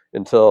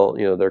until,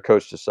 their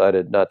coach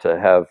decided not to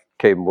have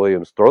Caleb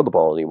Williams throw the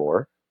ball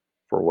anymore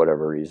for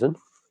whatever reason.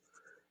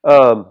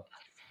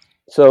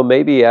 So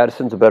maybe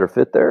Addison's a better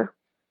fit there.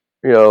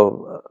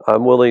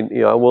 I'm willing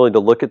to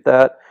look at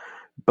that,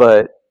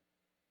 but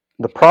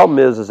the problem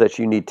is that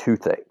you need two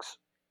things.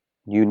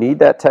 You need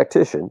that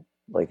tactician,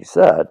 like you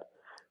said,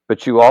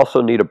 but you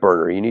also need a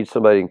burner. You need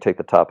somebody who can take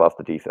the top off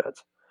the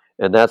defense.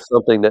 And that's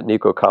something that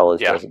Nico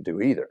Collins Yeah, doesn't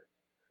do either.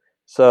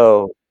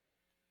 So,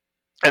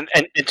 and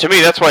to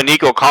me, that's why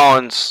Nico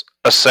Collins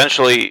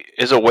essentially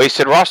is a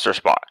wasted roster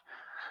spot.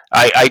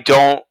 I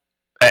don't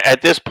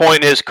at this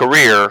point in his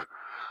career,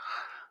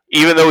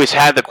 even though he's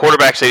had the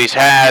quarterbacks that he's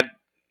had,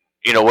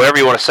 whatever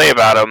you want to say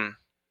about him,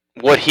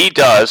 what he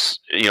does,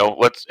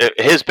 what's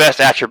his best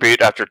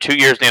attribute after 2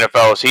 years in the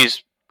NFL is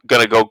he's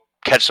going to go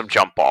catch some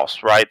jump balls,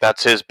 right?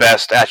 That's his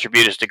best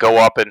attribute, is to go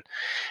up and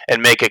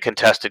make a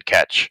contested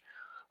catch.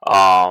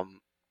 Um,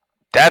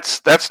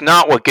 that's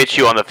not what gets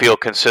you on the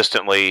field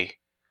consistently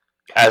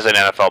as an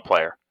NFL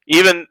player.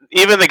 Even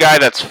the guy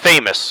that's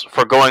famous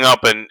for going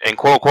up and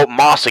quote unquote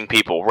mossing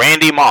people,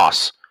 Randy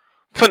Moss,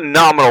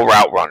 phenomenal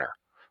route runner.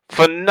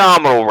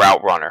 Phenomenal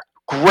route runner.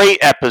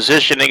 Great at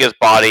positioning his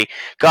body,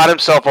 got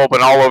himself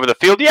open all over the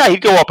field. Yeah,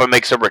 he'd go up and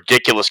make some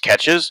ridiculous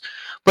catches,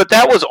 but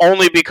that was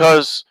only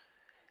because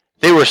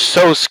they were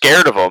so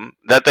scared of him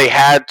that they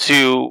had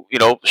to,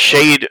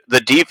 shade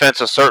the defense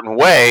a certain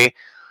way.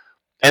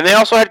 And they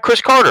also had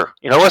Chris Carter.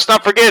 Let's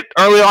not forget,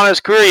 early on in his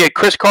career, you had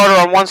Chris Carter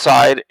on one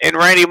side and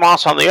Randy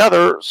Moss on the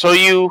other, so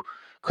you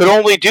could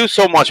only do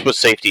so much with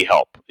safety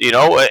help.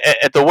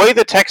 At the way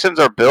the Texans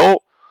are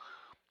built,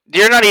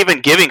 you're not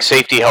even giving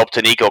safety help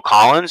to Nico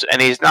Collins,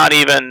 and he's not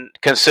even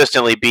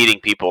consistently beating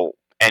people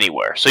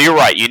anywhere. So you're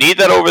right. You need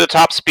that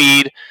over-the-top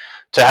speed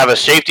to have a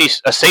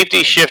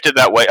safety shifted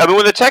that way. I mean,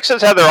 when the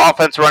Texans had their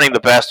offense running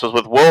the best was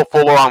with Will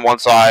Fuller on one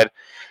side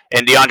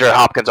and DeAndre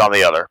Hopkins on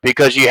the other,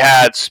 because you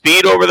had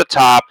speed over the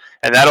top,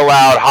 and that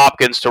allowed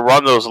Hopkins to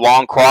run those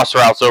long cross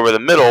routes over the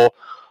middle.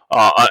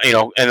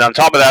 And on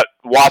top of that,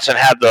 Watson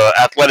had the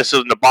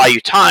athleticism to buy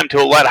you time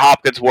to let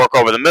Hopkins work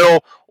over the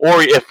middle.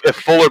 Or if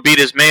Fuller beat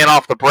his man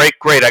off the break,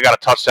 great, I got a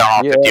touchdown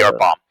off yeah, 50-yard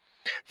bomb.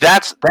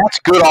 That's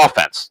good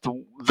offense.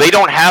 They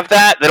don't have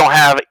that. They don't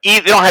have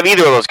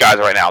either of those guys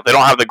right now. They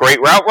don't have the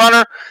great route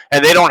runner,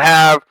 and they don't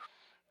have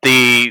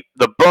the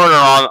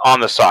burner on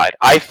the side.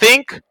 I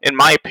think, in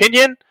my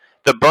opinion,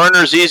 the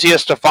burner's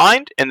easiest to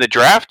find in the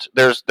draft.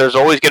 There's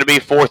always going to be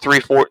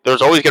 4-3-4.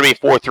 There's always going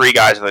to be 4-3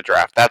 guys in the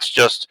draft.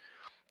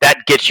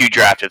 That gets you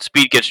drafted.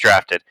 Speed gets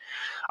drafted.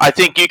 I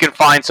think you can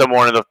find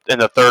someone in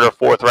the third or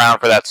fourth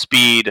round for that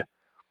speed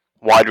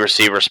wide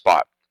receiver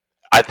spot.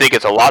 I think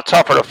it's a lot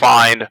tougher to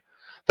find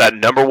that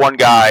number one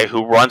guy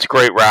who runs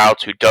great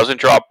routes, who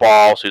doesn't drop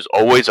balls, who's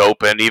always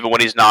open, even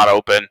when he's not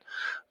open.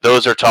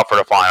 Those are tougher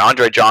to find.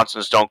 Andre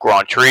Johnsons don't grow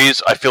on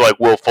trees. I feel like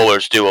Will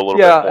Fuller's do a little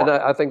bit yeah, more. and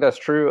I think that's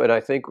true. And I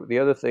think the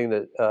other thing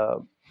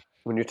that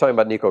when you're talking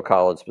about Nico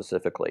Collins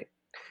specifically,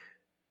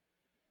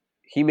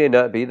 he may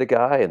not be the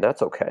guy, and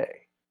that's okay.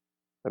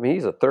 I mean,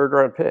 he's a third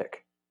round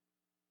pick.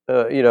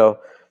 Uh, you know,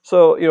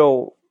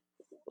 so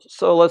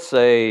so let's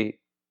say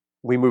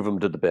we move him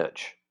to the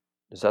bench.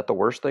 Is that the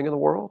worst thing in the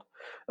world?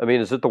 I mean,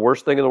 is it the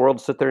worst thing in the world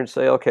to sit there and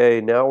say,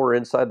 okay, now we're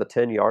inside the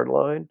 10-yard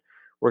line.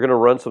 We're going to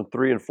run some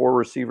 3 and 4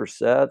 receiver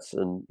sets,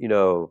 and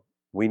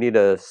we need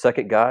a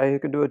second guy who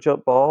can do a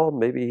jump ball.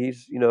 Maybe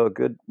he's a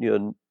good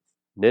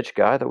niche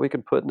guy that we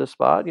can put in this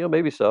spot.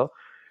 Maybe so.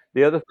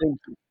 The other thing,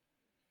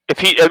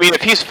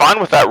 If he's fine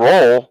with that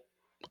role,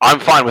 I'm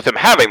fine with him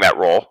having that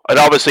role. It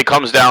obviously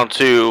comes down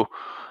to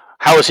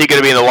how is he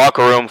going to be in the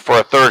locker room for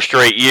a third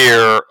straight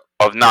year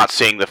of not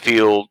seeing the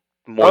field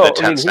more than oh,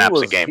 I 10 mean, he snaps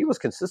a was game. he was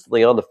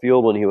consistently on the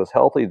field when he was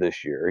healthy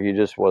this year. He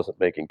just wasn't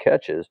making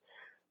catches.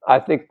 I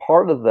think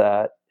part of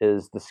that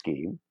is the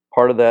scheme.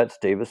 Part of that's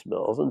Davis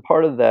Mills, and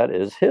part of that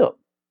is him.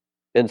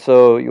 And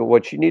so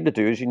what you need to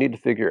do is you need to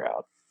figure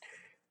out,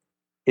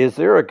 is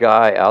there a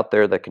guy out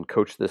there that can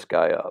coach this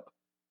guy up?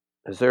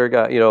 Is there a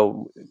guy,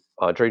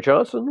 Andre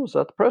Johnson was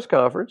at the press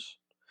conference.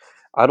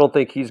 I don't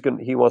think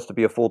he wants to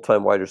be a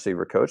full-time wide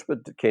receiver coach, but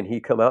can he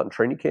come out in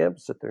training camp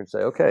and sit there and say,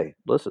 okay,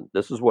 listen,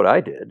 this is what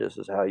I did. This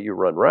is how you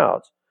run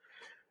routes.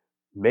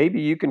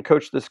 Maybe you can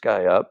coach this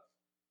guy up,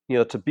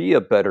 to be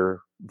a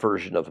better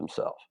version of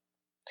himself.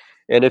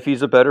 And if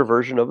he's a better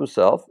version of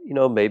himself,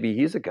 maybe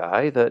he's a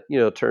guy that,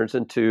 turns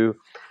into,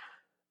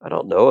 I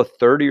don't know, a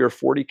 30 or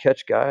 40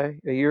 catch guy,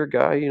 a year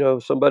guy,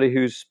 somebody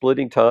who's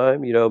splitting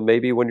time,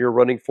 maybe when you're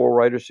running 4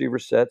 wide receiver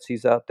sets,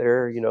 he's out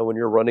there, when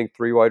you're running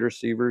 3 wide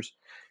receivers,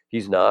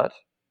 he's not.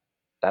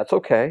 That's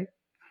okay.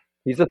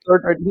 He's a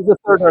third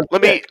round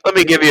Let pick. me let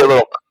me give you a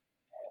little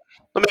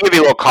let me give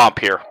you a little comp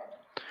here.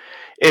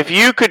 If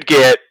you could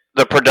get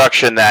the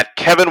production that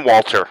Kevin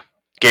Walter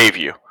gave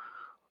you,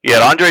 you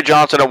had Andre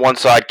Johnson on one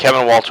side,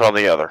 Kevin Walter on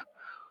the other.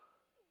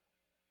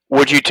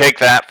 Would you take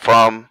that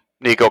from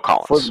Nico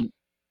Collins?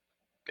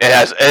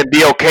 And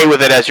be okay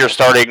with it as your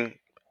starting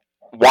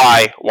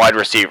wide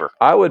receiver.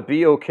 I would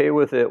be okay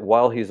with it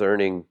while he's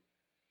earning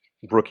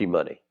rookie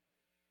money.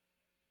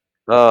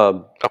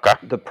 Okay.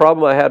 The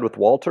problem I had with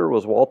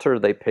Walter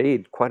they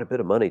paid quite a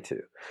bit of money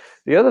to.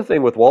 The other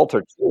thing with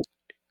Walter too,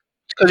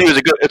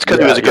 It's because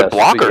he was a good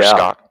blocker,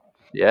 Scott.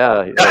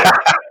 yeah,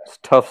 it's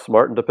tough,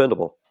 smart, and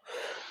dependable.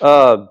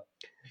 But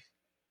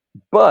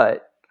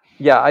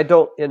yeah, I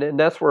don't, and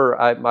that's where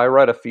I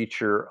write a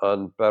feature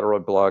on Battle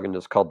Road Blog, and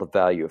it's called "The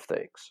Value of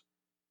Things."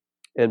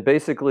 And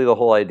basically, the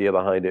whole idea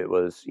behind it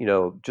was,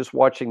 just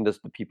watching the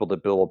people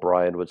that Bill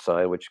O'Brien would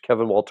sign, which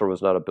Kevin Walter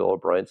was not a Bill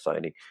O'Brien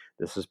signing.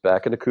 This is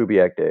back in the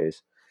Kubiak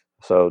days.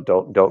 So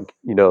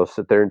don't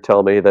sit there and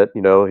tell me that,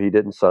 he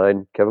didn't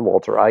sign Kevin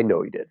Walter. I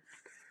know he did.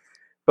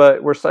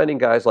 But we're signing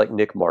guys like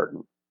Nick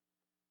Martin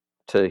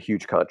to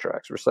huge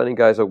contracts. We're signing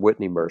guys like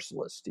Whitney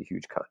Merciless to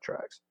huge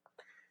contracts.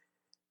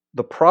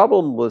 The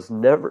problem was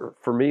never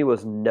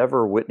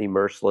Whitney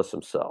Merciless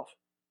himself.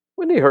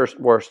 Whitney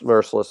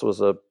Merciless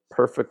was a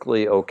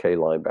perfectly okay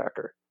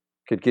linebacker.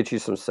 Could get you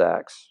some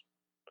sacks.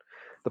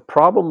 The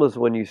problem was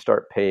when you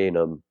start paying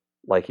him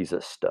like he's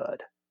a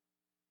stud.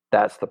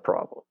 That's the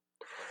problem.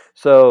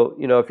 So,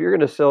 if you're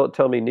going to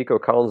tell me Nico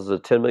Collins is a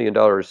 $10 million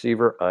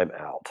receiver, I'm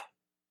out.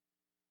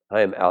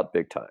 I am out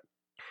big time.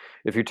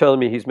 If you're telling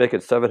me he's making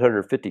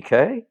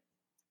 $750K,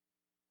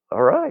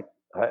 all right.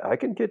 I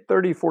can get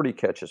 30, 40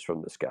 catches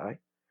from this guy,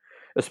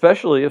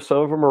 especially if some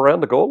of them are around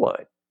the goal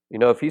line.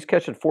 If he's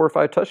catching 4 or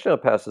 5 touchdown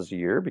passes a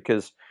year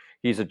because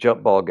he's a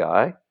jump ball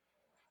guy,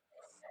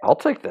 I'll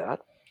take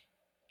that.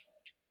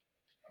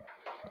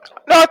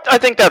 No, I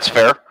think that's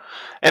fair.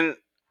 And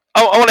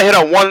I want to hit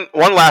on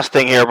one last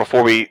thing here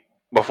before we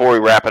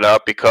wrap it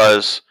up,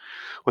 because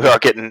we are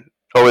getting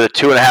over the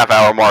 2.5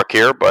 hour mark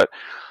here. But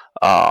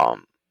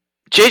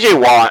J.J.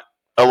 Watt,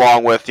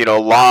 along with a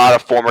lot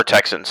of former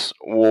Texans,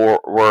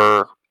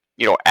 were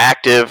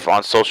active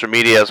on social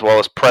media as well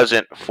as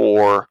present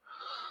for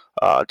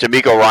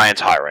DeMeco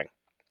Ryans' hiring.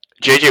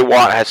 J.J.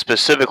 Watt has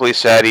specifically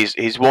said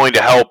he's willing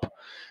to help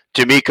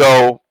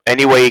DeMeco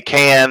any way he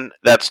can.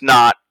 That's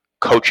not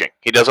coaching.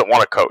 He doesn't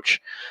want to coach.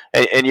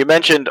 And you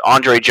mentioned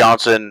Andre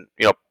Johnson.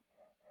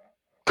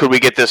 Could we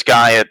get this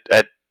guy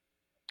at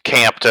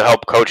camp to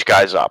help coach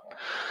guys up?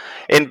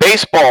 In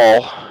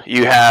baseball,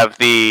 you have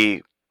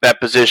that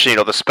position,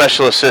 the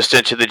special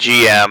assistant to the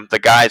GM, the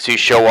guys who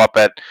show up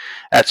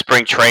at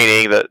spring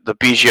training, the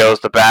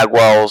Bigios, the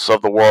Bagwells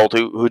of the world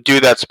who do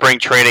that spring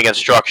training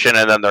instruction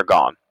and then they're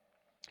gone.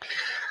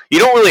 You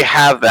don't really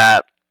have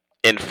that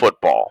in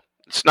football.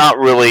 It's not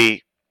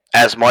really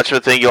as much of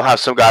a thing. You'll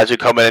have some guys who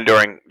come in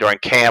during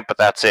camp, but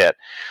that's it.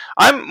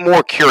 I'm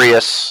more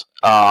curious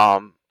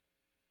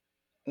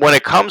when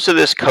it comes to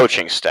this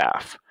coaching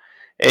staff.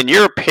 In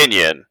your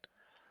opinion,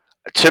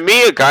 to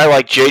me, a guy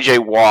like J.J.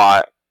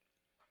 Watt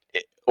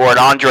or an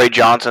Andre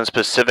Johnson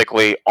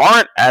specifically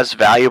aren't as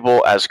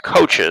valuable as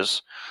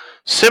coaches,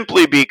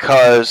 simply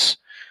because,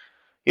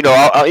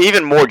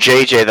 even more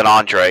J.J. than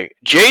Andre.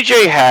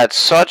 J.J. had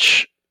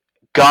such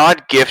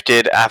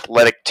God-gifted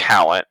athletic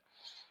talent.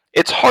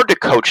 It's hard to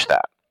coach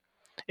that.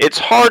 It's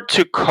hard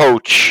to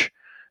coach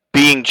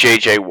being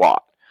J.J.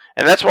 Watt.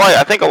 And that's why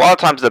I think a lot of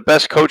times the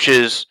best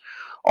coaches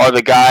are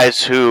the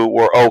guys who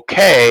were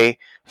okay,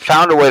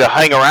 found a way to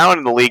hang around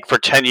in the league for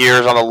 10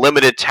 years on the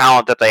limited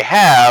talent that they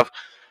have,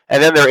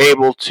 and then they're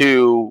able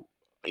to,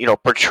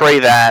 portray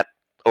that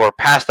or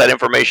pass that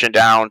information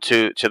down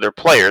to their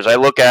players. I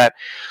look at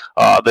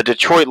the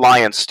Detroit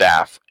Lions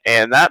staff,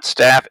 and that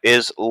staff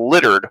is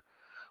littered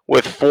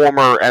with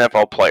former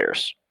NFL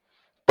players.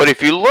 But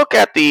if you look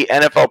at the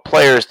NFL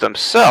players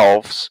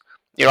themselves,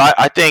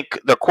 I think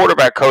the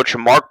quarterback coach,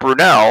 Mark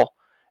Brunell,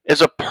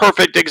 is a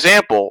perfect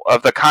example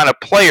of the kind of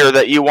player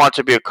that you want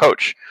to be a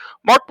coach.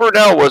 Mark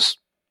Brunell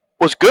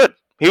was good.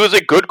 He was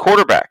a good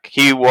quarterback.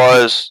 He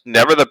was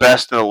never the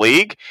best in the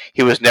league.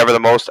 He was never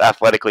the most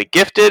athletically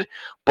gifted,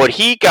 but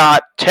he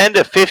got 10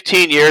 to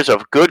 15 years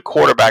of good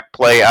quarterback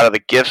play out of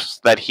the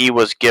gifts that he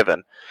was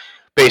given,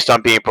 based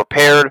on being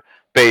prepared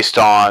based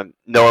on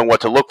knowing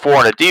what to look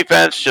for in a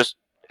defense, just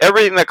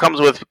everything that comes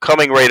with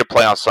coming ready to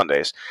play on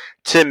Sundays.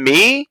 To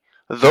me,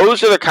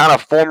 those are the kind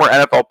of former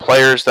NFL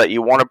players that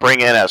you want to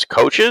bring in as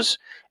coaches,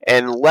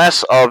 and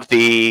less of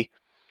the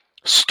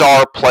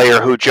star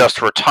player who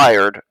just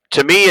retired.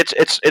 To me,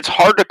 it's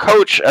hard to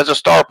coach as a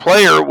star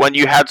player when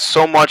you had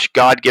so much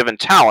God given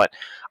talent.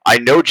 I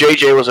know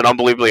JJ was an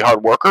unbelievably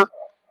hard worker.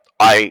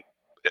 I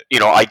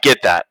I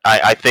get that.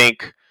 I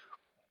think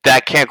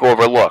that can't go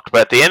overlooked.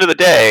 But at the end of the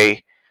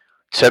day,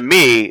 to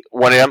me,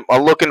 when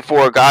I'm looking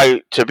for a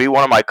guy to be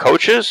one of my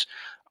coaches,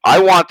 I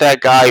want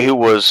that guy who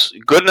was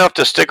good enough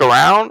to stick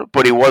around,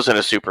 but he wasn't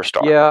a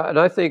superstar. Yeah, and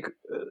I think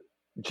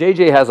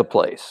JJ has a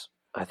place.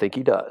 I think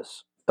he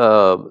does.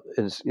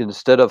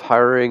 Instead of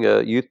hiring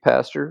a youth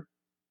pastor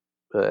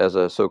as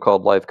a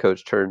so-called life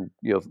coach turned,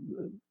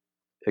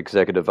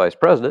 executive vice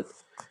president,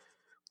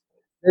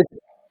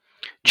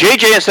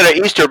 JJ instead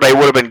of Easter Bay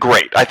would have been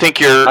great. I think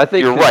you're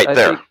right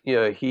there.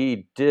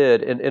 He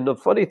did, and the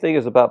funny thing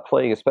is about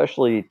playing,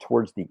 especially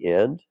towards the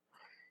end,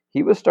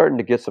 he was starting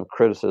to get some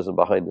criticism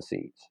behind the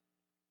scenes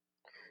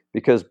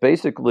because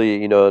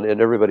basically, and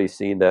everybody's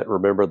seen that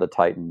Remember the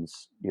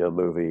Titans,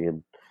 movie,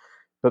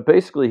 but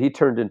basically he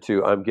turned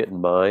into I'm getting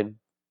mine,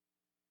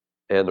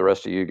 and the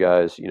rest of you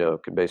guys,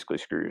 can basically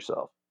screw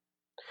yourself.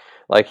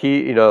 Like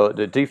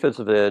the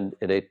defensive end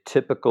in a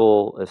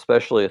typical,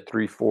 especially a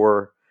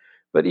 3-4,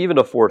 but even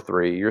a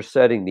 4-3, you're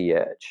setting the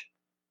edge.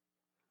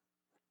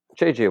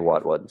 JJ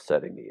Watt wasn't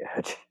setting the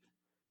edge.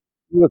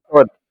 He was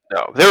throwing,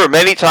 No, there were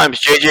many times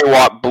J.J.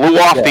 Watt blew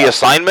off the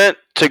assignment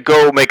to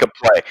go make a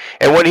play.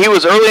 And when he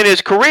was early in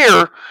his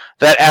career,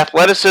 that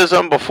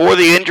athleticism before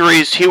the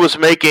injuries, he was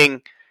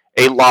making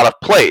a lot of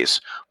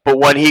plays. But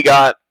when he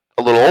got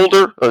a little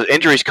older, the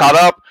injuries caught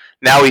up.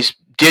 Now he's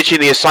ditching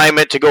the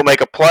assignment to go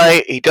make a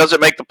play. He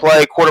doesn't make the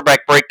play.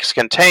 Quarterback breaks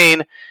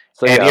contain.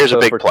 So and here's a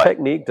big for play.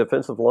 Technique,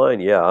 defensive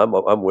line,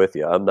 I'm with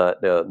you. I'm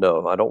not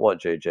no, I don't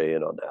want JJ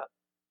in on that.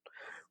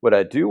 What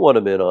I do want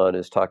him in on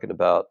is talking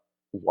about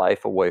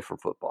life away from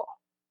football.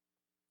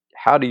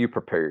 How do you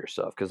prepare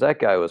yourself? Because that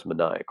guy was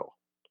maniacal.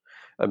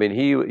 I mean,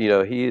 he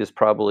is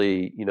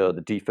probably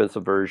the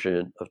defensive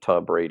version of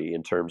Tom Brady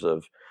in terms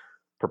of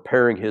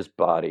preparing his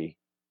body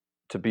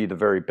to be the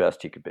very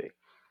best he could be.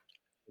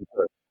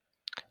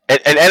 An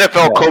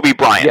NFL Kobe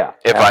Bryant,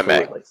 if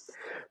absolutely. I may.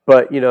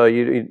 But you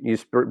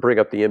bring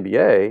up the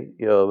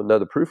NBA.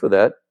 Another proof of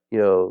that.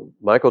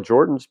 Michael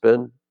Jordan's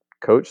been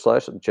coach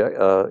slash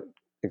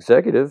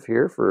executive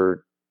here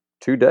for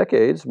 2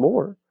 decades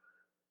more.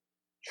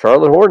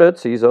 Charlotte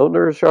Hornets. He's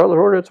owner of Charlotte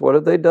Hornets. What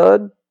have they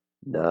done?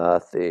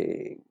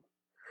 Nothing.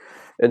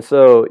 And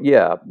so,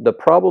 the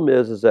problem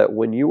is that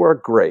when you are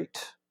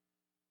great,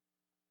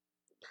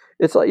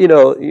 it's like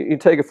you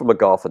take it from a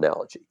golf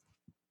analogy.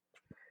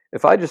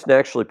 If I just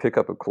naturally pick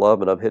up a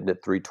club and I'm hitting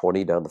it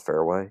 320 down the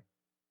fairway,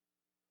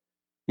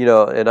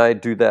 and I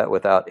do that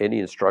without any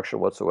instruction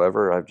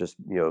whatsoever, I've just,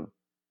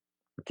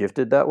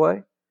 gifted that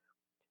way.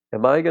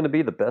 Am I going to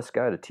be the best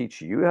guy to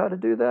teach you how to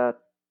do that?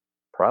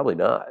 Probably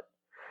not.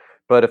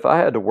 But if I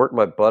had to work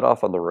my butt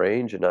off on the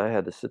range and I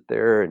had to sit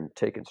there and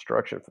take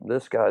instruction from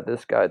this guy,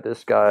 this guy,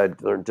 this guy,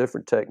 learn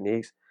different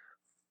techniques,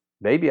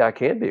 maybe I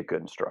can be a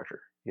good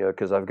instructor,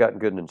 because I've gotten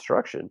good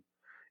instruction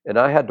and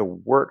I had to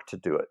work to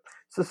do it.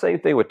 It's the same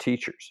thing with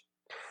teachers.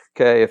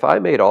 Okay, if I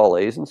made all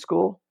A's in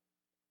school,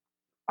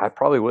 I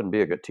probably wouldn't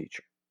be a good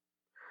teacher.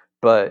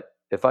 But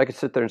if I could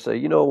sit there and say,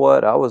 you know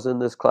what, I was in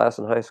this class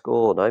in high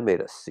school and I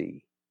made a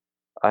C.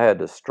 I had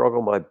to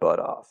struggle my butt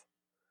off.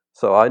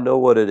 So I know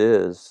what it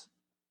is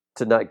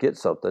to not get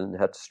something and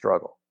have to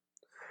struggle.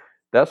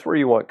 That's where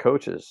you want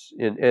coaches.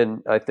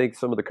 And I think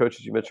some of the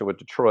coaches you mentioned with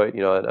Detroit,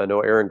 I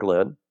know Aaron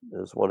Glenn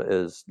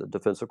is the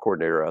defensive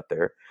coordinator out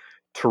there.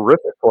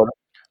 Terrific corner.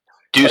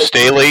 Deuce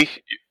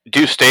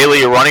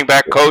Staley, a running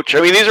back coach.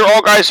 I mean, these are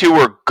all guys who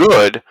were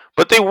good,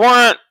 but they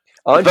weren't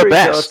Andre the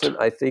best. Johnson,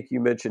 I think you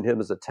mentioned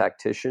him as a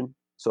tactician.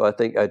 So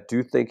I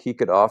do think he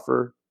could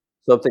offer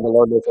something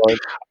along those lines.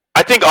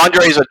 I think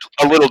Andre's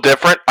a little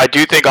different. I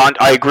do think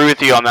I agree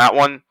with you on that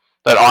one,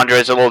 that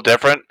Andre's a little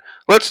different.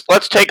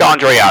 Let's take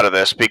Andre out of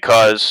this,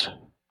 because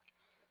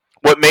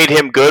what made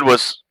him good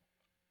was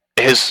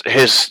his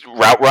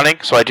route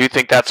running. So I do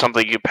think that's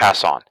something you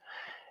pass on.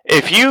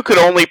 If you could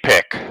only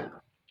pick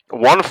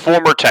one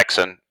former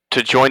Texan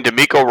to join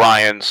DeMeco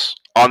Ryans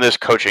on this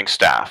coaching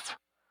staff,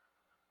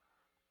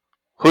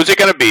 who's it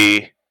going to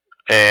be,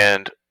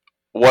 and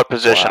what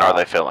position are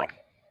they filling?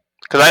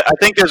 Because I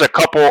think there's a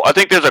couple. I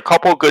think there's a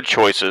couple good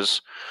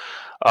choices,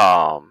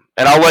 and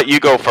I'll let you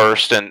go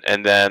first, and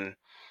then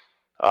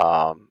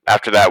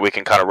after that we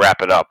can kind of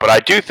wrap it up. But I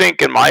do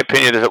think, in my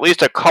opinion, there's at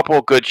least a couple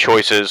good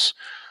choices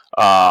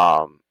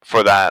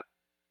for that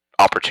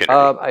opportunity.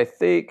 I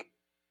think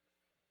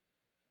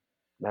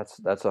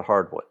that's a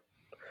hard one.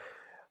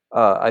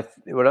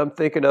 When I'm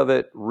thinking of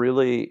it,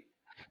 really,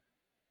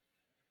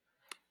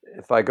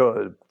 if I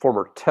go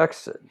former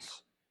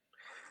Texans,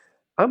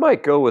 I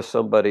might go with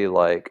somebody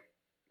like,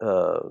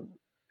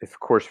 if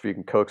you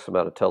can coax them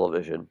out of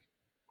television,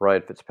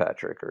 Ryan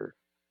Fitzpatrick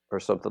or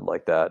something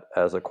like that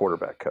as a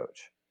quarterback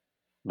coach.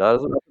 not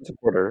as an offensive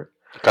coordinator.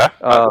 Okay.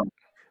 Um,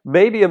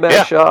 Maybe a Matt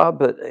Yeah. Shaw,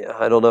 but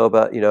I don't know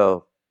about, uh,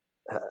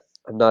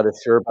 I'm not as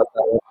sure about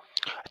that one.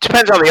 It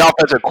depends on the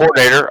offensive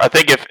coordinator. I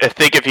think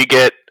if you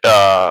get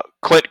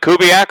Clint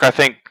Kubiak, I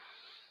think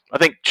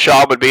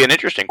Shaw would be an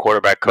interesting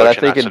quarterback But I coach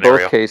in think that in both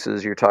scenario.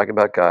 cases, you're talking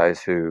about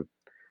guys who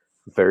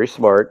very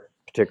smart,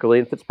 particularly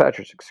in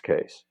Fitzpatrick's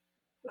case,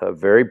 a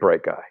very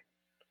bright guy,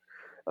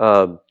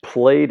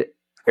 played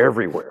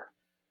everywhere.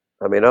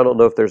 I mean, I don't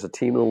know if there's a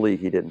team in the league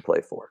he didn't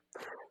play for.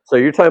 So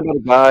you're talking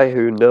about a guy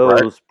who Right.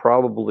 knows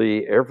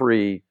probably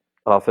every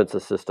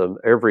offensive system,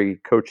 every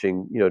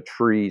coaching,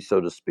 tree, so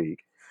to speak.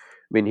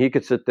 I mean, he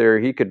could sit there,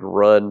 he could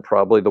run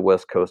probably the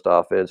West Coast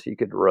offense. He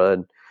could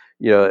run,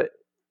 you know,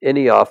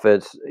 any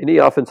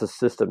offensive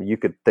system you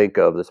could think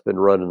of that's been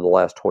run in the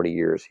last 20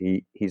 years,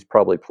 he's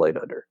probably played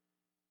under.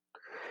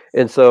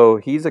 And so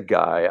he's a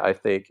guy, I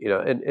think,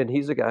 and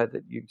he's a guy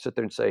that you sit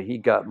there and say he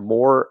got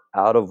more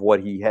out of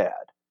what he had.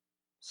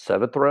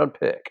 Seventh round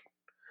pick,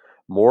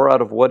 more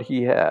out of what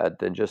he had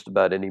than just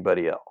about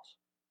anybody else.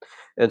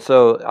 And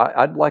so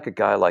I'd like a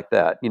guy like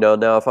that.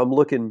 Now if I'm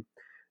looking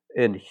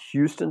in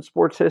Houston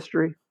sports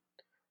history,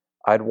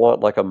 I'd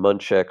want like a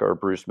Munchak or a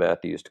Bruce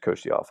Matthews to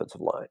coach the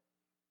offensive line.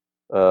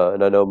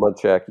 And I know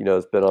Munchak,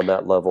 has been on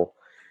that level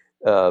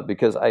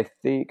because I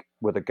think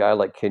with a guy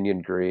like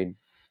Kenyon Green,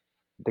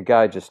 the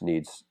guy just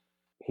needs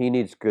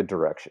good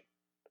direction.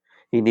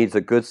 He needs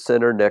a good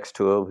center next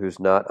to him who's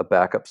not a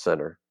backup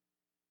center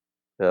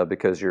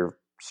because your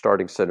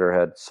starting center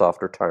had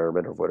soft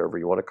retirement or whatever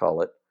you want to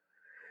call it.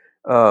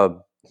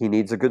 He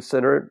needs a good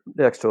center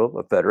next to him,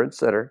 a veteran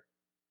center,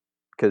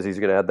 because he's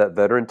going to have that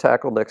veteran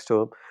tackle next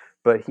to him.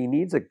 But he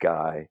needs a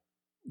guy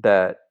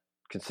that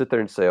can sit there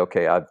and say,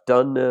 okay, I've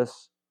done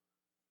this.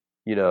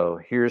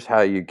 Here's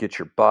how you get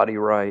your body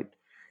right.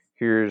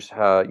 Here's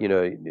how,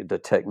 the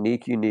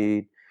technique you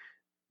need.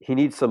 He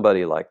needs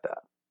somebody like that.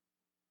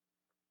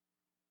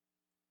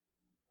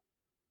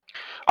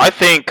 I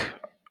think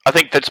I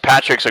think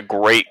Fitzpatrick's a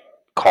great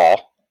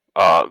call.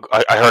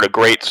 I heard a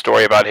great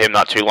story about him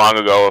not too long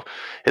ago.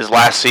 His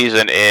last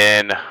season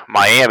in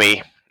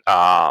Miami,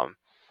 um,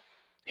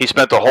 he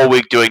spent the whole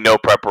week doing no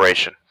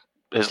preparation.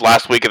 His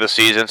last week of the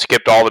season,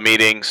 skipped all the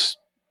meetings.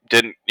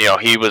 Didn't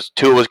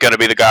Tua was going to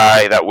be the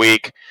guy that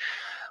week,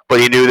 but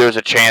he knew there was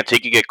a chance he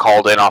could get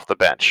called in off the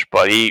bench.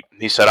 But he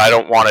said, I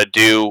don't want to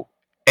do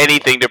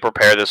anything to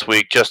prepare this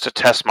week just to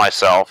test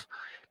myself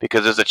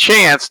because there's a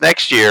chance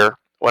next year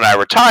when I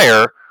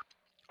retire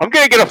I'm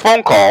going to get a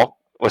phone call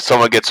when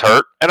someone gets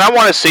hurt, and I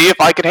want to see if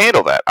I can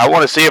handle that. I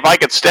want to see if I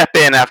can step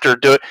in after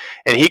do it.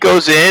 And he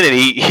goes in and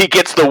he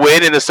gets the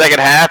win in the second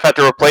half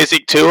after replacing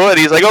Tua, and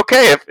he's like,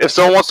 okay, if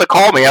someone wants to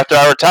call me after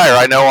I retire,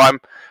 I know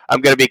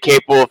I'm going to be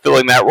capable of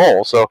filling that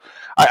role. So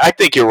I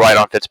think you're right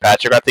on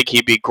Fitzpatrick. I think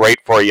he'd be great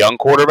for a young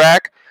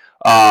quarterback.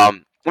 Let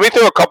me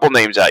throw a couple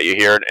names at you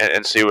here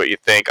and see what you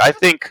think. I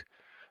think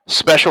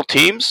special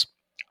teams.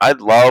 I'd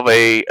love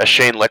a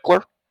Shane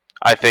Lickler.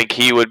 I think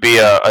he would be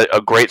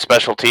a great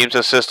special teams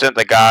assistant.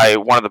 The guy,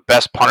 one of the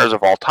best punters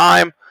of all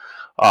time.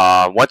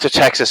 Went to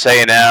Texas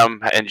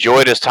A&M.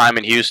 Enjoyed his time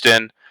in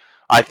Houston.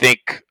 I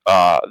think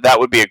that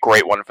would be a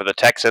great one for the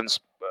Texans.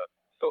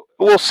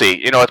 We'll see.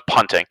 It's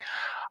punting.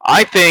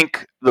 I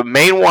think the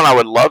main one I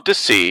would love to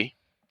see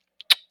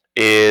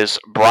is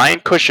Brian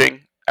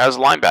Cushing as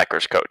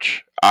linebackers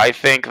coach. I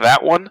think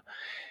that one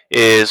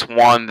is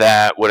one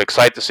that would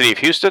excite the city of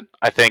Houston.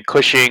 I think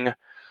Cushing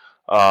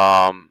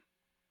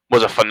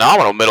was a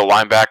phenomenal middle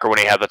linebacker when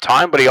he had the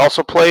time, but he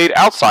also played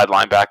outside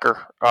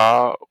linebacker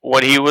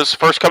when he was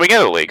first coming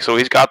into the league. So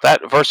he's got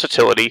that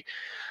versatility.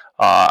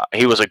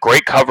 He was a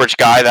great coverage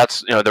guy.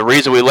 That's the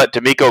reason we let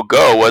D'Amico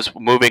go was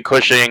moving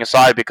Cushing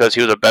aside because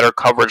he was a better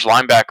coverage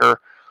linebacker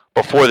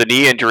before the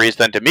knee injuries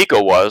than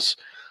D'Amico was.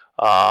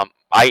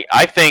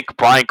 I think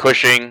Brian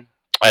Cushing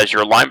as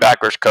your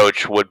linebackers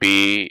coach would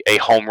be a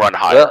home run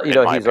hire. Well, In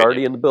my he's opinion.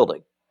 already in the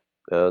building.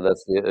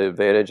 That's the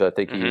advantage. I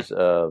think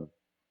Mm-hmm.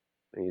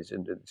 he's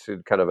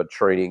in kind of a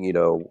training,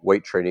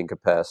 weight training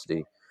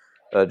capacity.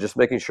 Just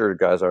making sure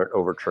guys aren't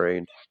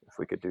overtrained. If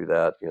we could do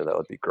that, that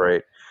would be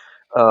great.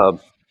 Um,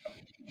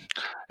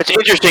 It's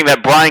interesting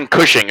that Brian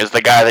Cushing is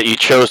the guy that you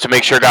chose to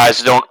make sure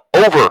guys don't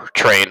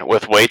overtrain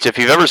with weights. If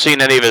you've ever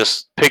seen any of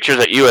his pictures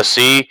at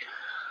USC,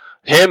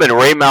 him and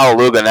Ray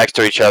Malaluga next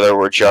to each other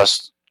were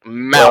just well,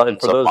 and mountains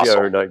for of those of you who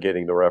muscle. are not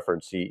getting the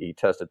reference, he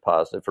tested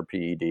positive for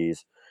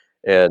PEDs,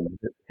 and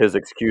his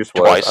excuse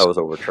was, "I Twice. was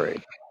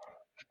overtrained."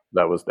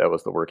 That was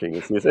the working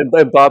excuse, and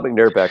Bob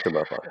McNair backed him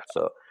up on it.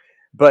 So,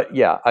 but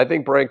yeah, I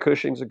think Brian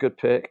Cushing's a good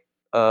pick.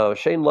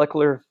 Shane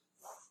Leckler,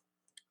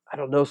 I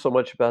don't know so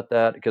much about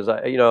that because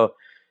I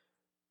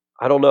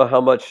don't know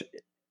how much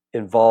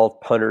involved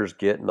punters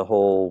get in the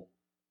whole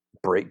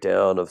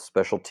breakdown of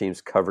special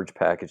teams coverage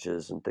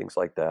packages and things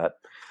like that.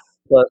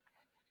 But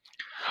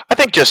I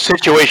think just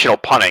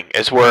situational punting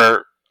is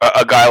where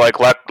a guy like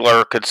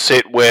Leckler could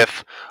sit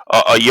with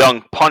a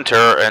young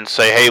punter and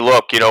say, hey,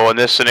 look, in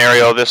this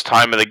scenario, this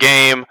time of the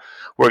game,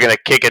 we're going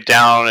to kick it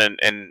down and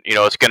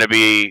it's going to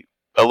be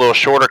a little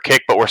shorter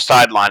kick, but we're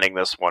sidelining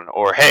this one.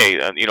 Or hey,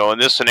 in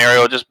this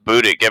scenario, just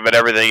boot it, give it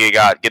everything you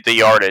got, get the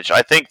yardage.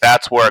 I think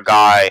that's where a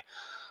guy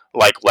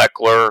like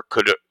Leckler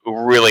could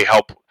really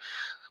help.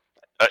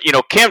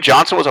 Cam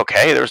Johnson was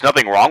okay. There was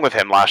nothing wrong with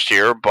him last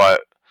year,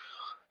 but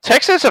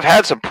Texans have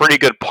had some pretty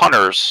good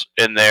punters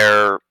in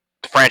their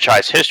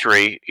franchise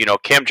history.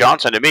 Cam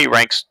Johnson to me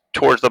ranks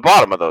towards the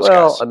bottom of those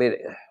Well, guys. I mean,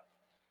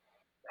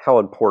 how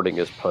important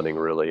is punting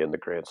really in the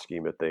grand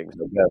scheme of things?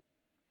 I guess.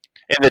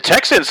 In the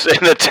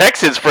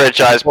Texans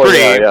franchise, Well,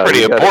 yeah, pretty yeah,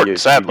 pretty important. you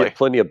Sadly, get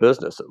plenty of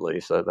business at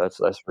least. That's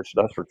for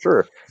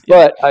sure.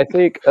 yeah. But I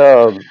think,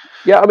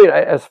 yeah, I mean,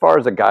 as far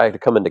as a guy to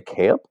come into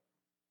camp,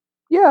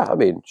 yeah, I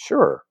mean,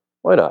 sure,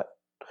 why not?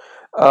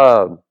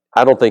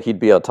 I don't think he'd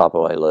be on top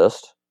of my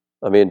list.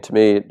 I mean, to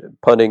me,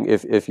 punting.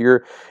 If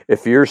you're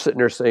sitting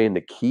there saying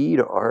the key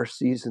to our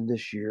season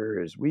this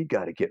year is we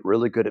got to get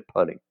really good at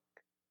punting,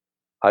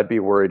 I'd be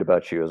worried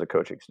about you as a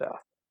coaching staff.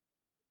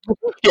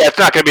 Yeah, it's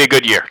not going to be a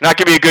good year. Not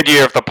going to be a good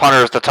year if the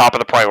punter is the top of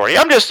the priority.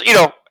 I'm just,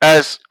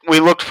 as we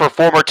looked for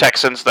former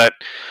Texans that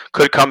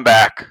could come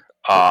back.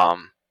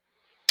 And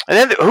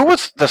then who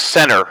was the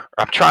center?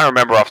 I'm trying to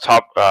remember off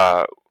top.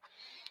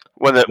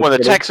 When the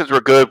McKinney? Texans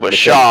were good with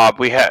McKinney. Schaub,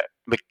 we had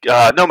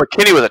no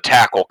McKinney was a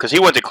tackle because he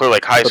went to Clear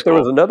Lake High But there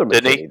was School, another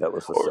didn't he? McKinney that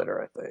was the Or,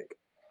 center, I think.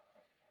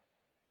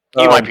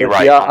 you might be But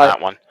right yeah, on that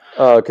one.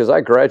 because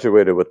I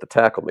graduated with the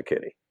tackle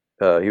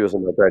McKinney. He was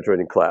in my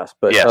graduating class.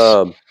 But Yes.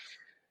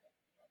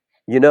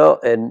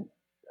 and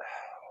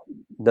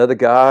another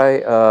guy,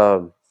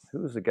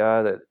 who was the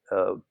guy that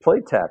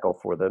played tackle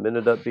for them,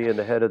 ended up being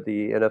the head of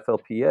the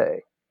NFLPA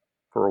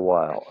for a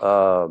while.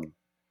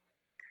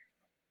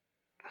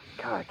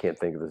 God, I can't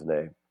think of his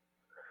name.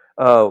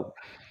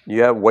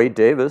 You have Wade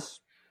Davis.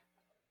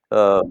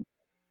 Um,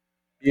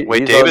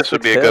 Wade he's on Davis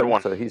would be a good 6'10",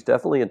 one. so he's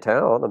definitely in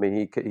town. I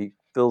mean, he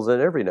fills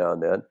in every now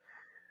and then.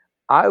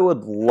 I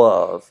would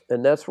love,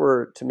 and that's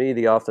where, to me,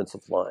 the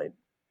offensive line,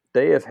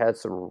 they have had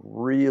some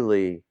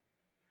really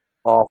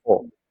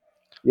awful.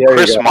 Yeah, there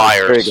you Chris go. There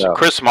you Myers. go.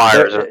 Chris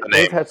Myers is the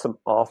They've name. had some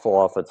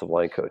awful offensive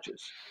line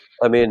coaches.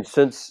 I mean,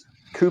 since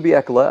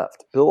Kubiak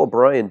left, Bill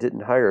O'Brien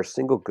didn't hire a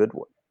single good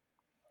one.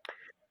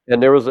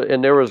 And there was a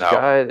No.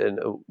 guy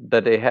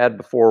that they had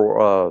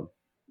before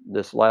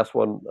this last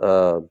one,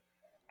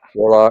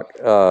 Warlock,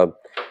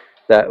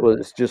 that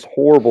was just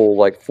horrible,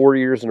 like 4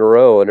 years in a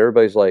row, and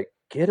everybody's like,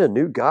 "Get a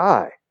new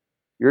guy.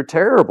 You're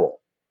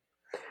terrible."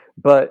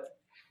 But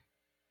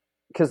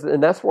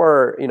and that's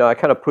where I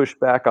kind of push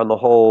back on the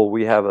whole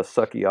we have a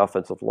sucky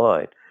offensive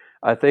line.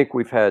 I think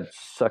we've had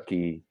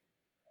sucky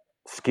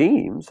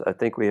schemes. I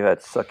think we've had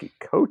sucky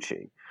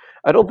coaching.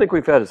 I don't think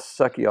we've had a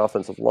sucky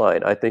offensive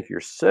line. I think your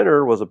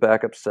center was a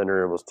backup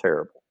center and was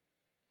terrible.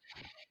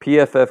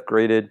 PFF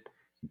graded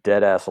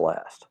dead ass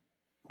last.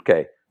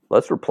 Okay,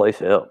 let's replace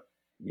him.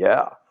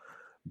 Yeah.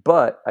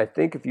 But I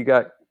think if you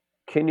got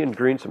Kenyon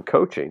Green some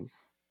coaching,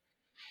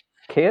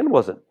 Can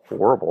wasn't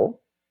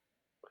horrible.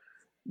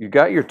 You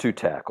got your two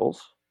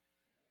tackles.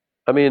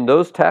 I mean,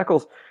 those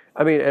tackles.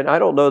 I mean, and I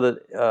don't know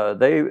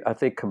that I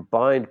think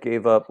combined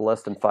gave up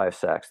less than 5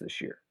 sacks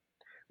this year.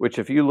 Which,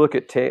 if you look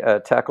at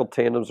tackle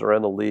tandems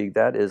around the league,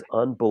 that is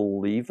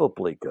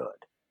unbelievably good.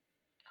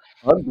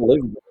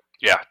 Unbelievable.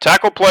 Yeah,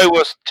 tackle play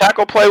was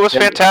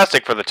And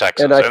fantastic for the and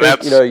Texans, I and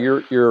think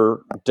that's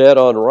you're dead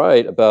on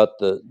right about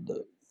the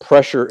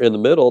pressure in the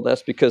middle.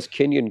 That's because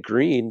Kenyon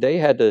Green, they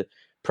had to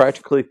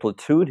practically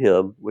platoon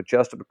him with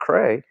Justin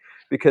McCray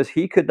because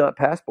he could not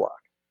pass block.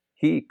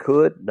 He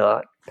could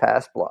not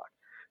pass block.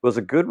 Was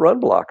a good run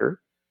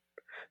blocker.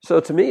 So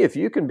to me, if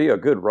you can be a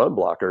good run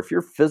blocker, if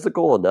you're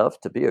physical enough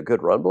to be a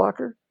good run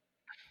blocker,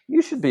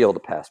 you should be able to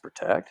pass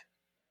protect.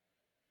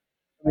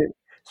 I mean,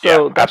 yeah,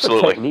 so that's a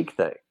absolutely. technique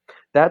thing.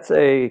 That's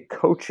a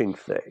coaching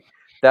thing.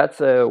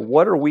 That's a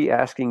what are we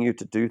asking you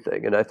to do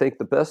thing. And I think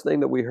the best thing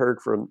that we heard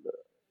from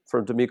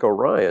D'Amico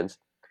Ryans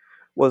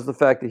was the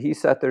fact that he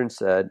sat there and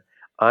said,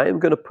 I am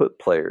going to put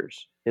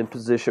players in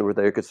position where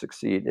they could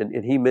succeed.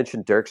 And he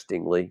mentioned Derek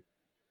Stingley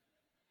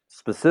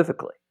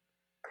specifically.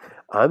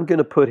 I'm going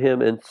to put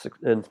him in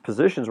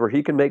positions where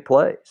he can make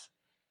plays.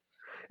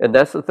 And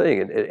that's the thing.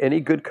 And any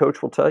good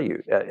coach will tell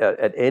you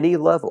at any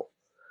level.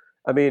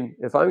 I mean,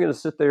 if I'm going to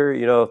sit there,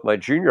 with my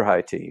junior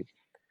high team,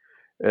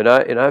 and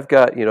I've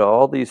got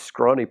all these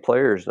scrawny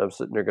players, and I'm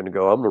sitting there going to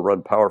go, I'm going to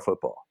run power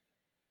football.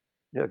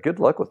 Yeah, good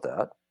luck with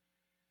that.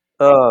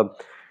 Um,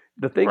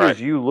 the thing Right.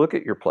 is, you look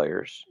at your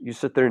players, you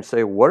sit there and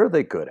say, what are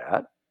they good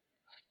at?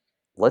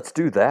 Let's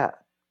do that.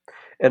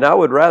 And I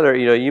would rather,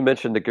 you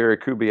mentioned the Gary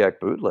Kubiak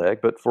bootleg,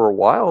 but for a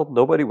while,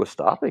 nobody was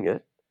stopping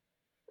it.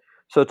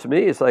 So to me,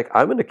 it's like,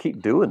 I'm going to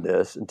keep doing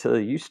this until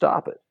you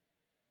stop it.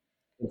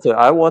 And so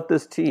I want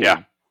this Yeah.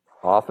 team,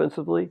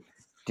 offensively,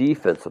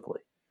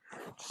 defensively,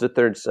 sit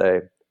there and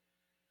say,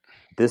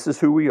 this is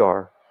who we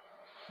are.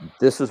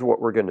 This is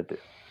what we're going to do.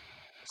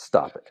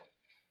 Stop it.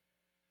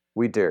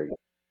 We dare you.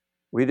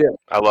 We did.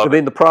 I I love it.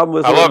 mean, the problem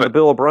was I love in the it.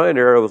 Bill O'Brien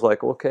era, it was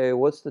like, okay,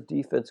 what's the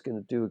defense going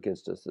to do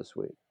against us this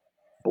week?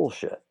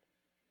 Bullshit.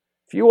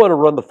 If you want to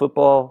run the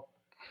football,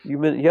 you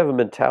have a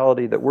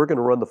mentality that we're going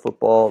to run the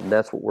football, and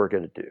that's what we're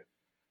going to do.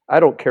 I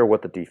don't care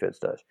what the defense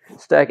does.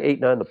 Stack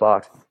 8-9 in the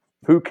box.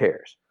 Who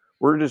cares?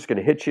 We're just going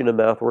to hit you in the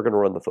mouth. We're going to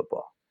run the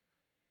football.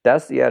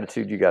 That's the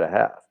attitude you got to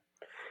have.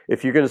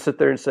 If you're going to sit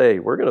there and say,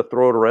 we're going to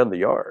throw it around the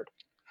yard,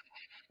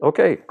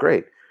 okay,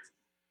 great.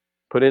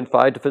 Put in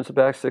 5 defensive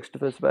backs, 6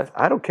 defensive backs.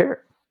 I don't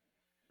care.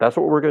 That's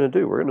what we're going to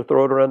do. We're going to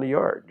throw it around the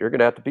yard. You're going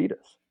to have to beat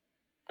us.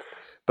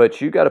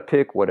 But you got to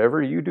pick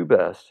whatever you do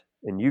best,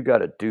 and you got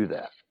to do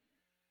that.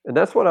 And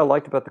that's what I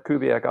liked about the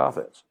Kubiak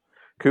offense.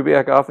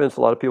 Kubiak offense,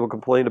 a lot of people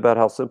complained about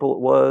how simple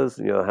it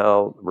was,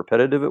 how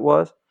repetitive it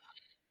was.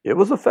 It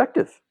was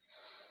effective.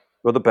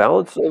 With the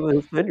balance of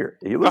his tenure,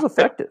 it was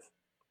effective.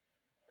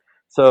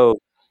 So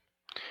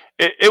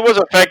it was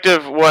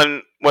effective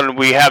when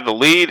we had the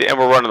lead and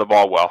we're running the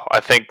ball well.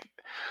 I think,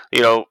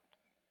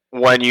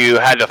 when you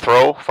had to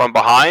throw from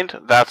behind,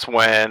 that's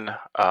when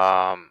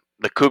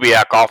the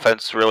Kubiak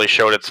offense really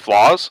showed its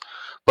flaws.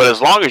 But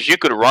as long as you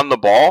could run the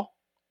ball,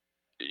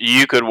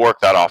 you could work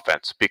that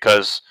offense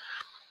because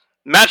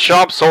Matt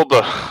Schaub sold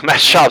the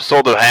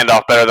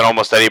handoff better than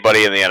almost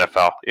anybody in the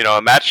NFL.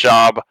 Matt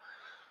Schaub,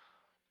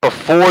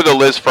 before the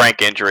Liz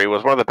Frank injury,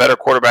 was one of the better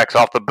quarterbacks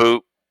off the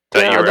boot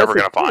that you're ever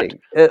going to find.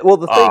 Well,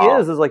 the thing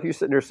is like you're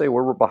sitting there saying,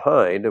 we're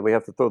behind and we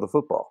have to throw the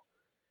football.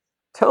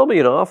 Tell me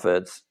an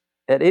offense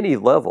at any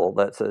level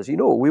that says, you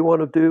know what we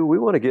want to do? We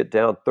want to get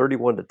down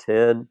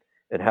 31-10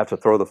 and have to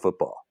throw the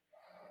football.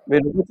 I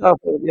mean,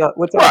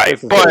 what's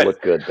offense is going to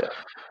look good then?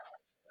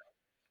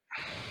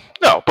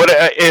 No, but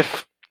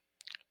if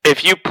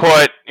you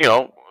put,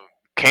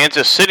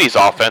 Kansas City's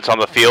offense on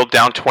the field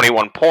down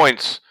 21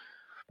 points,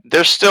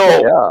 they're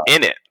still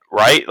in it,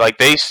 right? Like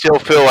they still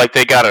feel like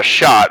they got a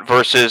shot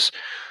versus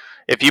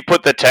if you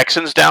put the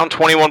Texans down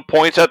 21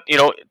 points at,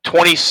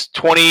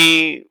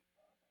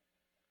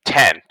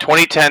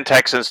 2010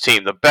 Texans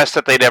team, the best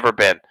that they'd ever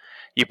been.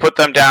 You put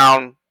them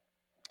down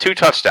 2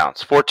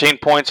 touchdowns, 14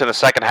 points in the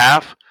second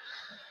half.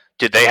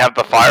 Did they have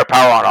the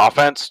firepower on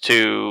offense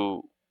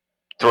to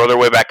throw their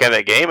way back in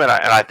the game? And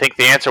I think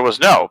the answer was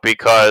no,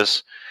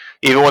 because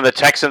even when the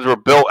Texans were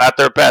built at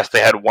their best,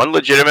 they had one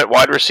legitimate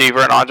wide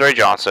receiver in Andre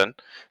Johnson.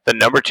 The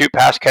number 2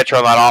 pass catcher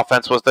on that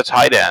offense was the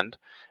tight end.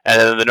 And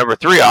then the number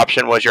 3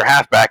 option was your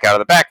halfback out of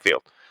the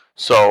backfield.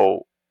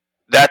 So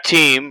that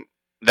team,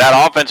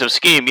 that offensive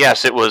scheme,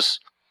 yes, it was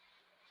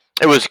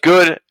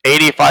good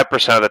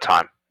 85% of the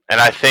time.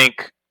 And I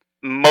think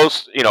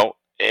most,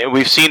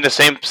 we've seen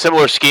the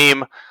similar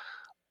scheme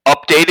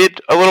updated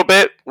a little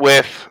bit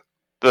with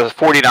the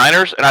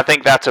 49ers, and I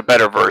think that's a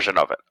better version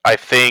of it. I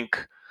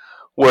think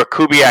where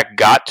Kubiak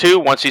got to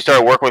once he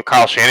started working with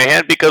Kyle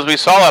Shanahan, because we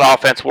saw that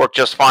offense work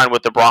just fine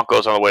with the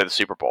Broncos on the way to the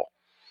Super Bowl.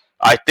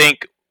 I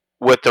think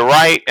with the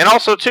right, and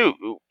also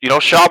too,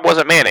 Schaub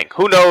wasn't Manning.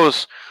 Who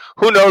knows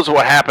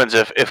what happens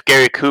if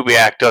Gary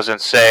Kubiak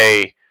doesn't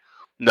say,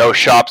 no,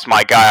 Schaub's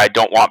my guy, I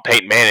don't want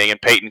Peyton Manning, and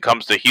Peyton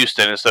comes to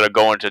Houston instead of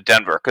going to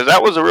Denver, because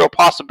that was a real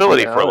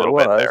possibility for a little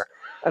bit there.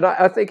 And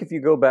I think if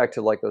you go back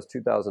to like those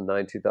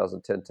 2009,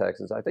 2010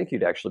 Texans, I think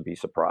you'd actually be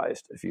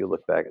surprised if you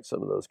look back at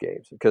some of those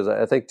games, because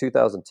I think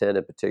 2010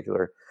 in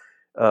particular,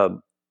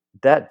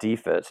 that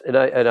defense, and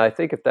I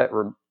think if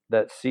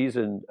that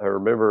season, I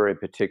remember in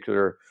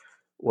particular,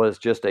 was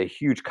just a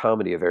huge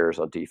comedy of errors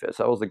on defense.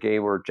 That was the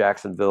game where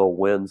Jacksonville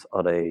wins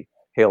on a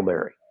Hail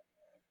Mary.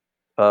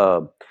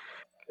 That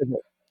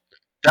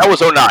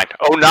was 09.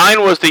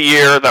 09 was the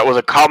year that was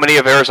a comedy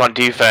of errors on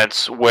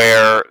defense,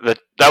 where that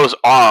was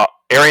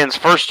Arians'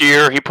 first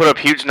year. He put up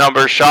huge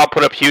numbers. Schaub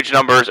put up huge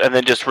numbers, and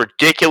then just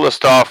ridiculous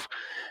stuff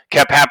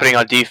kept happening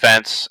on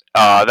defense.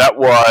 There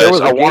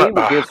was a game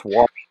against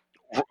Washington.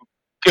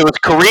 It was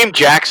Kareem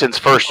Jackson's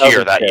first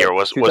year that year.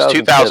 Was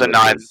 2009.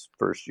 Was his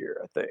first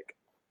year, I think,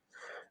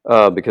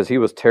 because he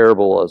was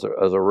terrible as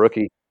a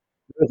rookie.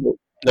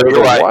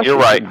 You're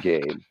right.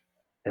 Game,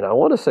 and I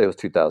want to say it was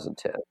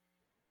 2010.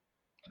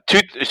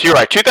 You're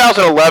right.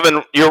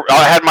 2011.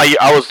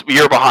 I was a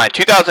year behind.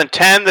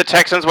 2010, the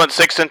Texans went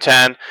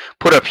 6-10,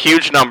 put up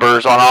huge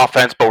numbers on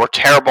offense, but were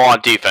terrible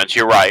on defense.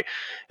 You're right.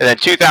 And then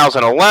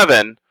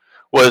 2011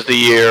 was the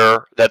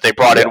year that they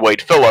brought in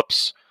Wade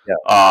Phillips,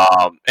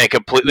 and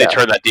completely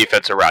turned that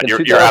defense around.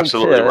 You're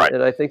absolutely right.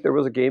 And I think there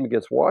was a game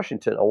against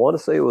Washington. I want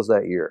to say it was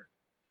that year.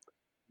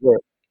 Yeah.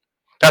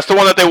 That's the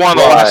one that they won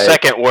the last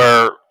second,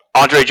 where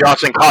Andre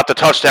Johnson caught the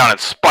touchdown and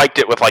spiked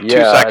it with 2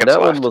 seconds left. That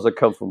one was a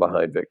come from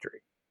behind victory.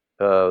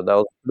 That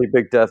was a pretty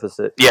big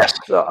deficit. Yes.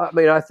 So I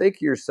mean, I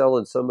think you're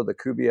selling some of the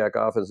Kubiak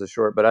offenses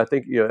short, but I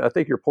think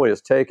your point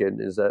is taken.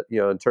 Is that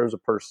in terms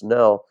of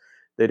personnel,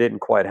 they didn't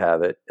quite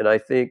have it, and I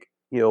think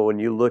when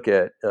you look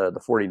at the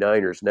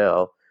 49ers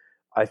now,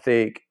 I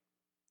think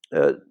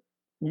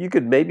you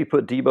could maybe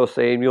put Deebo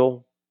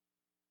Samuel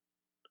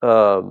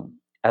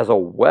as a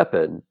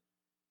weapon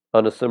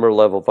on a similar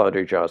level of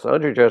Andre Johnson.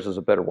 Andre Johnson is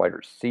a better wide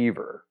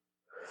receiver.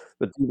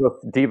 But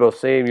Deebo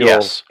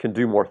Samuel can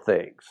do more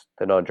things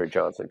than Andre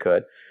Johnson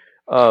could.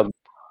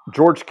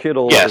 George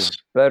Kittle is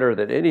better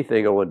than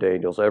anything Owen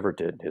Daniels ever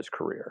did in his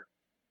career.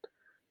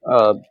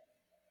 Owen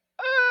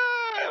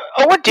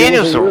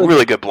Daniels is a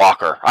really good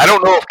blocker. I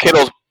don't know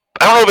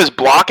if his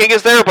blocking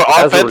is there, but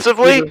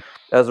offensively,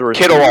 as a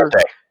receiver, Kittle all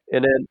day.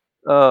 And then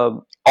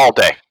all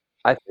day.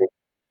 I think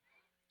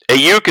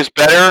Ayuk is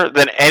better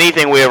than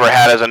anything we ever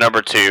had as a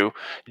number 2.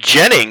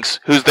 Jennings,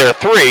 who's their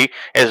 3,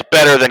 is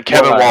better than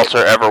Kevin right. Walter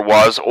ever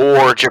was, or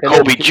And then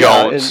Jacoby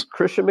Jones. and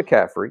Christian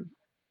McCaffrey,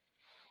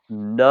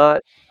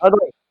 not. I don't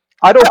think.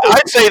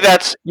 I'd say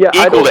that's Yeah,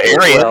 I equal don't. to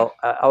Arian. Well,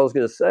 I was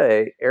going to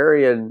say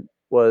Arian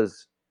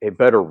was a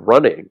better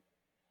running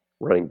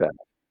back,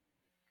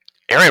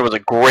 Arian was a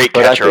great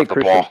but I catcher of think the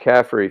Christian ball.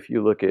 McCaffrey, if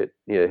you look at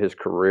his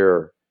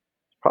career,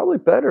 is probably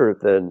better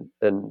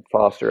than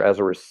Foster as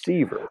a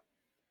receiver.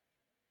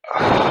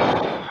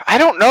 I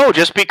don't know,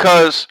 just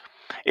because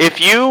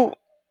if you,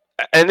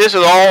 and this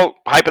is all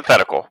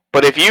hypothetical,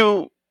 but if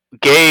you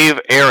gave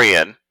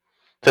Arian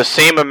the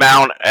same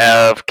amount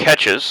of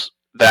catches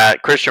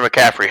that Christian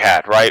McCaffrey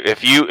had, right?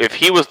 If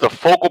he was the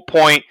focal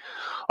point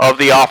of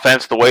the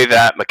offense the way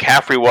that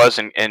McCaffrey was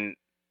in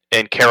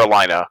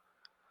Carolina,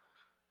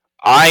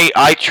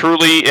 I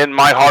truly, in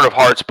my heart of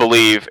hearts,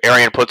 believe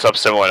Arian puts up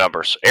similar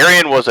numbers.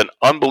 Arian was an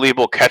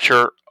unbelievable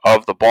catcher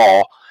of the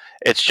ball.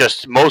 It's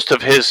just most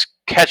of his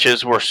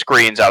catches were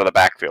screens out of the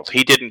backfield.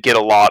 He didn't get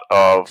a lot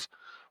of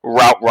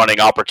route running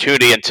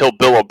opportunity until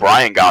Bill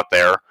O'Brien got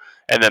there.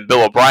 And then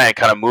Bill O'Brien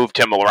kind of moved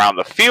him around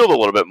the field a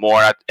little bit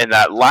more. In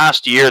that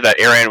last year that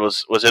Arian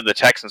was in the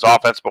Texans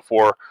offense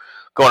before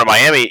going to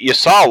Miami, you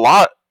saw a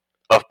lot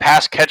of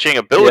pass catching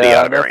ability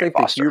Yeah, out of and I Arian think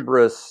the Foster.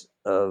 hubris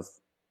of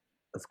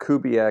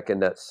Kubiak in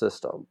that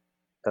system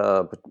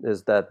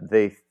is that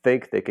they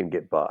think they can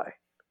get by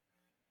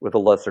with a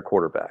lesser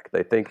quarterback.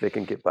 They think they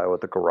can get by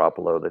with the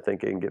Garoppolo. They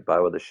think they can get by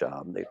with the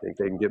Schaub. They think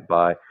they can get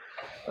by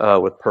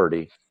with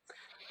Purdy.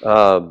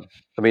 I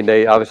mean,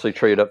 they obviously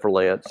traded up for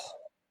Lance.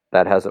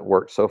 That hasn't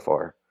worked so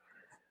far.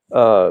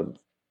 Um,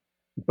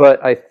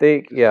 but I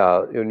think,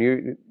 yeah,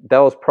 that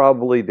was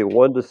probably the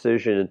one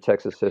decision in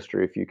Texas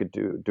history, if you could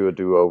do a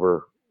do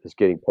over, is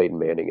getting Peyton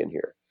Manning in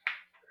here.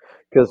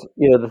 Because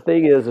the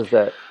thing is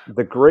that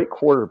the great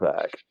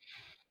quarterback,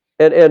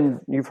 and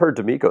you've heard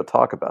D'Amico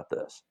talk about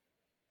this.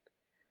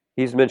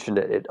 He's mentioned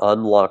it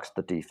unlocks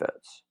the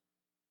defense,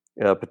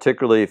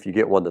 particularly if you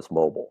get one that's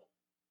mobile,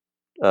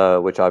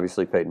 which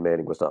obviously Peyton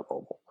Manning was not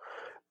mobile.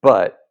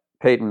 But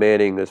Peyton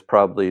Manning is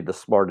probably the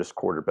smartest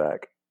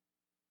quarterback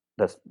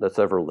that's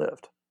ever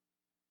lived.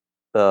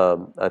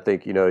 I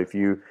think if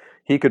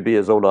he could be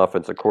his own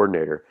offensive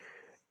coordinator,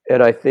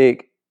 and I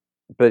think,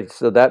 but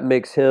so that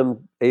makes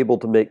him able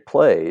to make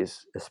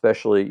plays,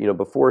 especially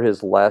before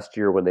his last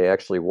year when they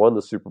actually won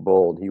the Super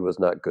Bowl and he was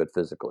not good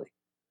physically.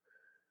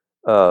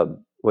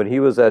 When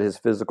he was at his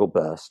physical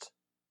best,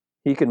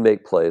 he could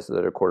make plays that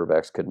other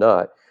quarterbacks could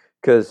not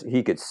because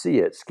he could see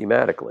it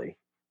schematically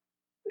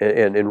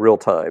and in real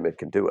time it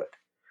can do it.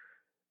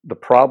 The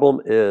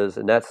problem is,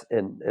 and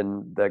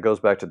that goes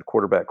back to the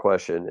quarterback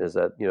question, is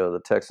that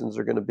the Texans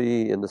are going to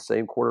be in the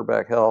same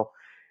quarterback hell,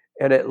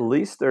 and at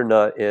least they're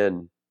not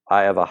in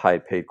I have a high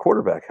paid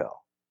quarterback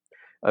hell.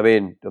 I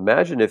mean,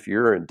 imagine if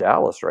you're in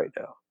Dallas right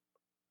now.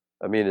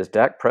 I mean, is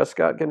Dak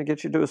Prescott going to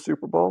get you to a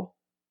Super Bowl?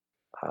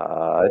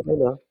 I don't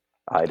know.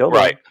 I don't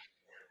Right.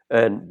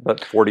 know.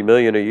 But 40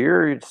 million a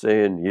year, you're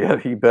saying, yeah,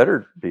 he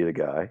better be the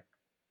guy.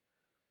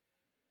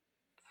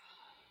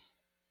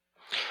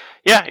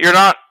 Yeah, you're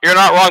not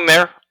wrong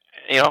there.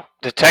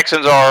 The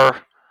Texans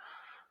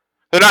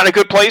they're not in a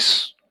good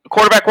place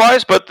quarterback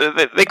wise, but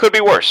they could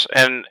be worse.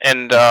 And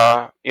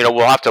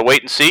we'll have to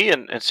wait and see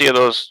and see how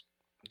those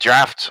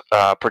draft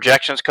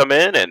projections come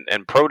in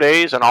and pro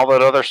days and all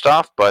that other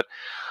stuff. But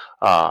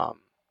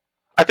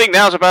I think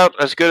now's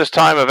about as good as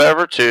time of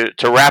ever to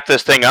wrap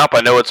this thing up.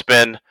 I know it's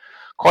been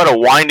quite a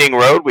winding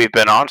road we've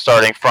been on,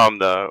 starting from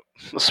the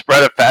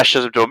spread of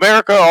fascism to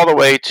America all the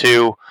way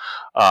to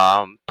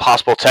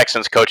possible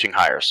Texans coaching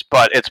hires.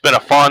 But it's been a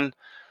fun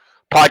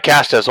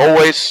podcast as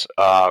always.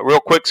 Real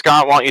quick,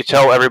 Scott, why don't you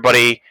tell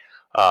everybody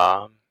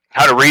how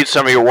to read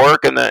some of your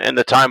work in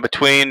the time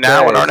between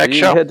now and Okay, our so next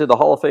you can show? head to the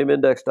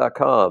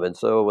hallofameindex.com. And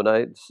so when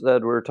I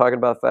said we're talking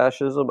about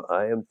fascism,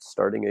 I am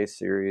starting a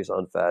series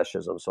on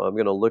fascism. So I'm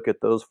going to look at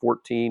those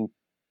 14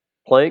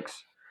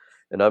 planks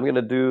and I'm going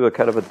to do a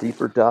kind of a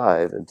deeper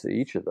dive into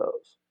each of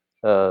those.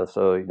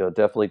 So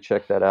definitely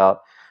check that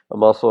out.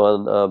 I'm also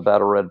on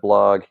Battle Red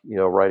blog,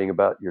 writing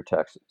about your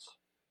Texans.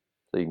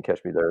 So you can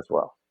catch me there as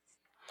well.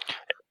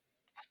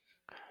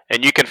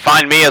 And you can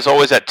find me, as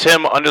always, at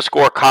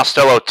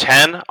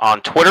Tim_Costello10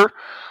 on Twitter.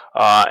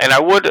 And I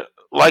would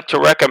like to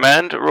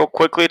recommend, real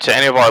quickly, to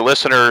any of our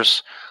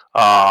listeners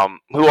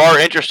who are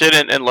interested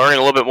in learning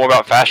a little bit more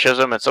about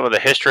fascism and some of the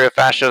history of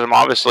fascism.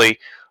 Obviously,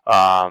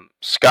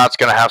 Scott's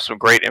going to have some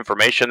great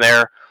information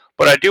there.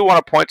 But I do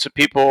want to point some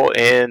people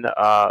in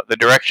the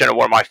direction of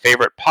one of my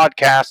favorite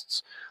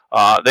podcasts.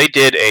 They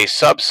did a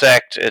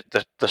subsect.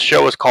 The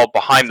show is called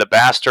Behind the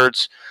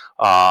Bastards.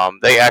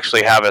 They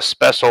actually have a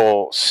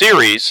special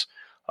series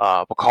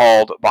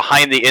called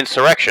Behind the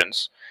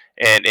Insurrections,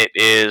 and it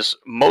is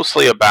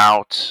mostly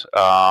about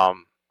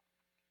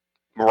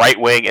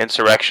right-wing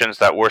insurrections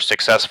that were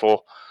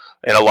successful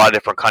in a lot of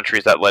different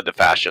countries that led to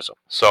fascism.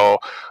 So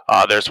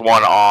there's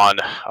one on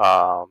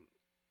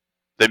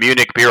the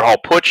Munich Beer Hall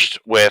Putsch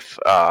with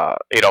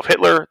Adolf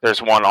Hitler.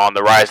 There's one on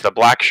the rise of the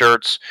black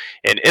shirts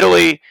in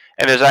Italy.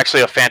 And there's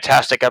actually a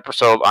fantastic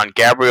episode on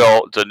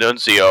Gabriel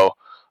D'Annunzio,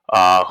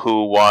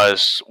 who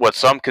was what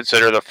some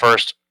consider the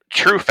first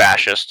true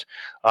fascist,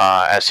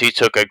 as he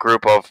took a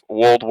group of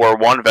World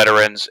War I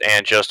veterans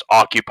and just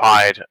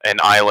occupied an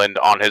island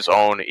on his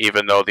own,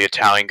 even though the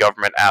Italian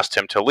government asked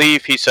him to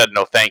leave. He said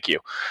no thank you.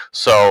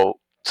 So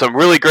some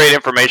really great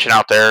information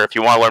out there. If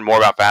you want to learn more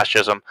about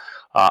fascism,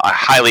 I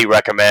highly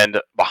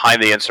recommend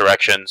Behind the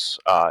Insurrections.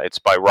 It's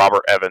by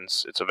Robert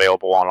Evans. It's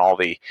available on all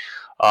the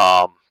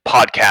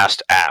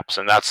podcast apps,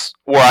 and that's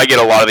where I get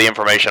a lot of the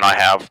information I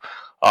have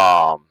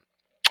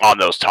on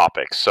those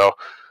topics. So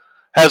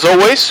as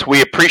always,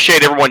 we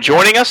appreciate everyone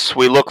joining us.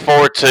 We look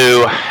forward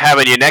to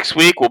having you next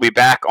week. We'll be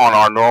back on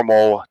our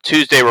normal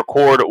Tuesday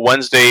record,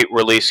 Wednesday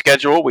release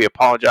schedule. We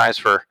apologize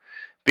for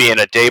being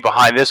a day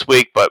behind this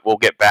week, but we'll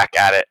get back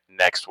at it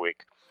next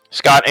week.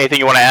 Scott, anything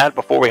you want to add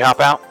before we hop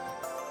out?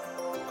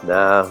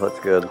 Nah, that's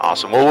good.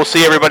 Awesome. Well, we'll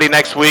see everybody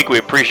next week. We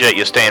appreciate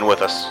you staying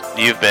with us.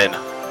 You've been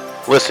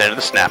listening to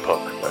the Snap Hook.